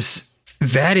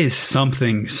that is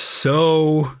something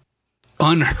so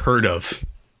unheard of.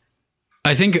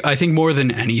 I think more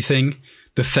than anything,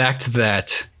 the fact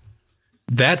that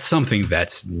that's something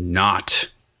that's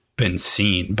not been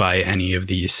seen by any of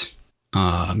these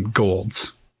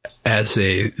golds as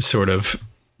a sort of,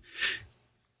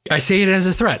 I say it as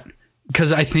a threat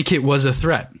because I think it was a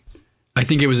threat. I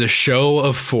think it was a show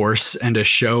of force and a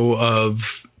show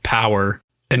of power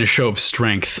and a show of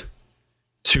strength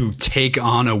to take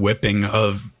on a whipping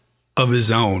of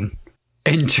his own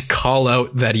and to call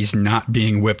out that he's not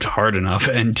being whipped hard enough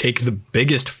and take the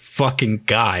biggest fucking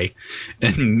guy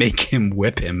and make him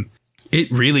whip him.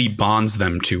 It really bonds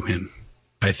them to him,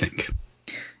 I think.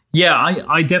 Yeah,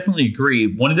 I definitely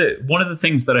agree. One of the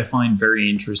things that I find very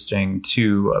interesting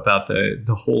too about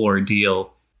the whole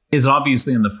ordeal is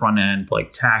obviously on the front end,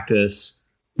 like Tactus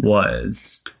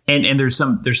was, and there's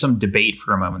some debate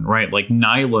for a moment, right? Like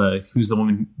Nyla, who's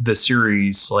the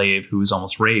Ceres slave who was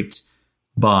almost raped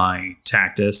by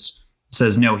Tactus,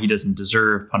 says no, he doesn't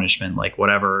deserve punishment. Like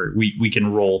whatever, we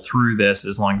can roll through this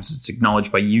as long as it's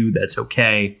acknowledged by you. That's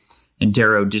okay. And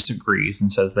Darrow disagrees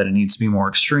and says that it needs to be more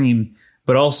extreme.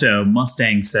 But also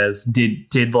Mustang says, did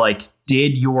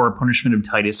your punishment of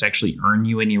Titus actually earn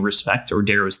you any respect? Or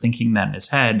Darrow's thinking that in his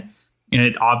head. And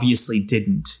it obviously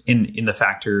didn't in the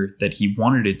factor that he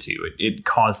wanted it to. It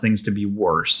caused things to be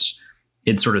worse.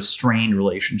 It sort of strained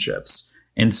relationships.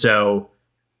 And so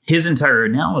his entire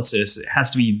analysis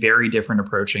has to be very different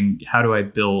approaching how do I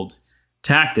build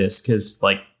Tactus? Because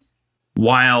like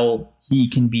while he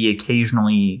can be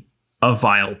occasionally a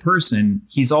vile person,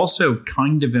 he's also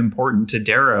kind of important to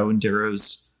Darrow and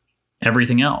Darrow's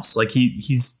everything else. Like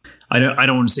he's I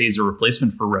don't want to say he's a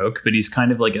replacement for Roke, but he's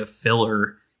kind of like a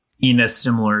filler in a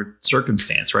similar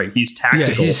circumstance, right? He's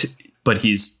tactical, but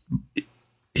he's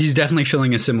definitely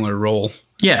filling a similar role.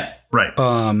 Yeah, right.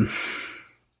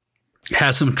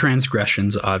 Has some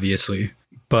transgressions, obviously,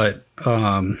 but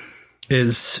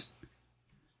is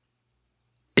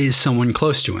someone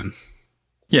close to him.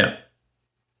 Yeah.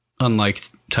 Unlike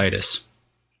Titus.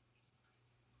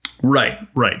 Right.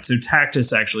 So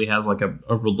Tactus actually has like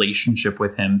a relationship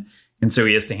with him. And so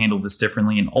he has to handle this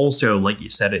differently. And also, like you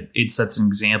said, it sets an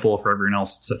example for everyone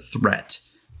else. It's a threat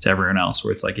to everyone else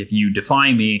where it's like, if you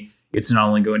defy me, it's not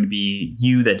only going to be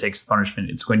you that takes the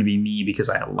punishment, it's going to be me because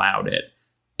I allowed it.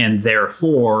 And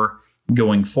therefore,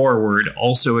 going forward,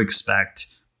 also expect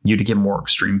you to get more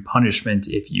extreme punishment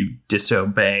if you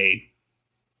disobey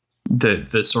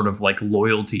the sort of like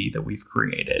loyalty that we've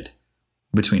created.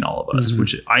 between all of us,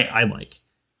 which I like.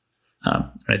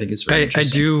 I think it's very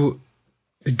interesting. I do,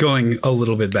 going a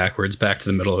little bit backwards, back to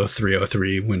the middle of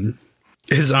 303, when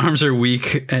his arms are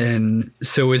weak and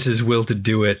so is his will to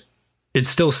do it. It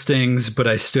still stings, but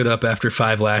I stood up after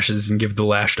 5 lashes and give the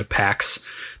lash to Pax.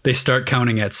 They start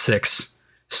counting at 6.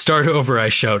 Start over, I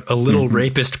shout. A little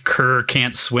rapist cur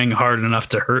can't swing hard enough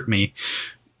to hurt me,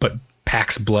 but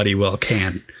Pax bloody well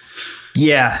can.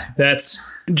 Yeah, that's...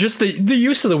 Just the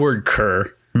use of the word cur,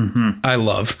 I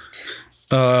love.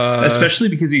 Especially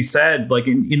because he said, like,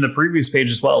 in the previous page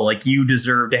as well, like, you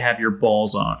deserve to have your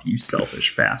balls off, you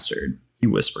selfish bastard, he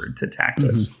whispered to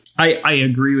Tactus. I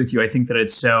agree with you. I think that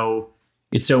it's so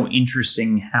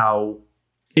interesting how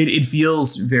it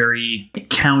feels very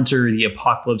counter the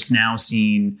Apocalypse Now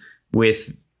scene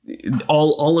with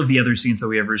all of the other scenes that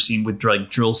we ever seen with like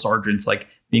drill sergeants, like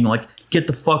being like, get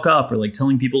the fuck up, or like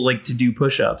telling people like to do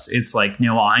push-ups. It's like,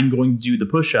 no, I'm going to do the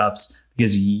push-ups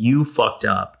because you fucked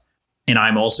up and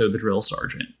I'm also the drill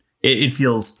sergeant. It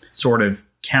feels sort of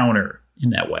counter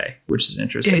in that way, which is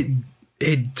interesting.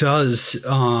 It does.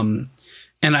 And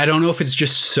I don't know if it's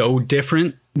just so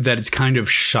different that it's kind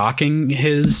of shocking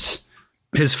his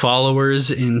followers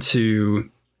into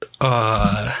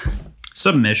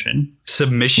submission.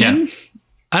 Yeah.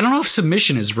 I don't know if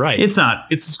submission is right. It's not.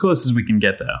 It's as close as we can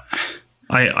get, though.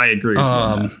 I agree with you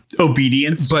on that.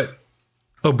 Obedience. But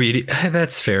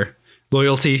that's fair.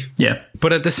 Loyalty. Yeah.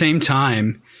 But at the same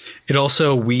time, it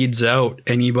also weeds out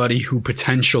anybody who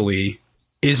potentially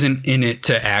isn't in it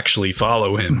to actually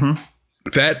follow him.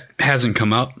 That hasn't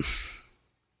come up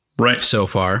right so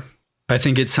far. I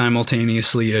think it's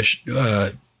simultaneously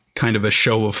a kind of a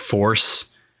show of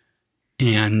force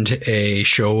and a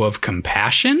show of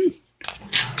compassion.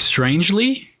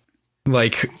 Strangely,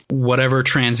 like whatever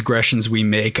transgressions we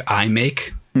make, I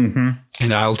make, and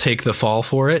I'll take the fall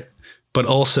for it. But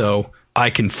also, I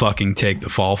can fucking take the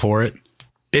fall for it.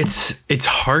 It's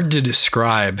hard to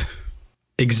describe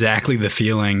exactly the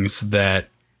feelings that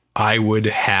I would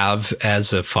have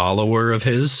as a follower of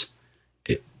his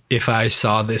if I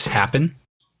saw this happen.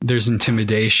 There's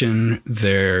intimidation,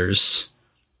 there's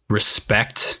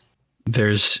respect,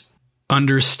 there's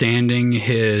understanding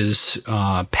his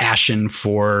passion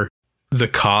for the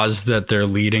cause that they're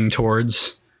leading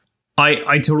towards.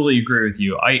 I totally agree with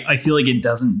you. I feel like it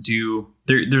doesn't do...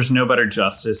 There's no better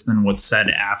justice than what's said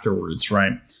afterwards,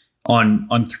 right?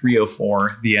 On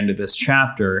 304, the end of this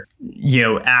chapter, you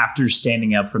know, after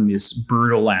standing up from this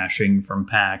brutal lashing from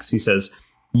Pax, he says,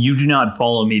 "You do not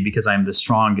follow me because I am the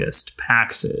strongest,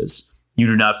 Pax is. You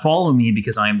do not follow me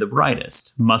because I am the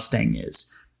brightest, Mustang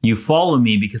is. You follow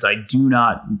me because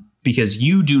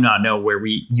you do not know where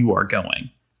you are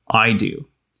going. I do."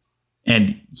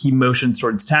 And he motions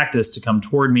towards Tactus to come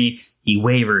toward me. He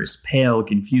wavers, pale,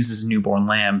 confused as a newborn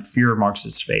lamb. Fear marks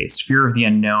his face. Fear of the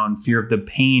unknown. Fear of the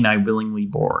pain I willingly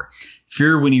bore.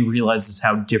 Fear when he realizes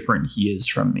how different he is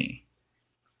from me.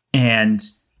 And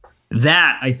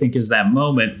that, I think, is that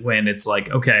moment when it's like,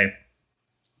 okay,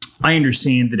 I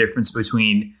understand the difference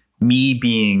between me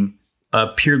being a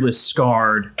peerless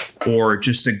scarred or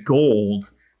just a gold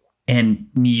and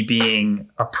me being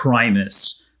a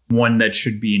Primus, one that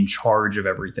should be in charge of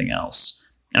everything else.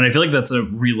 And I feel like that's a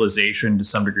realization to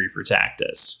some degree for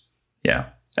Tactus. Yeah.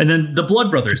 And then the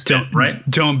Blood Brothers right?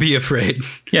 Don't be afraid.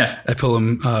 Yeah. I pull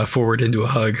him forward into a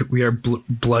hug. We are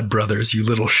Blood Brothers, you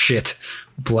little shit.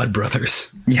 Blood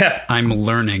Brothers. Yeah. I'm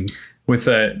learning. With,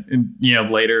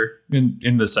 later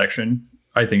in the section,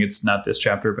 I think it's not this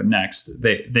chapter, but next,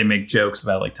 they make jokes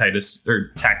about like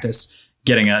Tactus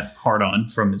getting a hard on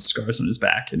from his scars on his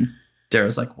back. And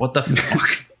Darrow's like, what the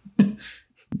fuck?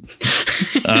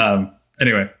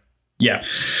 Anyway, yeah,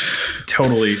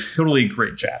 totally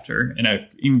great chapter and an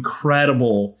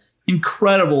incredible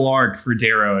arc for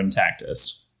Darrow and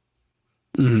Tactus.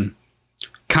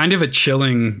 Kind of a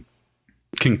chilling,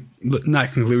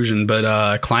 not conclusion,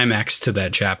 but climax to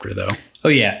that chapter, though. Oh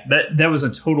yeah, that was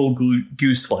a total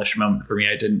goose flesh moment for me.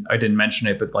 I didn't mention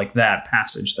it, but like that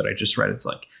passage that I just read, it's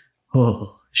like,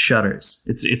 oh, shudders.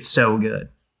 It's so good.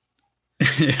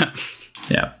 Yeah.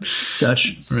 Yeah,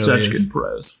 such good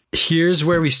prose. Here's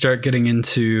where we start getting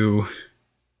into,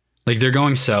 like, they're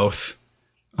going south.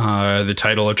 The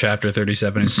title of chapter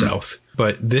 37 is South.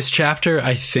 But this chapter,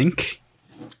 I think,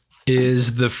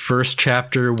 is the first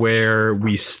chapter where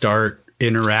we start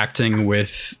interacting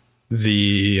with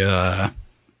the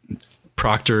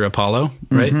Proctor Apollo,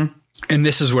 right? And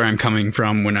this is where I'm coming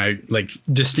from when I like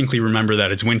distinctly remember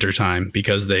that it's wintertime,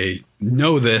 because they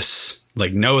know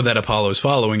that Apollo's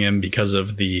following him because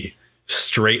of the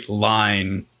straight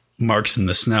line marks in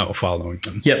the snow following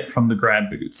him. Yep, from the grab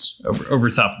boots over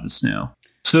top of the snow.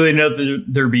 So they know that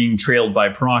they're being trailed by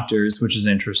proctors, which is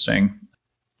interesting.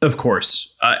 Of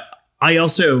course. I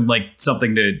also like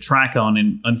something to track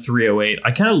on 308.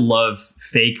 I kind of love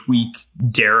fake weak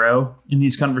Darrow in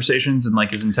these conversations, and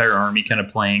like his entire army kind of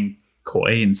playing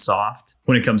coy and soft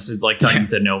when it comes to like talking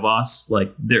to Novas.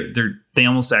 Like they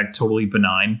almost act totally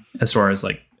benign as far as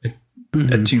like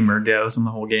a tumor goes in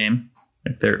the whole game.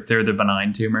 Like they're the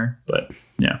benign tumor, but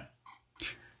yeah.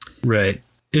 Right.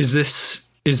 Is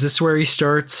this where he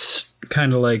starts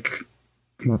kind of like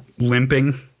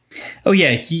limping? Oh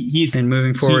yeah, he's and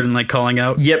moving forward and like calling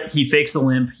out. Yep, he fakes a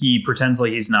limp. He pretends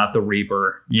like he's not the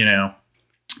Reaper. You know,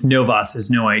 Novas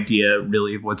has no idea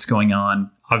really of what's going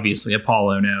on. Obviously,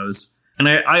 Apollo knows, and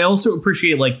I also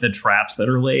appreciate like the traps that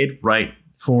are laid right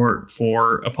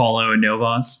for Apollo and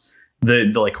Novas.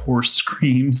 The like horse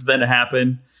screams that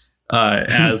happen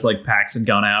as like Pax had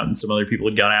gone out and some other people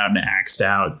had gone out and axed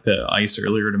out the ice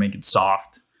earlier to make it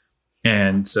soft,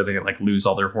 and so they like lose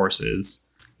all their horses.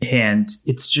 And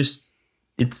it's just,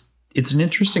 it's an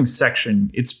interesting section.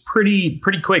 It's pretty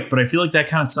quick, but I feel like that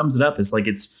kind of sums it up. Is like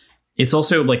it's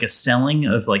also like a selling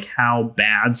of like how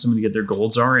bad some of the other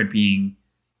golds are at being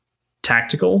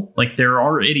tactical. Like there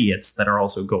are idiots that are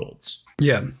also golds.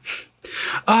 Yeah,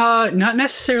 not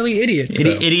necessarily idiots.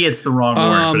 Idiot's the wrong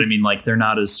word, but I mean like they're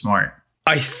not as smart.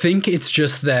 I think it's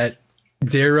just that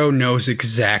Darrow knows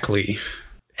exactly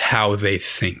how they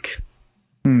think.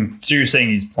 So you're saying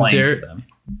he's playing to them?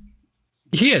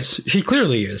 He is. He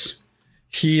clearly is.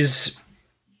 He's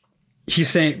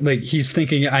saying, like, he's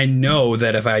thinking, I know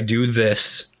that if I do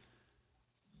this,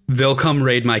 they'll come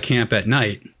raid my camp at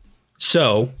night.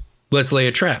 So let's lay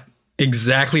a trap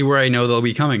exactly where I know they'll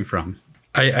be coming from.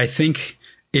 I think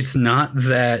it's not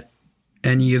that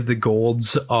any of the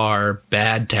golds are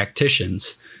bad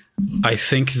tacticians. I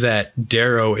think that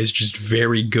Darrow is just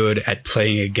very good at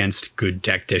playing against good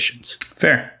tacticians.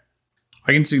 Fair.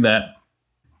 I can see that.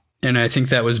 And I think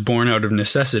that was born out of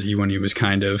necessity when he was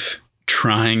kind of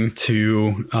trying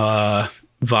to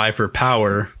vie for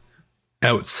power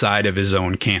outside of his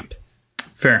own camp.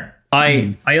 Fair.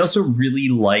 I also really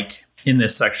like in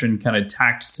this section kind of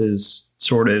Tactus's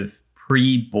sort of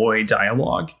pre-boy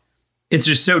dialogue. It's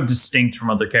just so distinct from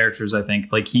other characters, I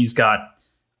think. Like he's got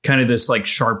kind of this like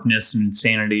sharpness and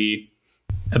insanity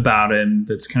about him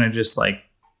that's kind of just like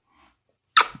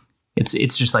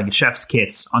it's just like a chef's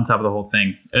kiss on top of the whole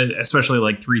thing, especially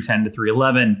like 310 to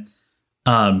 311.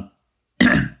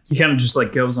 He kind of just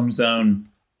like goes on his own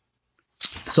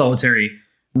solitary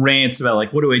rants about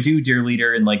like, what do I do, dear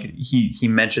leader? And like he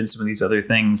mentioned some of these other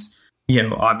things. You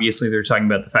know, obviously they're talking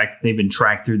about the fact that they've been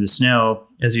tracked through the snow.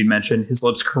 As you mentioned, his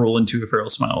lips curl into a feral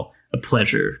smile. A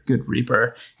pleasure, good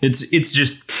Reaper. It's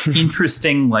just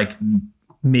interesting, like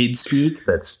mid speak.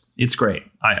 It's great.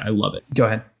 I love it. Go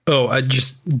ahead. Oh,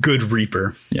 just good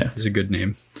Reaper. Yeah, is a good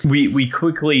name. We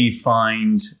quickly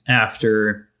find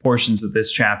after portions of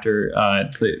this chapter,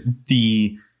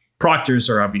 the proctors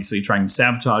are obviously trying to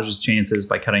sabotage his chances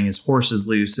by cutting his horses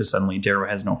loose. So suddenly Darrow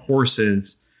has no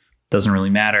horses. Doesn't really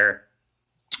matter.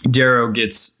 Darrow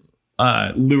gets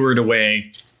lured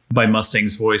away by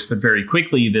Mustang's voice, but very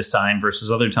quickly this time versus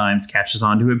other times catches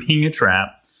on to it being a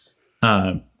trap.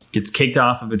 Gets kicked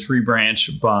off of a tree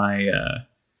branch by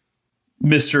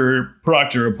Mr.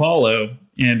 Proctor Apollo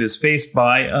and is faced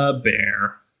by a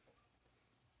bear.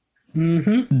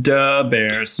 Mm-hmm. Duh,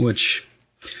 bears. Which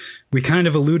we kind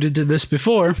of alluded to this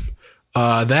before.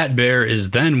 That bear is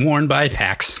then worn by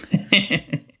Pax.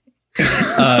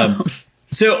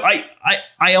 So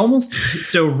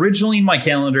so originally in my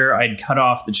calendar, I'd cut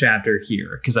off the chapter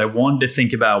here because I wanted to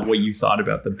think about what you thought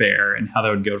about the bear and how that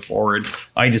would go forward.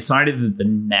 I decided that the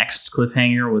next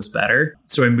cliffhanger was better,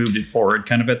 so I moved it forward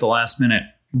kind of at the last minute.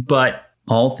 But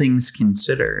all things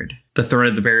considered, the threat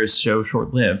of the bear is so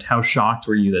short-lived. How shocked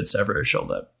were you that Severo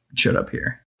showed up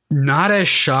here? Not as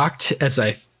shocked as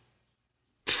I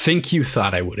think you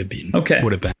thought I would have been. Okay.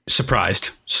 Would have been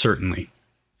surprised, certainly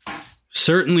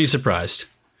surprised,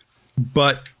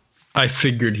 but I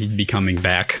figured he'd be coming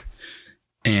back,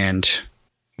 and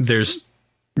there's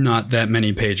not that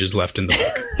many pages left in the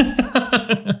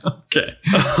book.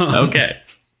 Okay.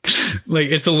 Like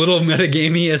it's a little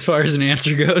metagamey as far as an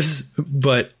answer goes,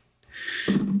 but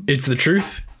it's the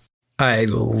truth. I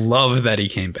love that he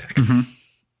came back. Mm-hmm.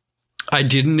 I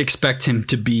didn't expect him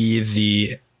to be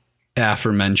the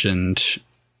aforementioned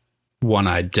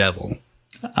one-eyed devil.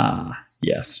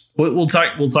 Yes. We'll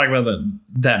talk about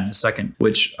that in a second,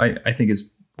 which I think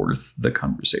is worth the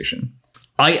conversation.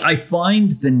 I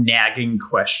find the nagging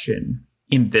question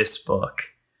in this book,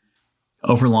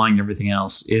 overlying everything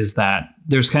else, is that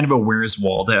there's kind of a where's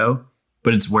Waldo,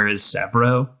 but it's where's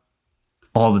Severo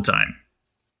all the time.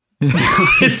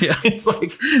 It's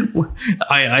like,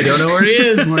 I don't know where he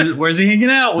is. Where's he hanging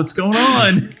out? What's going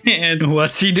on? And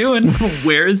what's he doing?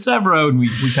 Where is Severo? And we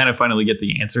kind of finally get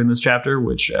the answer in this chapter,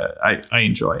 which I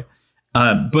enjoy.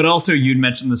 But also, you'd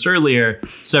mentioned this earlier.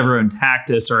 Severo and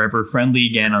Tactus are ever friendly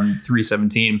again on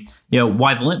 317.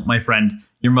 Why the limp, my friend?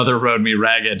 Your mother rode me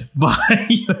ragged, but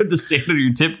you had to stand on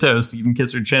your tiptoes to even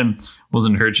kiss her chin.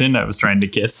 Wasn't her chin I was trying to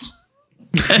kiss.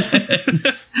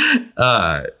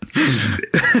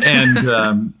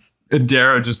 And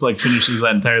Darrow just like finishes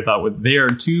that entire thought with, they are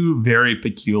two very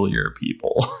peculiar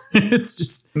people. It's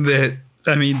just that.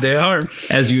 I mean, they are,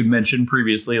 as you had mentioned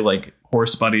previously, like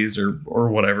horse buddies or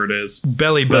whatever it is.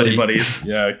 Belly buddies.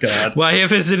 Yeah, God. Why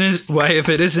if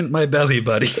it isn't my belly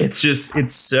buddy? It's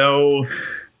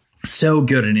so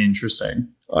good and interesting.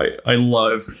 I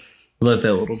love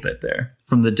that little bit there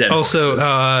from the dead also,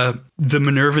 horses. The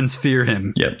Minervans fear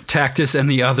him. Yep. Tactus and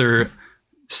the other,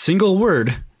 single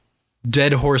word,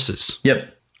 dead horses.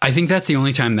 Yep. I think that's the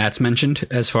only time that's mentioned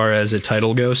as far as a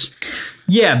title goes.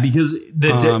 Yeah, because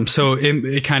so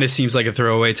it kind of seems like a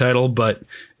throwaway title, but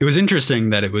it was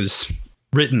interesting that it was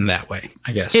written that way,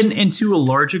 I guess. And to a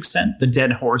large extent, the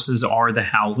dead horses are the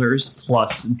Howlers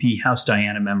plus the House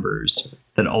Diana members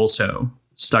that also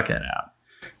stuck it out.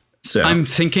 So I'm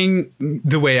thinking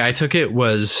the way I took it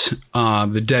was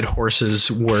the dead horses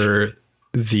were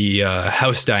the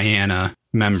House Diana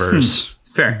members.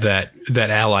 Fair. That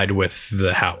allied with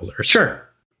the Howlers. Sure.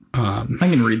 I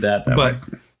can read that but way.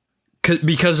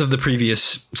 Because of the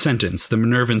previous sentence, the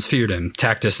Minervans feared him,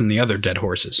 Tactus and the other dead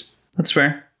horses. That's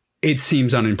fair. It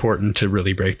seems unimportant to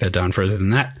really break that down further than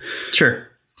that. Sure.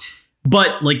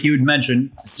 But like you had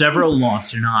mentioned, Severo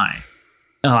lost an eye.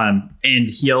 And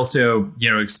he also,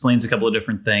 explains a couple of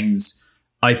different things.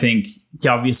 I think he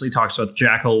obviously talks about the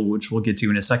Jackal, which we'll get to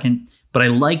in a second. But I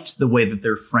liked the way that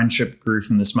their friendship grew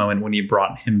from this moment when he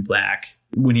brought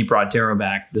Darrow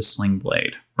back the sling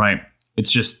blade, right?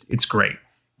 It's great. It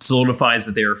solidifies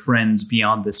that they are friends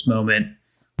beyond this moment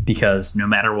because no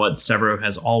matter what, Severo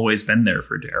has always been there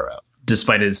for Darrow,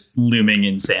 despite his looming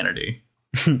insanity.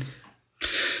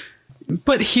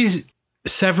 But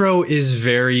Severo is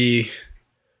very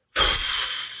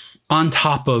on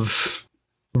top of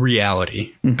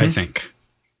reality, I think.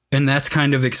 And that's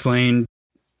kind of explained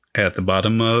at the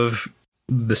bottom of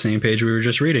the same page we were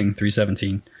just reading,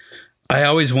 317. I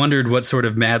always wondered what sort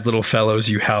of mad little fellows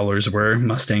you Howlers were,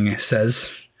 Mustang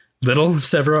says. Little?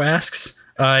 Severo asks.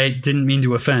 I didn't mean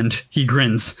to offend. He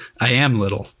grins. I am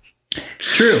little.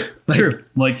 True. True.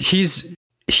 Like he's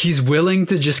willing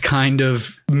to just kind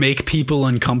of make people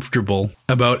uncomfortable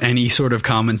about any sort of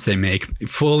comments they make,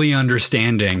 fully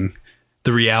understanding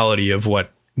the reality of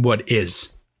what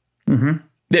is. Mm-hmm.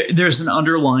 There's an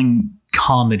underlying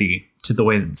comedy to the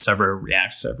way that Severo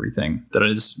reacts to everything that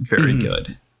is very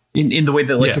good. In the way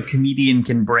that a comedian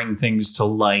can bring things to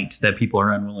light that people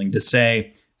are unwilling to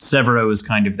say, Severo is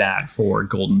kind of that for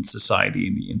Golden Society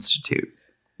and the Institute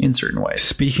in certain ways.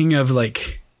 Speaking of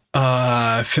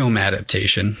film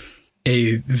adaptation,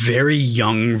 a very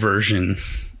young version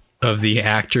of the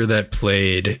actor that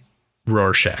played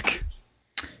Rorschach,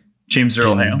 James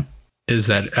Earl Hale. Is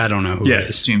that, I don't know who it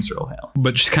is. James Earl Hale.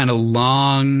 But just kind of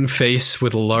long face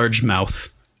with a large mouth.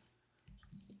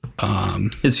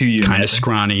 Is who you kind of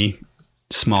scrawny,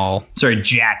 small. Sorry,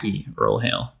 Jackie Earl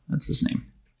Hale. That's his name.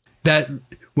 That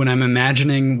when I'm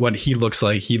imagining what he looks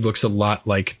like, he looks a lot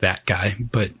like that guy,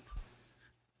 but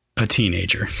a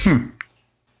teenager.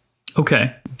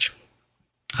 Okay.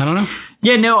 I don't know.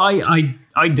 Yeah, no,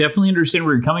 I definitely understand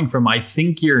where you're coming from. I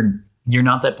think you're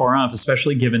not that far off,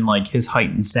 especially given his height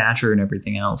and stature and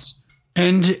everything else.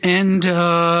 And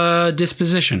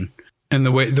disposition. And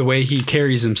the way he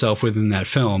carries himself within that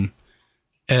film,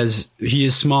 as he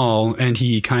is small and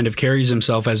he kind of carries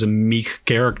himself as a meek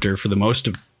character for the most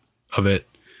of it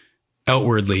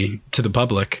outwardly to the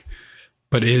public,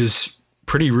 but is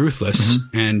pretty ruthless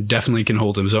and definitely can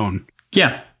hold his own.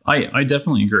 Yeah, I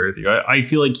definitely agree with you. I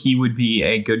feel like he would be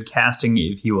a good casting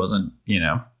if he wasn't,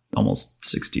 almost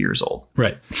 60 years old.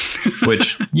 Right.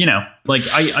 Which,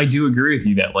 I do agree with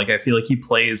you that, I feel like he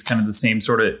plays kind of the same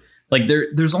sort of,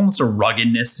 there's almost a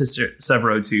ruggedness to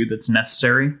Severo too that's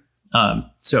necessary.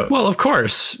 Well, of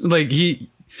course,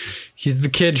 he's the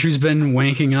kid who's been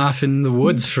wanking off in the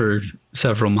woods for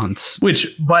several months.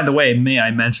 Which, by the way, may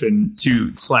I mention to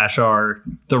 /r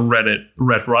the Reddit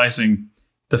Red Rising,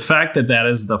 the fact that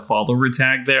is the follower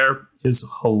tag there is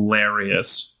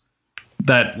hilarious.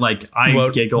 That I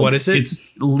giggled. What is it?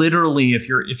 It's literally if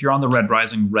you're on the Red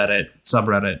Rising Reddit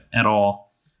subreddit at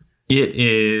all, it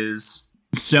is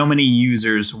so many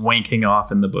users wanking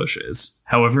off in the bushes.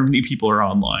 However many people are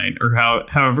online, or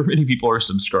however many people are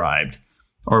subscribed,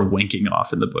 are wanking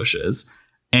off in the bushes.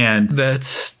 And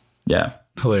That's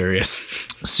hilarious.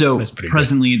 So That's pretty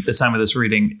presently, at the time of this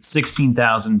reading,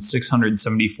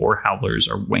 16,674 howlers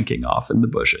are wanking off in the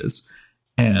bushes.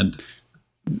 And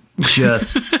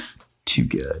just too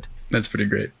good. That's pretty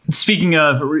great. Speaking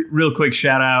of, real quick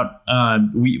shout out,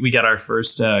 we got our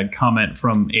first comment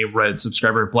from a Reddit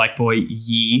subscriber. Black Boy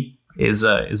Yee is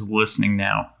listening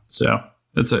now, so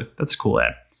that's a cool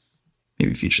ad.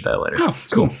 Maybe feature that later. Oh,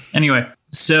 cool. Anyway,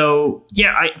 so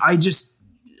yeah,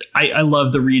 I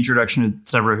love the reintroduction of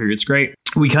Severo here. It's great.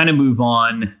 We kind of move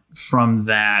on from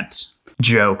that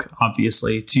joke,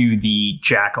 obviously, to the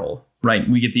jackal. Right?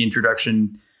 We get the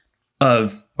introduction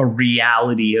of a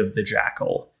reality of the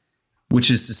jackal. Which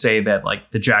is to say that,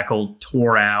 like, the jackal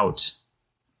tore out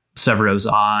Severo's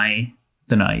eye,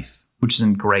 the knife, which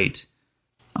isn't great,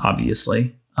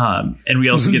 obviously. And we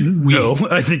also get... No,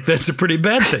 I think that's a pretty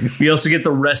bad thing. We also get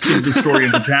the rest of the story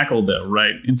of the jackal, though,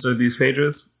 right? Inside these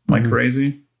pages. Am I crazy?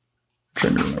 I'm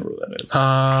trying to remember what that is.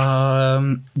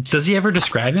 Does he ever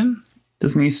describe him?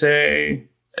 Doesn't he say...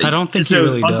 I don't think he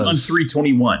really does. On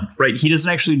 321, right? He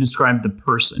doesn't actually describe the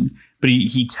person, but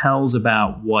he tells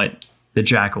about what the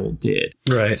jackal did.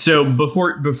 Right. So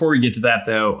before we get to that,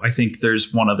 though, I think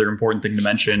there's one other important thing to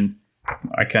mention.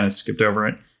 I kind of skipped over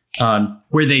it.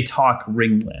 Where they talk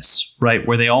ringless, right?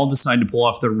 Where they all decide to pull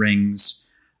off their rings,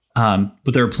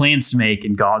 but there are plans to make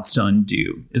and gods to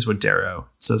undo, is what Darrow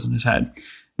says in his head.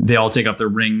 They all take off their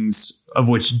rings, of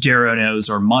which Darrow knows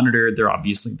are monitored. They're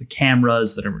obviously the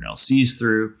cameras that everyone else sees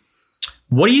through.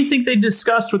 What do you think they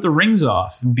discussed with the rings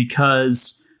off?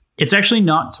 Because it's actually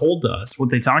not told to us what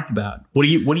they talked about. What do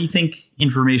you think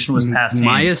information was passed?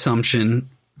 My assumption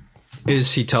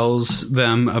is he tells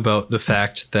them about the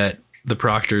fact that the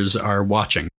proctors are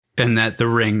watching and that the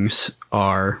rings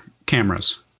are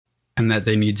cameras and that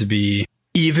they need to be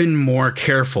even more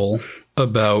careful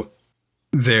about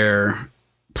their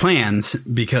plans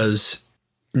because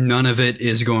none of it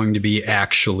is going to be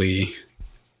actually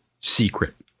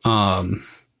secret.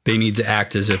 They need to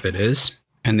act as if it is.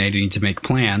 And they need to make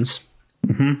plans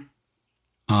that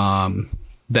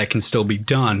can still be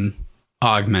done,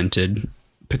 augmented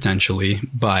potentially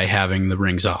by having the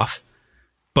rings off.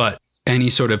 But any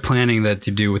sort of planning that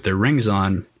they do with their rings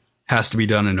on has to be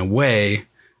done in a way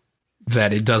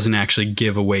that it doesn't actually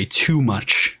give away too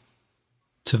much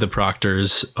to the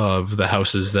proctors of the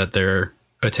houses that they're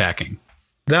attacking.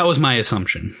 That was my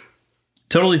assumption.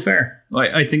 Totally fair.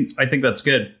 I think that's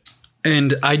good.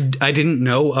 And I didn't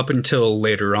know up until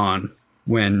later on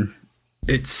when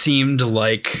it seemed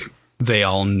like they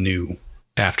all knew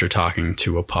after talking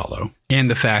to Apollo. And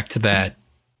the fact that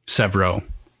Severo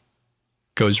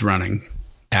goes running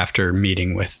after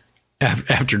meeting with,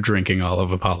 after drinking all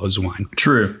of Apollo's wine.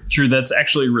 True. That's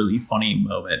actually a really funny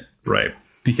moment, right?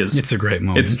 Because it's a great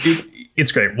moment.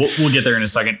 It's great. We'll get there in a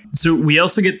second. So we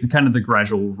also get kind of the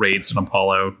gradual raids on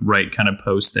Apollo, right? Kind of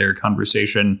post their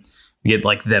conversation. We get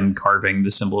like them carving the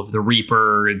symbol of the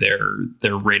Reaper.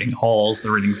 They're raiding halls.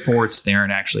 They're raiding forts. They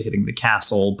aren't actually hitting the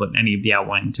castle, but any of the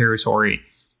outlying territory.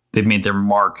 They've made their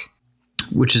mark,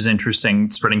 which is interesting.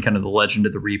 Spreading kind of the legend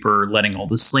of the Reaper, letting all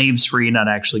the slaves free, not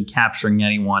actually capturing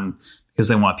anyone because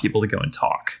they want people to go and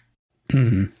talk.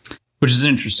 Mm-hmm. Which is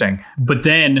interesting. But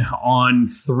then on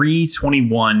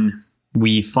 321,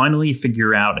 we finally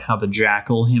figure out how the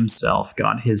jackal himself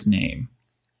got his name.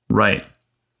 Right.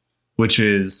 Which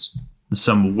is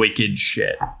some wicked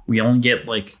shit. We only get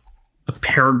like a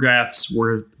paragraph's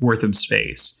worth of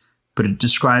space, but it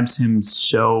describes him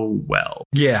so well.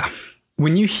 Yeah.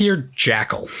 When you hear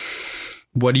jackal,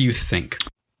 what do you think?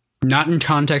 Not in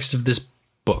context of this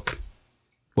book.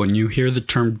 When you hear the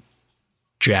term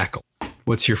jackal,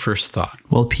 what's your first thought?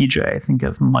 Well, PJ, I think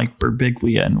of Mike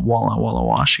Birbiglia and Walla Walla,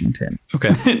 Washington.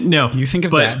 Okay. No, you think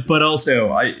of that. But also,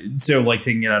 like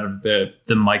taking it out of the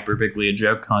Mike Birbiglia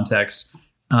joke context,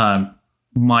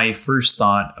 my first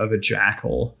thought of a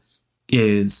jackal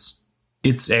is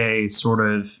it's a sort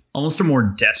of almost a more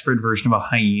desperate version of a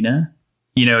hyena.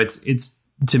 You know, it's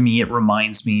to me, it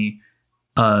reminds me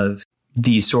of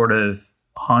the sort of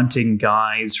haunting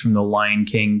guys from The Lion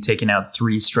King taking out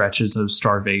 3 stretches of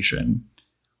starvation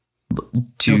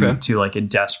to like a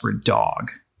desperate dog.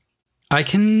 I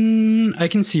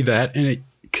can see that, and it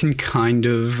can kind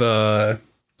of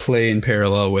play in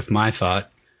parallel with my thought,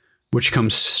 which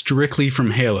comes strictly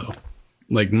from Halo.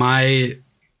 Like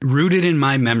rooted in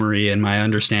my memory and my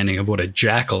understanding of what a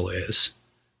jackal is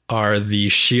are the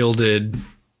shielded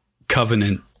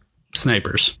Covenant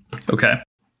snipers. Okay.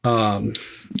 Or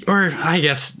I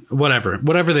guess whatever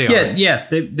they are. Yeah,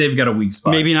 they've got a weak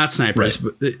spot. Maybe not snipers,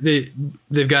 right. But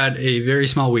they've got a very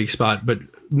small weak spot, but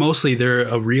mostly they're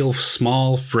a real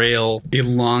small, frail,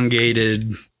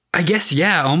 elongated, I guess,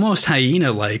 yeah, almost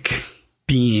hyena-like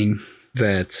being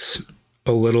that's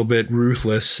a little bit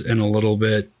ruthless and a little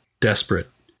bit desperate.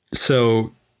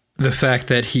 So the fact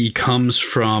that he comes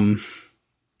from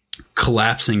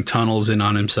collapsing tunnels in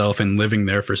on himself and living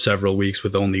there for several weeks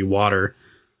with only water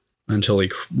until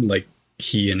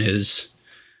he and his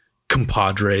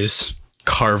compadres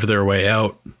carve their way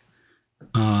out,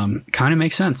 kind of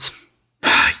makes sense.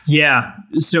 Yeah.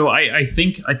 So I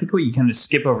think what you kind of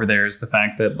skip over there is the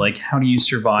fact that, like, how do you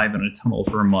survive in a tunnel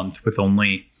for a month with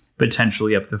only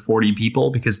potentially up to 40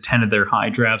 people because 10 of their high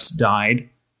drafts died,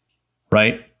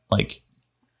 right? Like,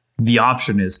 the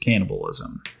option is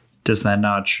cannibalism. Does that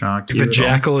not shock you? If a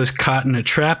jackal is caught in a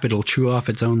trap, it'll chew off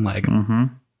its own leg. Mm-hmm.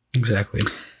 Exactly.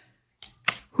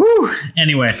 Whew.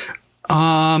 Anyway.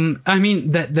 I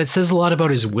mean, that says a lot about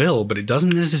his will, but it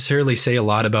doesn't necessarily say a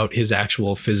lot about his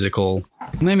actual physical.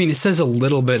 I mean, it says a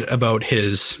little bit about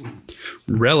his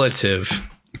relative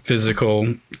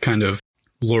physical kind of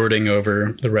lording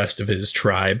over the rest of his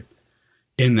tribe,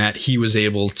 in that he was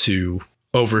able to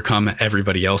overcome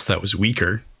everybody else that was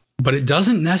weaker. But it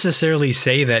doesn't necessarily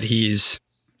say that he's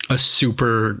a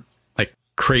super, like,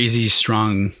 crazy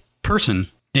strong person.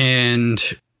 And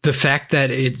the fact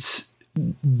that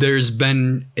there's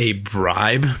been a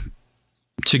bribe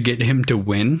to get him to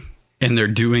win, and they're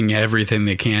doing everything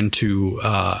they can to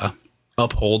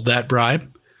uphold that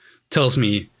bribe, tells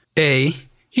me, A,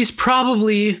 he's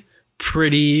probably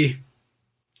pretty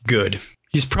good.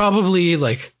 He's probably,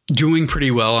 like, doing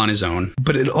pretty well on his own.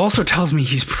 But it also tells me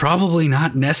he's probably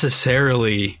not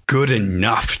necessarily good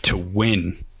enough to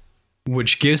win,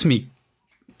 which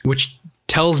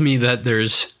tells me that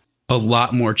there's a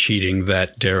lot more cheating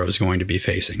that Darrow is going to be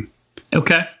facing.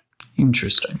 Okay.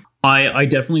 Interesting. I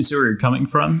definitely see where you're coming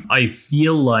from. I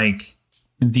feel like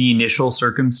the initial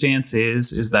circumstance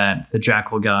is that the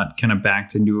jackal got kind of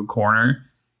backed into a corner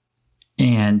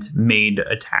and made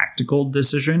a tactical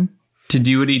decision to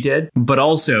do what he did. But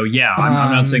also, yeah,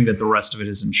 I'm not saying that the rest of it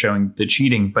isn't showing the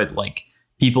cheating, but, like,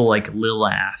 people like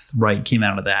Lil'Ath, right, came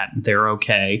out of that. They're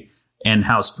okay. And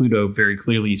House Pluto very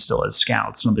clearly still has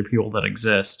scouts and other people that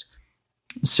exist.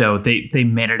 So they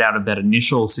made it out of that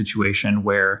initial situation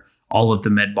where all of the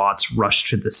Medbots rushed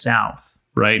to the south,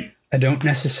 right? I don't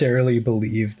necessarily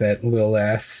believe that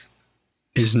Lil'Ath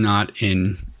is not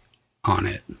in on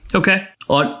it. Okay.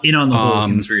 Well, in on the whole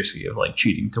conspiracy of, like,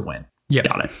 cheating to win. Yeah.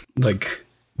 Got it. Like,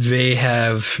 they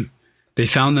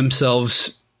found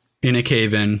themselves in a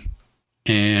cave-in,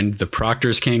 and the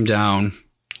proctors came down,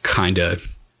 kind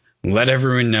of let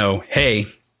everyone know, hey,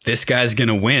 this guy's going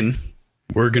to win.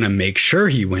 We're going to make sure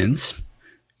he wins.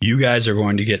 You guys are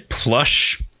going to get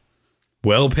plush,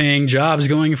 well-paying jobs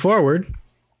going forward,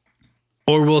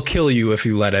 or we'll kill you if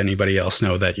you let anybody else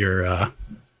know that you're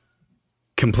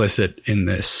complicit in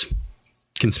this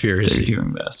conspiracy. They're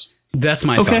doing this. That's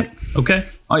my thought. Okay.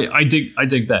 I dig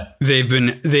that. They've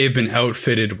been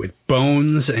outfitted with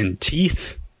bones and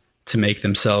teeth to make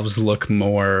themselves look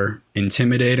more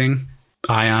intimidating.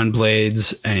 Ion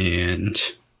blades and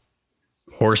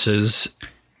horses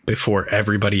before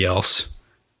everybody else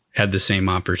had the same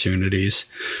opportunities.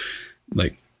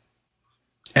 Like,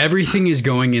 everything is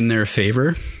going in their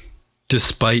favor,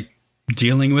 despite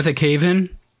dealing with a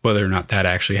cave-in, whether or not that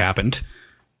actually happened.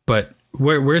 But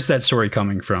where's that story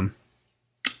coming from?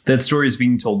 That story is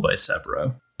being told by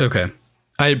Severo. Okay.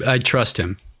 I trust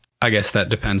him. I guess that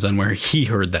depends on where he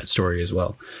heard that story as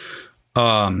well.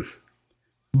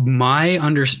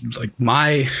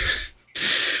 My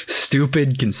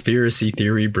stupid conspiracy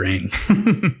theory brain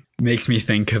makes me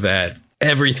think that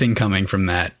everything coming from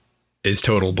that is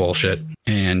total bullshit.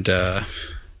 And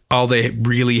all they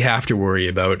really have to worry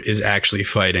about is actually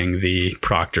fighting the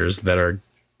proctors that are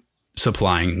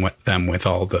supplying them with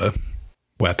all the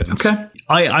weapons. Okay.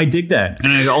 I dig that.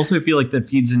 And I also feel like that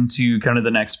feeds into kind of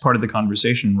the next part of the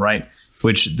conversation, right?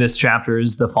 Which this chapter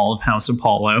is the fall of House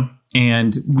Apollo.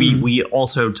 And we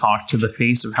also talked to the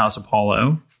face of House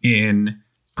Apollo in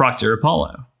Proctor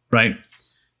Apollo, right?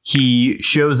 He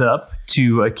shows up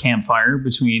to a campfire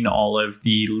between all of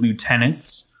the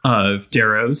lieutenants of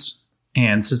Darrow's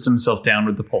and sits himself down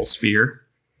with the pulse spear,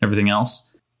 everything else.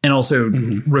 And also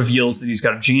reveals that he's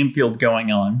got a jam field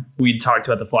going on. We talked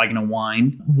about the flagon of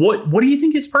wine. What do you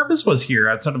think his purpose was here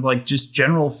outside of, like, just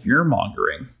general fear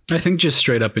mongering? I think just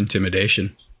straight up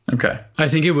intimidation. Okay. I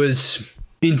think it was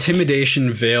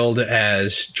intimidation veiled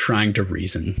as trying to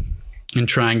reason and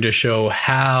trying to show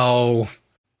how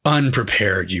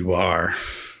unprepared you are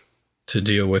to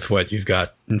deal with what you've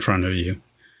got in front of you.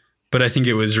 But I think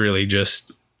it was really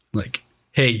just like,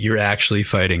 hey, you're actually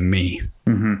fighting me.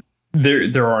 Mm-hmm.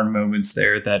 There are moments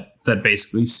there that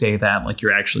basically say that, like,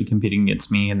 you're actually competing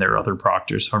against me, and there are other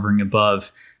proctors hovering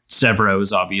above. Severo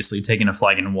is obviously taking a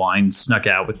flagon of wine, snuck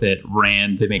out with it,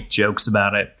 ran. They make jokes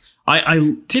about it.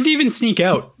 I didn't even sneak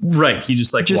out. Right. He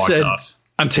just walked said, off.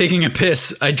 I'm taking a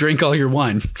piss. I drank all your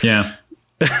wine. Yeah.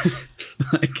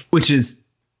 Which is,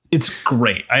 it's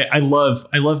great. I love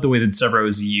the way that Severo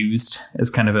is used as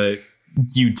kind of a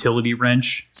utility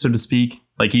wrench, so to speak.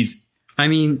 Like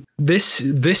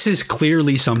this is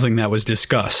clearly something that was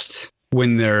discussed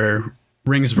when their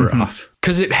rings were off,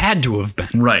 because it had to have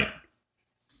been. Right.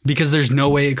 Because there's no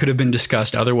way it could have been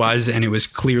discussed otherwise, and it was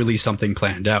clearly something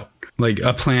planned out. Like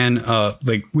a plan,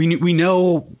 like we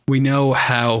know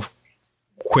how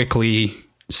quickly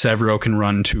Severo can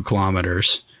run 2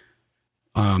 kilometers.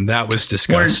 That was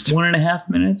discussed. 1.5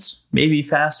 minutes, maybe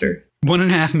faster.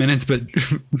 1.5 minutes,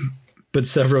 but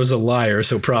Severo's a liar,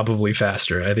 so probably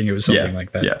faster. I think it was something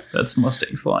like that. Yeah, that's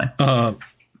Mustang's line.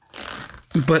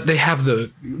 But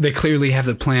they clearly have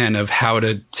the plan of how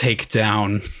to take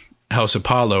down House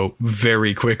Apollo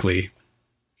very quickly,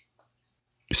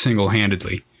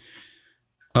 single-handedly.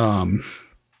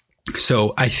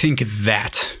 So I think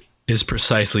that is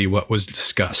precisely what was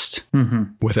discussed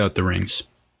without the rings.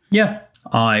 Yeah,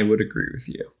 I would agree with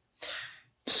you.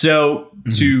 So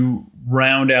to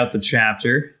round out the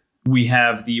chapter, we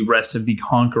have the rest of the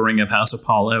conquering of House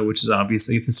Apollo, which is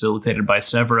obviously facilitated by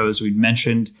Severo, as we'd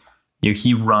mentioned.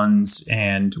 He runs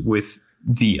and with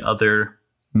the other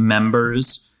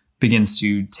members begins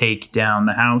to take down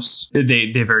the house.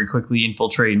 They very quickly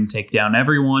infiltrate and take down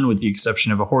everyone, with the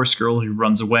exception of a horse girl who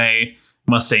runs away.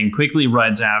 Mustang quickly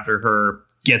rides after her,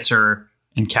 gets her,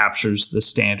 and captures the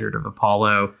standard of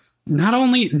Apollo. Not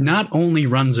only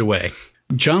runs away,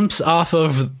 jumps off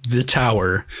of the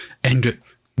tower and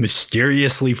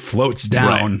mysteriously floats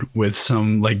down with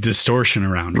some like distortion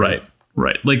around her.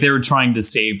 Right. Like they were trying to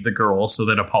save the girl so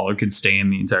that Apollo could stay in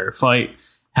the entire fight.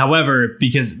 However,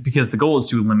 because the goal is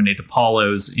to eliminate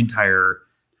Apollo's entire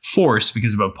force,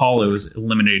 because if Apollo is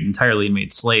eliminated entirely and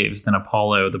made slaves, then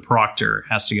Apollo, the proctor,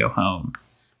 has to go home.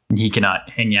 And he cannot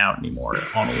hang out anymore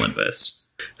on Olympus.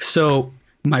 So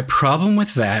my problem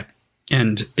with that,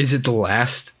 and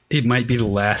it might be the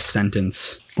last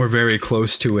sentence, or very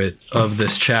close to it, of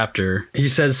this chapter. He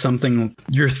says something,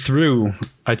 "You're through,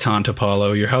 I taunt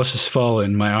Apollo. Your house has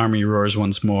fallen. My army roars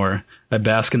once more. I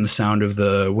bask in the sound of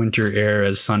the winter air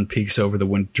as sun peeks over the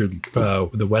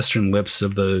western lips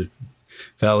of the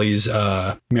valleys.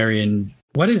 Marion,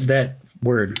 what is that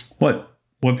word? What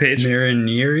page?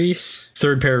 Marineris?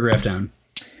 3rd paragraph down.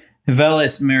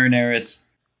 Valles Marineris.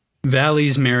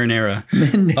 Valleys Marinera.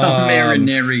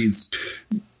 Marineris.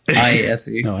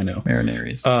 ISE. No, I know.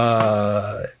 Marineris.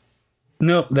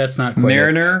 No, that's not quite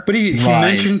Mariner. It. But he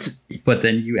mentioned, but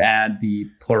then you add the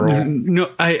plural.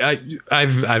 No,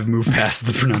 I've moved past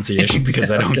the pronunciation because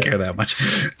I don't care that much.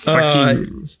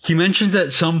 He mentioned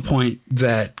at some point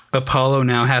that Apollo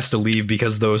now has to leave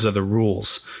because those are the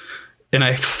rules, and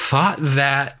I thought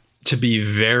that to be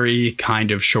very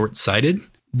kind of short-sighted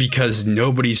because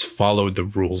nobody's followed the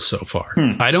rules so far.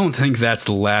 I don't think that's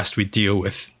the last we deal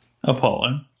with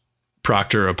Apollo.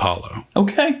 Proctor Apollo.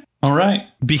 Okay. All right.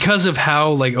 Because of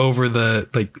how over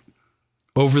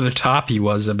the top he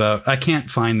was about, I can't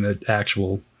find the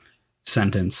actual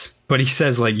sentence, but he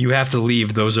says you have to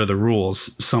leave. Those are the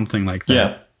rules. Something like that.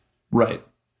 Yeah. Right.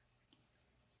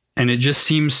 And it just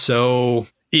seems so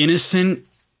innocent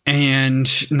and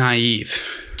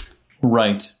naive.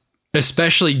 Right.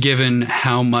 Especially given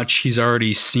how much he's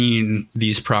already seen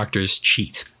these proctors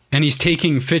cheat. And he's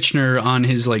taking Fitchner on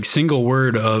his single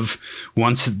word of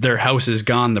once their house is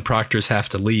gone, the proctors have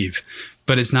to leave.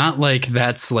 But it's not like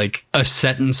that's a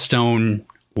set in stone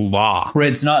law. Right.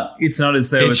 It's not as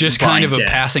though it's just kind of a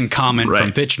passing comment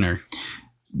from Fitchner.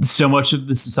 So much of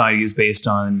the society is based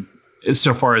on,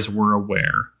 so far as we're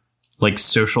aware,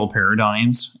 social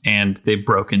paradigms, and they've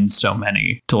broken so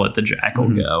many to let the jackal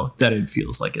go that it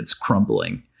feels like it's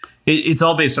crumbling. It's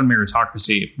all based on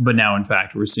meritocracy, but now, in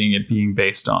fact, we're seeing it being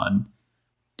based on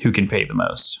who can pay the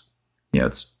most. Yeah,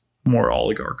 it's more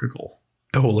oligarchical.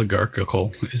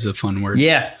 Oligarchical is a fun word.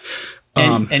 Yeah.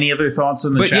 Any other thoughts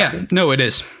on the chapter? Yeah, no, it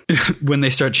is. When they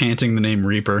start chanting the name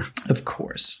Reaper. Of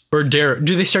course. Or Darrow.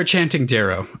 Do they start chanting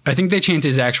Darrow? I think they chant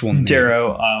his actual name.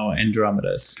 Darrow,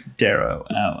 Andromedus. Darrow,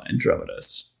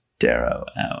 Andromedus. Darrow,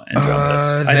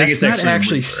 Andromedus. I think it's not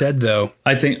actually Reaper. Said, though.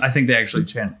 I think they actually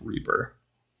chant Reaper.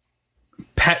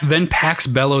 Then Pax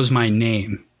bellows my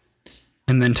name.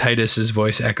 And then Titus's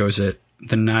voice echoes it.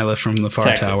 the Nyla from the Far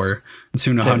Tactus. Tower, and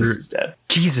soon Tactus 100. is dead.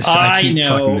 Jesus, I keep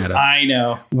fucking that up. I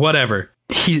know. Whatever.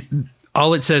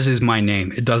 All it says is my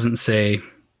name. It doesn't say.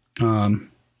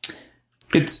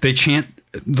 They chant.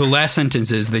 The last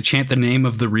sentence is they chant the name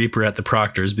of the Reaper at the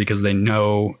Proctors because they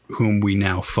know whom we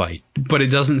now fight. But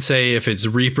it doesn't say if it's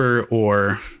Reaper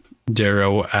or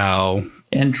Darrow, Al,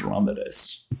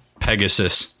 Andromedus.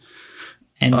 Pegasus.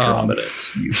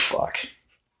 Andromedus, you fuck.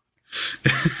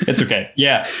 It's okay.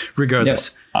 Yeah.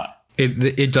 Regardless, No.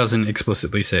 it doesn't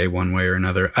explicitly say one way or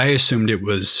another. I assumed it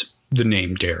was the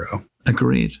name Darrow.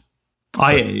 Agreed.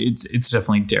 It's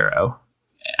definitely Darrow.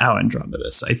 Al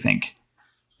Andromedus, I think.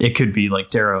 It could be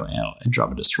like Darrow, Al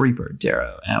Andromedus Reaper,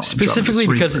 Darrow, Al Specifically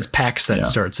Andromedus because Reaper. it's Pax that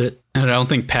starts it. And I don't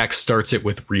think Pax starts it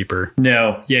with Reaper.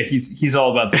 No, yeah, he's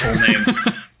all about the full names.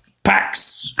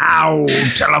 Pax, Ow,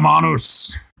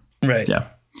 Telemanus. Right. Yeah.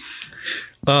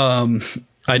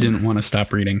 I didn't want to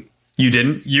stop reading. You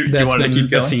didn't? You That's wanted to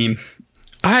keep going? a theme.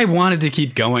 I wanted to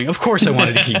keep going. Of course I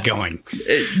wanted to keep going.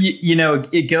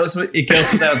 It goes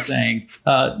without saying.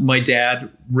 My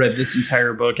dad read this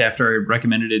entire book after I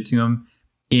recommended it to him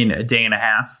in a day and a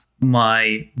half.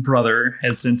 My brother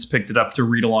has since picked it up to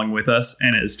read along with us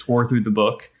and has tore through the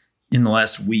book in the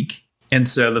last week. And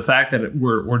so the fact that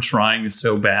we're trying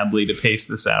so badly to pace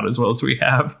this out as well as we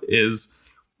have is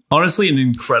honestly an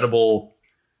incredible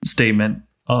statement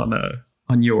on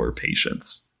your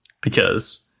patience,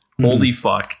 because holy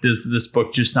fuck, does this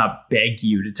book just not beg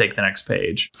you to take the next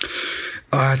page?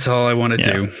 Oh, that's all I want to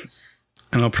do.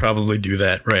 And I'll probably do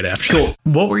that right after. Cool.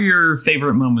 What were your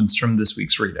favorite moments from this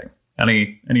week's reading?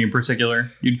 Any in particular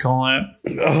you'd call out?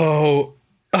 Oh,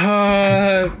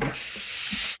 I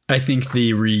think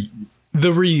the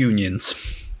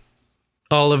reunions.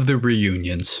 All of the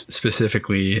reunions,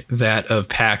 specifically that of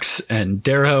Pax and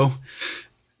Darrow,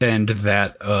 and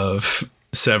that of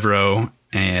Severo,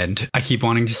 and I keep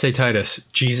wanting to say Titus.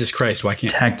 Jesus Christ, why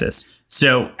can't Tactus?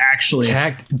 So actually,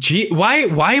 why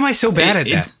am I so bad at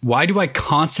that? Why do I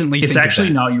constantly? It's think actually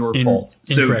of that not your fault.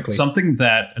 So incorrectly? Something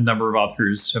that a number of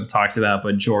authors have talked about,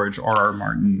 but George R.R.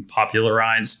 Martin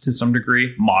popularized to some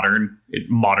degree, modern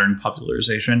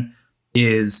popularization,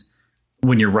 is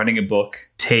when you're writing a book,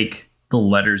 take the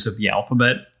letters of the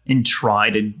alphabet and try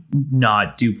to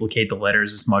not duplicate the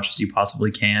letters as much as you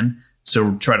possibly can.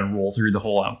 So try to roll through the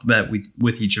whole alphabet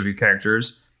with each of your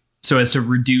characters so as to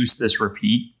reduce this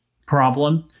repeat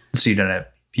problem. So you don't have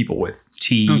people with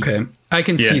T. Okay, I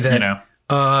can see that. You know.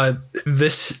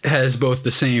 This has both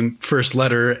the same first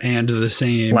letter and the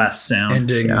same Last sound.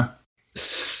 ending Yeah.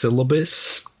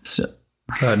 syllabus. So,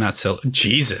 Not syllable.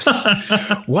 Jesus.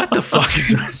 What the fuck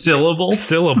is syllable?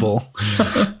 syllable?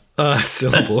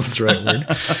 Syllable's the right word.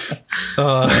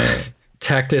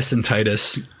 Tactus and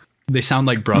Titus. They sound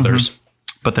like brothers.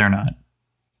 But they're not.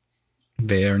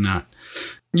 They are not.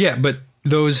 Yeah, but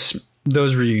those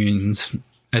reunions,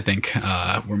 I think,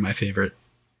 were my favorite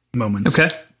moments. Okay.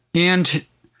 And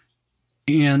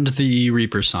the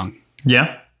Reaper song.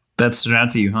 Yeah. That stood out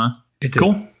to you, huh? It did.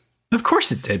 Cool. Of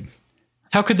course it did.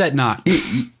 How could that not?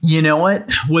 You know what?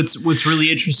 What's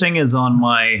really interesting is on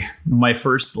my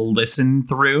first listen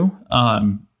through,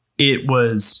 it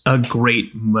was a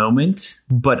great moment,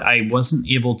 but I wasn't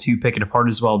able to pick it apart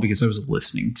as well because I was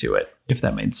listening to it, if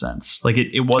that made sense. Like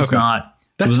it was Okay. not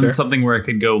That's it wasn't fair. something where I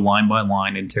could go line by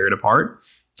line and tear it apart.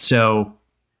 So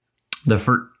the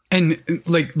first And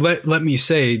like, let me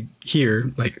say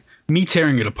here, like me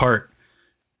tearing it apart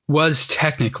was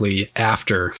technically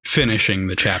after finishing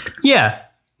the chapter. yeah.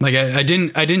 Like I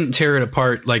didn't tear it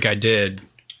apart like I did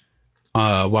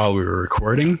while we were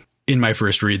recording in my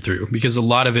first read through, because a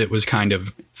lot of it was kind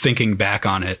of thinking back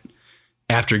on it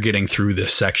after getting through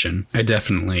this section. I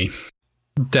definitely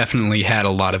had a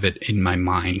lot of it in my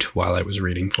mind while I was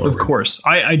reading forward. Of course.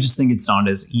 I just think it's not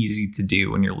as easy to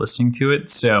do when you're listening to it.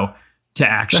 So to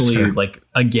actually fair. like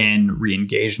again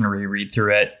re-engage and reread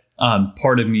through it,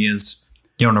 part of me is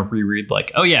you want to reread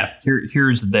like, oh yeah,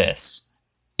 here's this.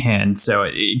 And so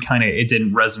it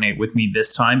didn't resonate with me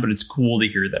this time, but it's cool to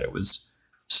hear that it was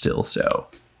still so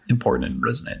important and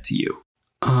resonant to you.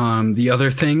 The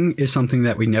other thing is something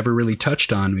that we never really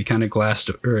touched on. We kind of glossed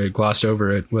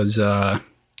over it, was the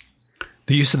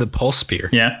use of the pulse spear.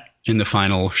 Yeah. In the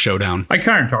final showdown. I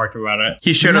kind of talked about it.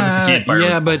 He showed up at the campfire.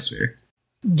 Yeah, with but Pulse Sphere.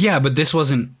 Yeah, but this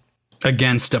wasn't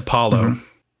against Apollo.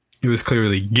 It was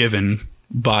clearly given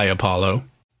by Apollo.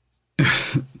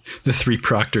 The three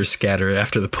proctors scatter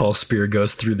after the pulse spear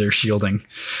goes through their shielding.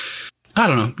 I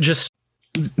don't know, just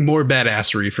more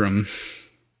badassery from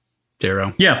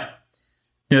Darrow. Yeah.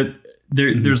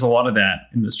 There's a lot of that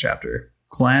in this chapter.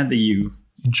 Glad that you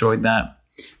enjoyed that.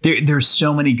 There's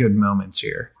so many good moments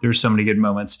here. There's so many good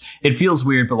moments. It feels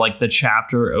weird, but like the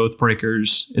chapter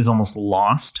Oathbreakers is almost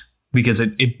lost because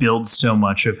it builds so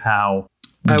much of how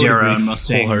Darrow and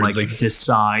Mustang like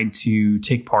decide to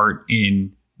take part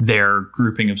in their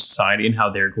grouping of society and how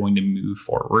they're going to move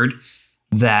forward.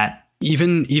 That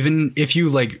even if you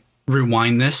like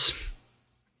rewind this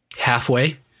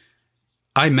halfway,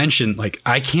 I mentioned like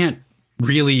I can't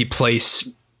really place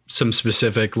some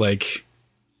specific like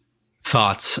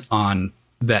thoughts on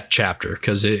that chapter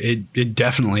because it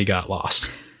definitely got lost.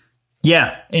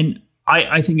 Yeah, and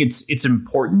I think it's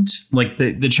important. Like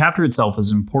the chapter itself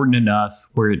is important enough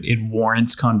where it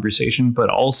warrants conversation, but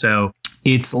also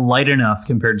it's light enough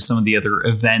compared to some of the other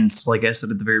events. Like I said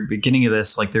at the very beginning of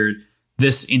this, like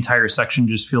this entire section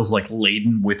just feels like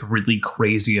laden with really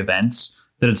crazy events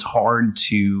that it's hard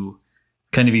to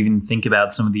kind of even think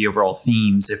about some of the overall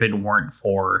themes if it weren't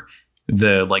for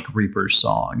the like Reaper's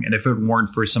song and if it weren't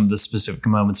for some of the specific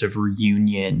moments of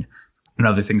reunion and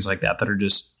other things like that are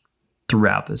just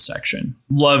throughout this section.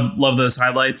 Love those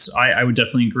highlights. I would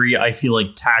definitely agree. I feel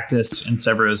like Tactus and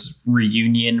Severo's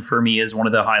reunion for me is one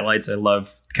of the highlights. I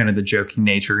love kind of the joking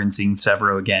nature and seeing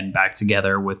Severo again back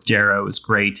together with Darrow is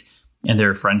great. And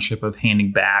their friendship of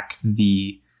handing back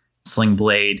the sling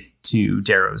blade to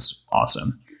Darrow's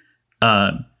awesome.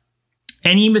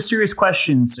 Any mysterious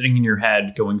questions sitting in your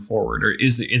head going forward? Or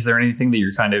is there anything that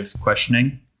you're kind of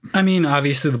questioning? I mean,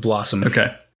 obviously the Blossom.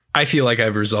 Okay. I feel like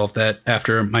I've resolved that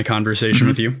after my conversation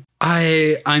with you.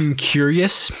 I'm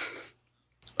curious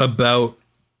about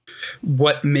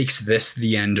what makes this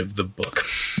the end of the book.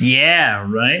 Yeah,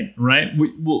 right.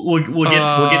 We'll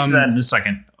get to that in a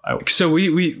second. So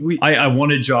I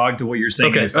want to jog to what you're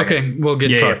saying. Okay. We'll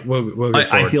get far. Yeah. We'll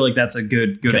get I feel like that's a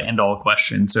good end all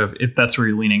question. So if that's where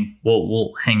you're leaning,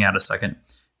 we'll hang out a second.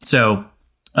 So,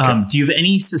 do you have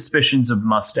any suspicions of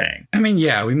Mustang? I mean,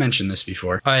 yeah, we mentioned this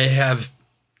before. I have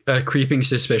a creeping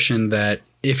suspicion that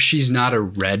if she's not a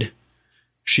Red,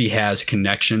 she has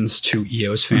connections to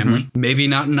Eo's family. Maybe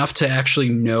not enough to actually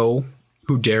know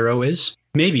who Darrow is.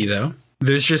 Maybe though.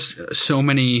 There's just so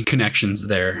many connections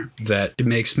there that it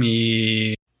makes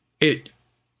me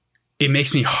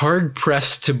hard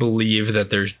pressed to believe that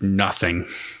there's nothing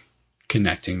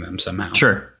connecting them somehow.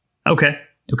 Sure. Okay.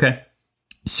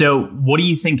 So what do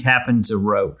you think happened to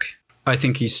Roke? I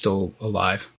think he's still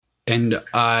alive. And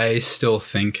I still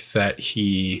think that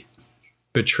he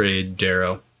betrayed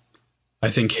Darrow.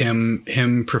 I think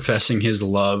him professing his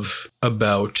love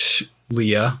about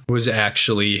Leah was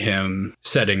actually him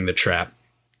setting the trap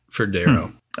for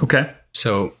Darrow. Okay.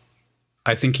 So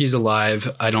I think he's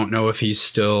alive. I don't know if he's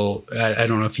still, I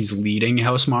don't know if he's leading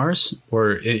House Mars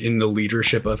or in the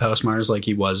leadership of House Mars like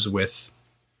he was with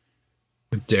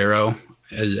Darrow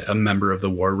as a member of the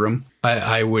War Room.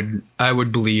 I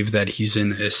would believe that he's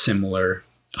in a similar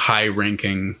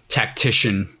high-ranking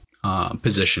tactician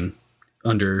position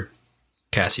under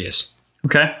Cassius.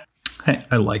 Okay.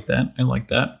 I like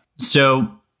that. So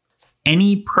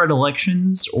any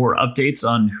predilections or updates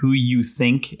on who you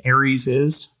think Ares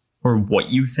is or what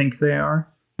you think they are?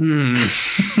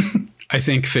 I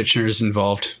think Fitchner's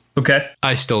involved. Okay.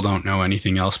 I still don't know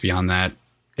anything else beyond that.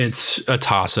 It's a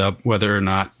toss-up whether or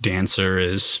not Dancer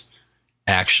is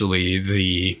actually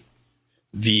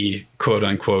the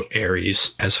quote-unquote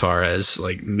Ares as far as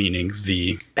like meaning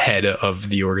the head of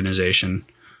the organization.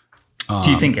 Do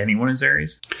you think anyone is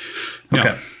Ares? No.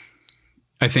 Okay.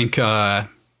 I think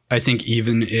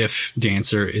even if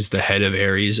Dancer is the head of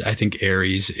Ares, I think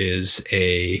Ares is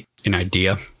an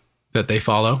idea that they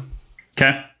follow.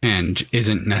 Okay. And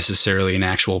isn't necessarily an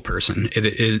actual person.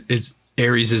 It's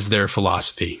Ares is their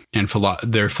philosophy, and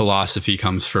their philosophy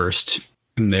comes first.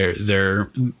 And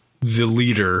they're the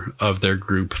leader of their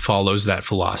group follows that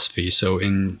philosophy. So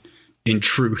in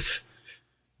truth,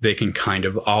 they can kind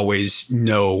of always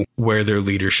know where their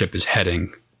leadership is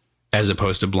heading, as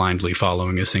opposed to blindly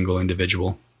following a single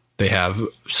individual. They have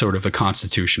sort of a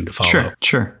constitution to follow.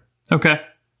 Sure. Okay.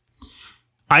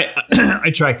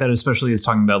 I track that, especially as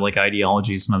talking about like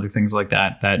ideologies and other things like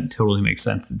that. That totally makes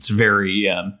sense. It's very,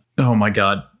 oh my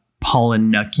God,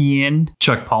 Polyneuchian,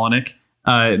 Chuck Palahniuk.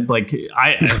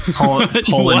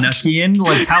 Polyneuchian.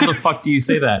 Like, how the fuck do you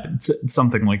say that? It's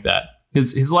something like that.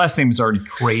 His last name is already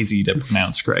crazy to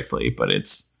pronounce correctly, but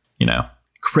it's,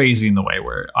 crazy in the way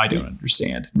where I don't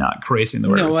understand, not crazy in the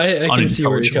way no, I can see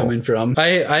where you're coming from.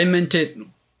 I meant it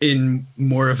in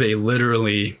more of a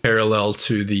literally parallel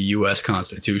to the U.S.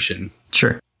 Constitution.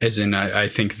 Sure. As in, I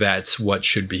think that's what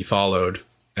should be followed,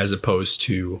 as opposed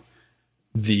to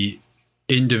the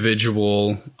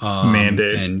individual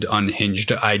mandate and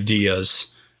unhinged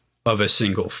ideas of a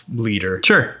single leader.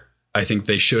 Sure. I think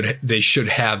they should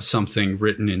have something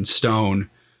written in stone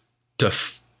to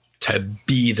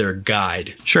be their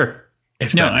guide. Sure.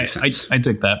 If that makes sense. I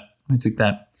took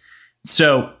that.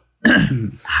 So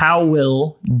how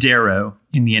will Darrow,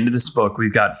 in the end of this book,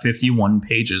 we've got 51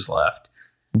 pages left,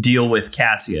 deal with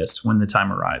Cassius when the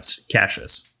time arrives?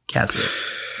 Cassius. Now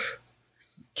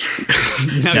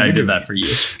I did that for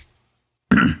you.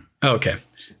 Okay.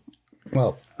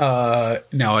 Well,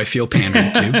 now I feel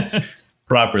pandered to.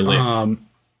 Properly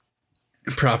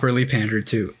pandered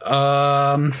to.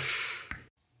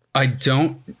 I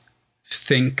don't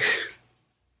think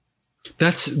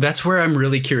that's where I'm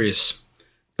really curious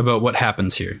about what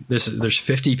happens here. There's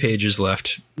 50 pages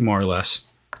left, more or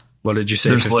less. What did you say?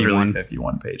 There's 51? Literally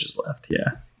 51 pages left.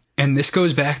 Yeah. And this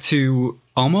goes back to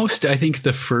almost, I think,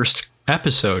 the first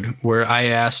episode where I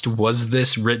asked, was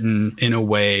this written in a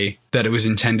way that it was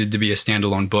intended to be a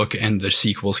standalone book and the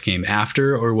sequels came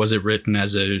after, or was it written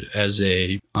as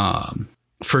a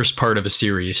first part of a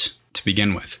series to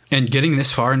begin with? And getting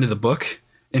this far into the book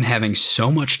and having so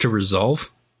much to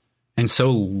resolve and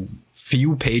so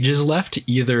few pages left,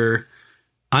 either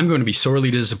I'm going to be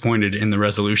sorely disappointed in the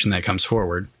resolution that comes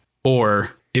forward,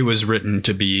 or it was written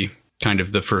to be kind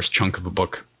of the first chunk of a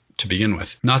book to begin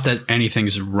with. Not that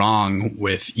anything's wrong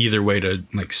with either way to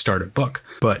like start a book,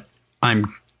 but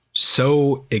I'm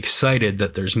so excited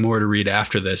that there's more to read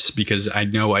after this because I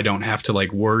know I don't have to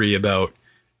like worry about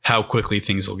how quickly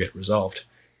things will get resolved.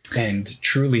 And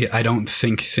truly, I don't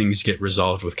think things get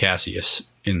resolved with Cassius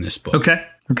in this book. Okay.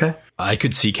 I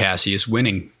could see Cassius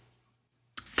winning.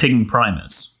 Taking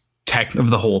Primus of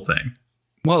the whole thing.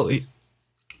 Well,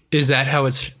 is that how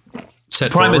it's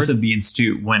set Primus forward? of the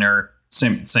Institute winner,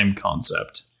 same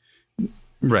concept.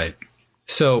 Right.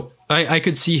 So I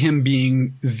could see him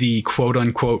being the quote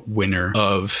unquote winner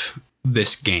of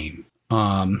this game.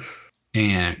 And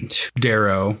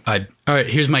Darrow, all right,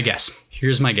 here's my guess.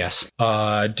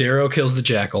 Darrow kills the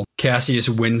Jackal. Cassius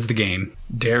wins the game.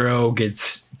 Darrow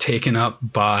gets taken up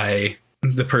by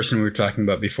the person we were talking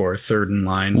about before, third in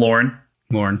line. Lauren.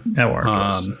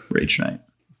 How Rage Knight.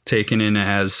 Taken in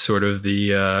as sort of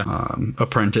the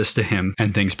apprentice to him,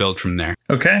 and things build from there.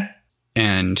 Okay.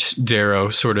 And Darrow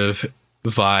sort of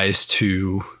vies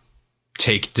to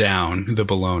take down the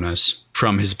Bolognas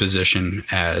from his position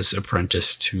as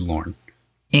apprentice to Lorne.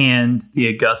 And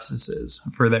the Augustuses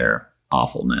for their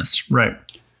awfulness. Right.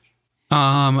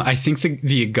 I think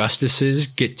the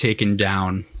Augustuses get taken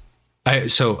down.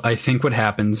 So I think what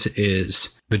happens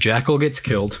is the Jackal gets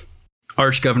killed.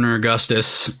 Arch-Governor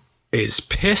Augustus is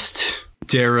pissed.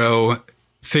 Darrow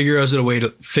figures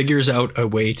out a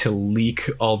way to leak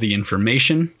all the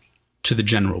information to the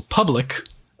general public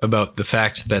about the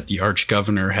fact that the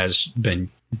Arch-Governor has been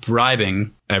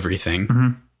bribing everything.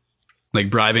 Mm-hmm. Like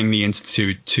bribing the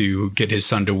Institute to get his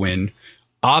son to win.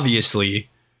 Obviously,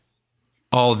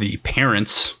 all the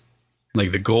parents,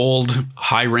 like the gold,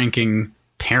 high-ranking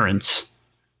parents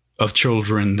of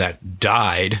children that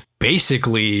died,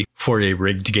 basically for a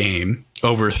rigged game,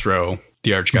 overthrow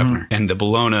the Arch-Governor. Mm-hmm. And the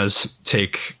Bolognas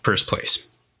take first place.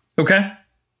 Okay.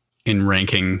 In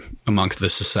ranking amongst the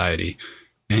society.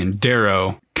 And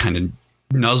Darrow kind of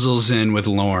nuzzles in with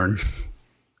Lorne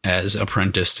as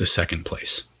apprentice to second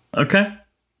place. Okay.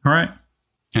 All right.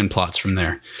 And plots from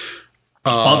there.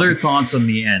 Other thoughts on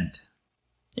the end,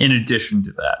 in addition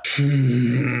to that?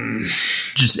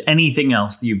 Just anything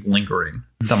else that you've lingering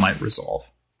that might resolve?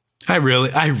 I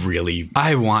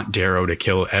want Darrow to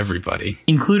kill everybody.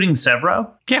 Including Severo?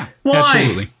 Yeah, why?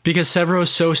 Absolutely. Because Severo is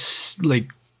so like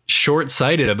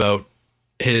short-sighted about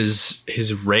his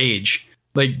rage.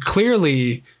 Like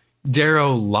clearly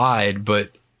Darrow lied,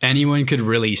 but anyone could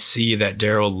really see that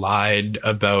Darrow lied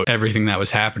about everything that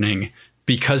was happening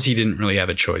because he didn't really have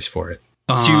a choice for it.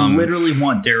 So you literally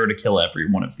want Darrow to kill every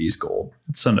one of these gold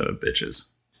son of a bitches.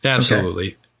 Absolutely.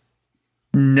 Okay.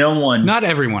 No one. Not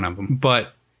every one of them,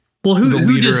 but the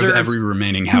leader deserves, of every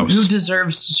remaining house. Who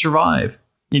deserves to survive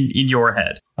in your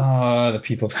head? The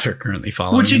people that are currently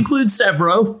following. Which includes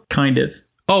Severo, kind of.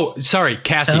 Oh, sorry,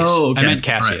 Cassius. Oh, okay. I meant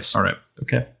Cassius. All right.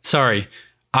 Okay. Sorry,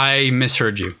 I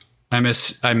misheard you. I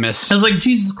was like,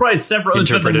 Jesus Christ, Severo is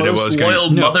the most loyal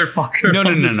motherfucker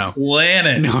on this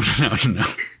planet. No.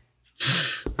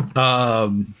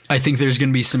 I think there's going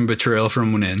to be some betrayal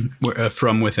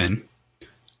from within.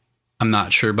 I'm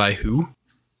not sure by who.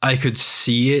 I could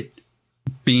see it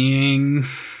being...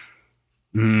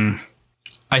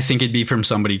 I think it'd be from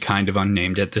somebody kind of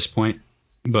unnamed at this point,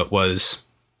 but was,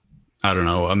 I don't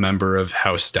know, a member of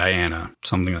House Diana.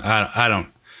 Something. I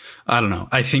don't know.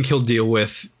 I think he'll deal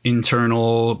with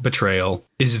internal betrayal.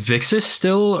 Is Vixis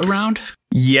still around?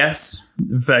 Yes,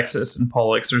 Vexus and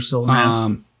Pollux are still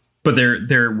around. But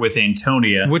they're with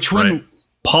Antonia. Which one? Right?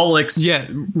 Pollux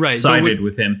sided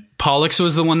with him. Pollux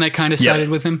was the one that kind of sided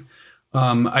with him.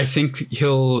 I think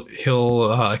he'll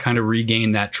kind of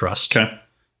regain that trust. Okay.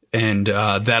 And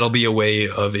that'll be a way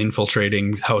of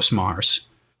infiltrating House Mars.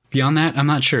 Beyond that, I'm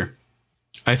not sure.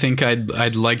 I think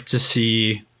I'd like to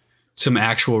see some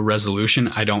actual resolution.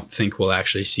 I don't think we'll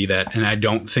actually see that. And I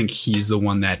don't think he's the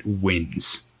one that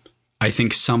wins. I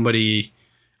think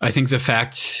the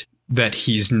fact that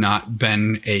he's not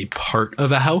been a part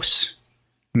of a house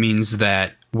means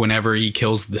that whenever he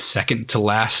kills the second to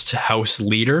last house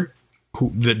leader,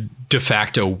 the de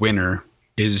facto winner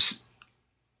is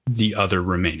the other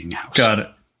remaining house. Got it.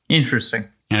 Interesting.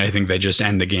 And I think they just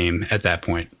end the game at that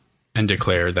point and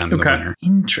declare them the winner.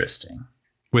 Interesting.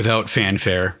 Without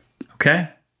fanfare. Okay.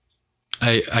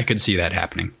 I could see that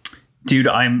happening. Dude,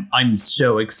 I'm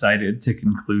so excited to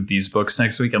conclude these books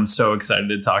next week. I'm so excited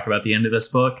to talk about the end of this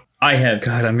book. God,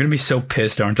 I'm going to be so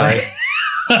pissed, aren't I?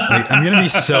 I'm going to be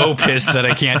so pissed that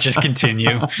I can't just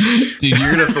continue. Dude,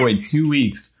 you're going to have to wait 2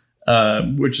 weeks,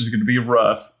 which is going to be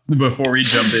rough before we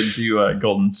jump into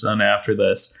Golden Sun after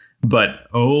this. But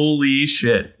holy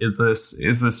shit, is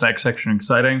this next section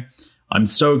exciting? I'm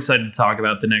so excited to talk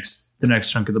about the next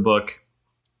chunk of the book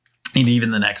and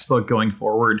even the next book going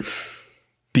forward,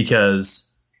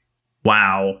 because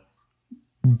wow,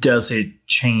 does it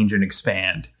change and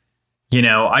expand. You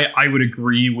know, I would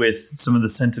agree with some of the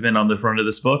sentiment on the front of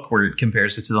this book where it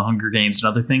compares it to the Hunger Games and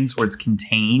other things where it's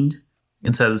contained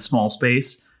inside of the small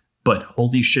space. But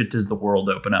holy shit, does the world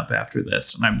open up after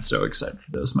this? And I'm so excited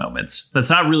for those moments. That's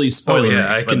not really spoiler.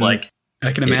 I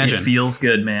can imagine. It feels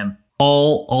good, man.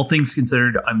 All things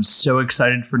considered, I'm so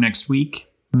excited for next week.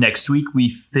 Next week, we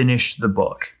finish the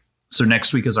book. So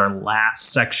next week is our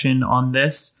last section on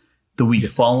this. The week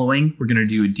following, we're going to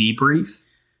do a debrief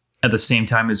at the same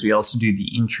time as we also do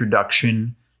the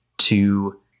introduction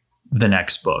to the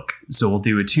next book. So we'll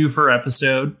do a 2-fer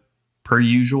episode per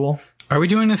usual. Are we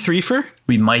doing a 3-fer?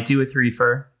 We might do a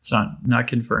 3-fer. It's not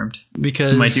confirmed.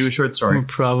 Because we might do a short story. We're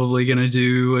probably going to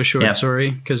do a short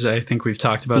story because I think we've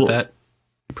talked about that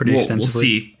pretty extensively. We'll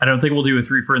see. I don't think we'll do a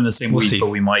 3-fer in the same week, but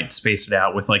we might space it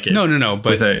out with like no.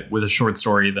 But with a short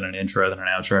story, then an intro, then an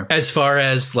outro. As far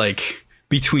as like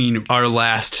between our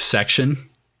last section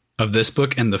of this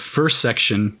book and the first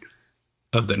section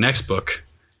of the next book,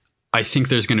 I think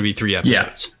there's going to be 3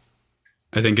 episodes. Yeah.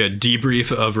 I think a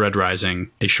debrief of Red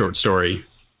Rising, a short story,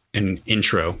 and an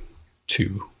intro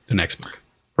to the next book.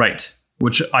 Right.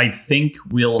 Which I think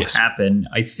will happen.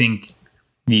 I think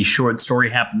the short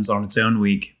story happens on its own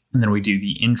week, and then we do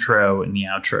the intro and the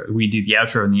outro. We do the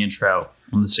outro and the intro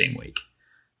on the same week.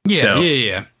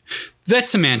 Yeah. That's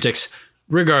semantics.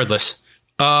 Regardless.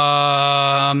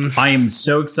 I am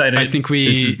so excited. I think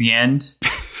this is the end.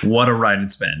 What a ride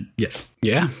it's been. Yes.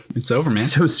 Yeah. It's over, man.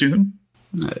 So soon.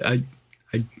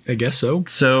 I guess so.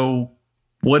 So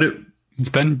it's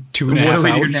been 2.5 hours.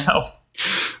 What are we doing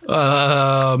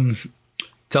now?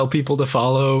 Tell people to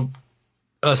follow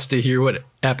us to hear what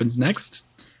happens next.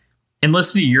 And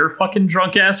listen to your fucking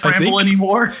drunk ass ramble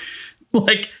anymore.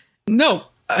 No,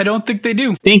 I don't think they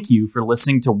do. Thank you for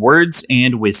listening to Words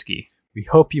and Whiskey. We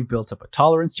hope you've built up a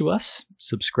tolerance to us.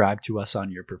 Subscribe to us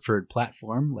on your preferred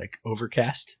platform like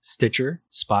Overcast, Stitcher,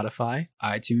 Spotify,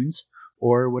 iTunes,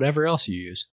 or whatever else you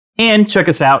use. And check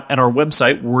us out at our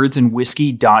website,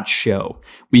 wordsandwhiskey.show.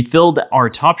 We filled our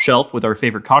top shelf with our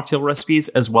favorite cocktail recipes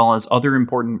as well as other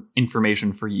important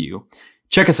information for you.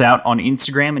 Check us out on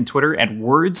Instagram and Twitter at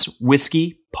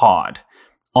wordswhiskeypod.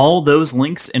 All those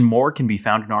links and more can be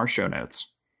found in our show notes.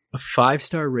 A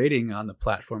 5-star rating on the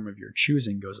platform of your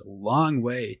choosing goes a long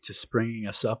way to springing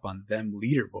us up on them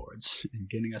leaderboards and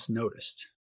getting us noticed.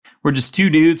 We're just 2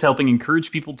 dudes helping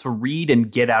encourage people to read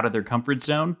and get out of their comfort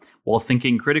zone while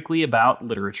thinking critically about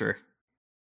literature.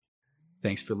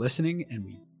 Thanks for listening, and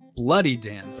we bloody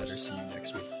damn better see you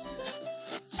next week.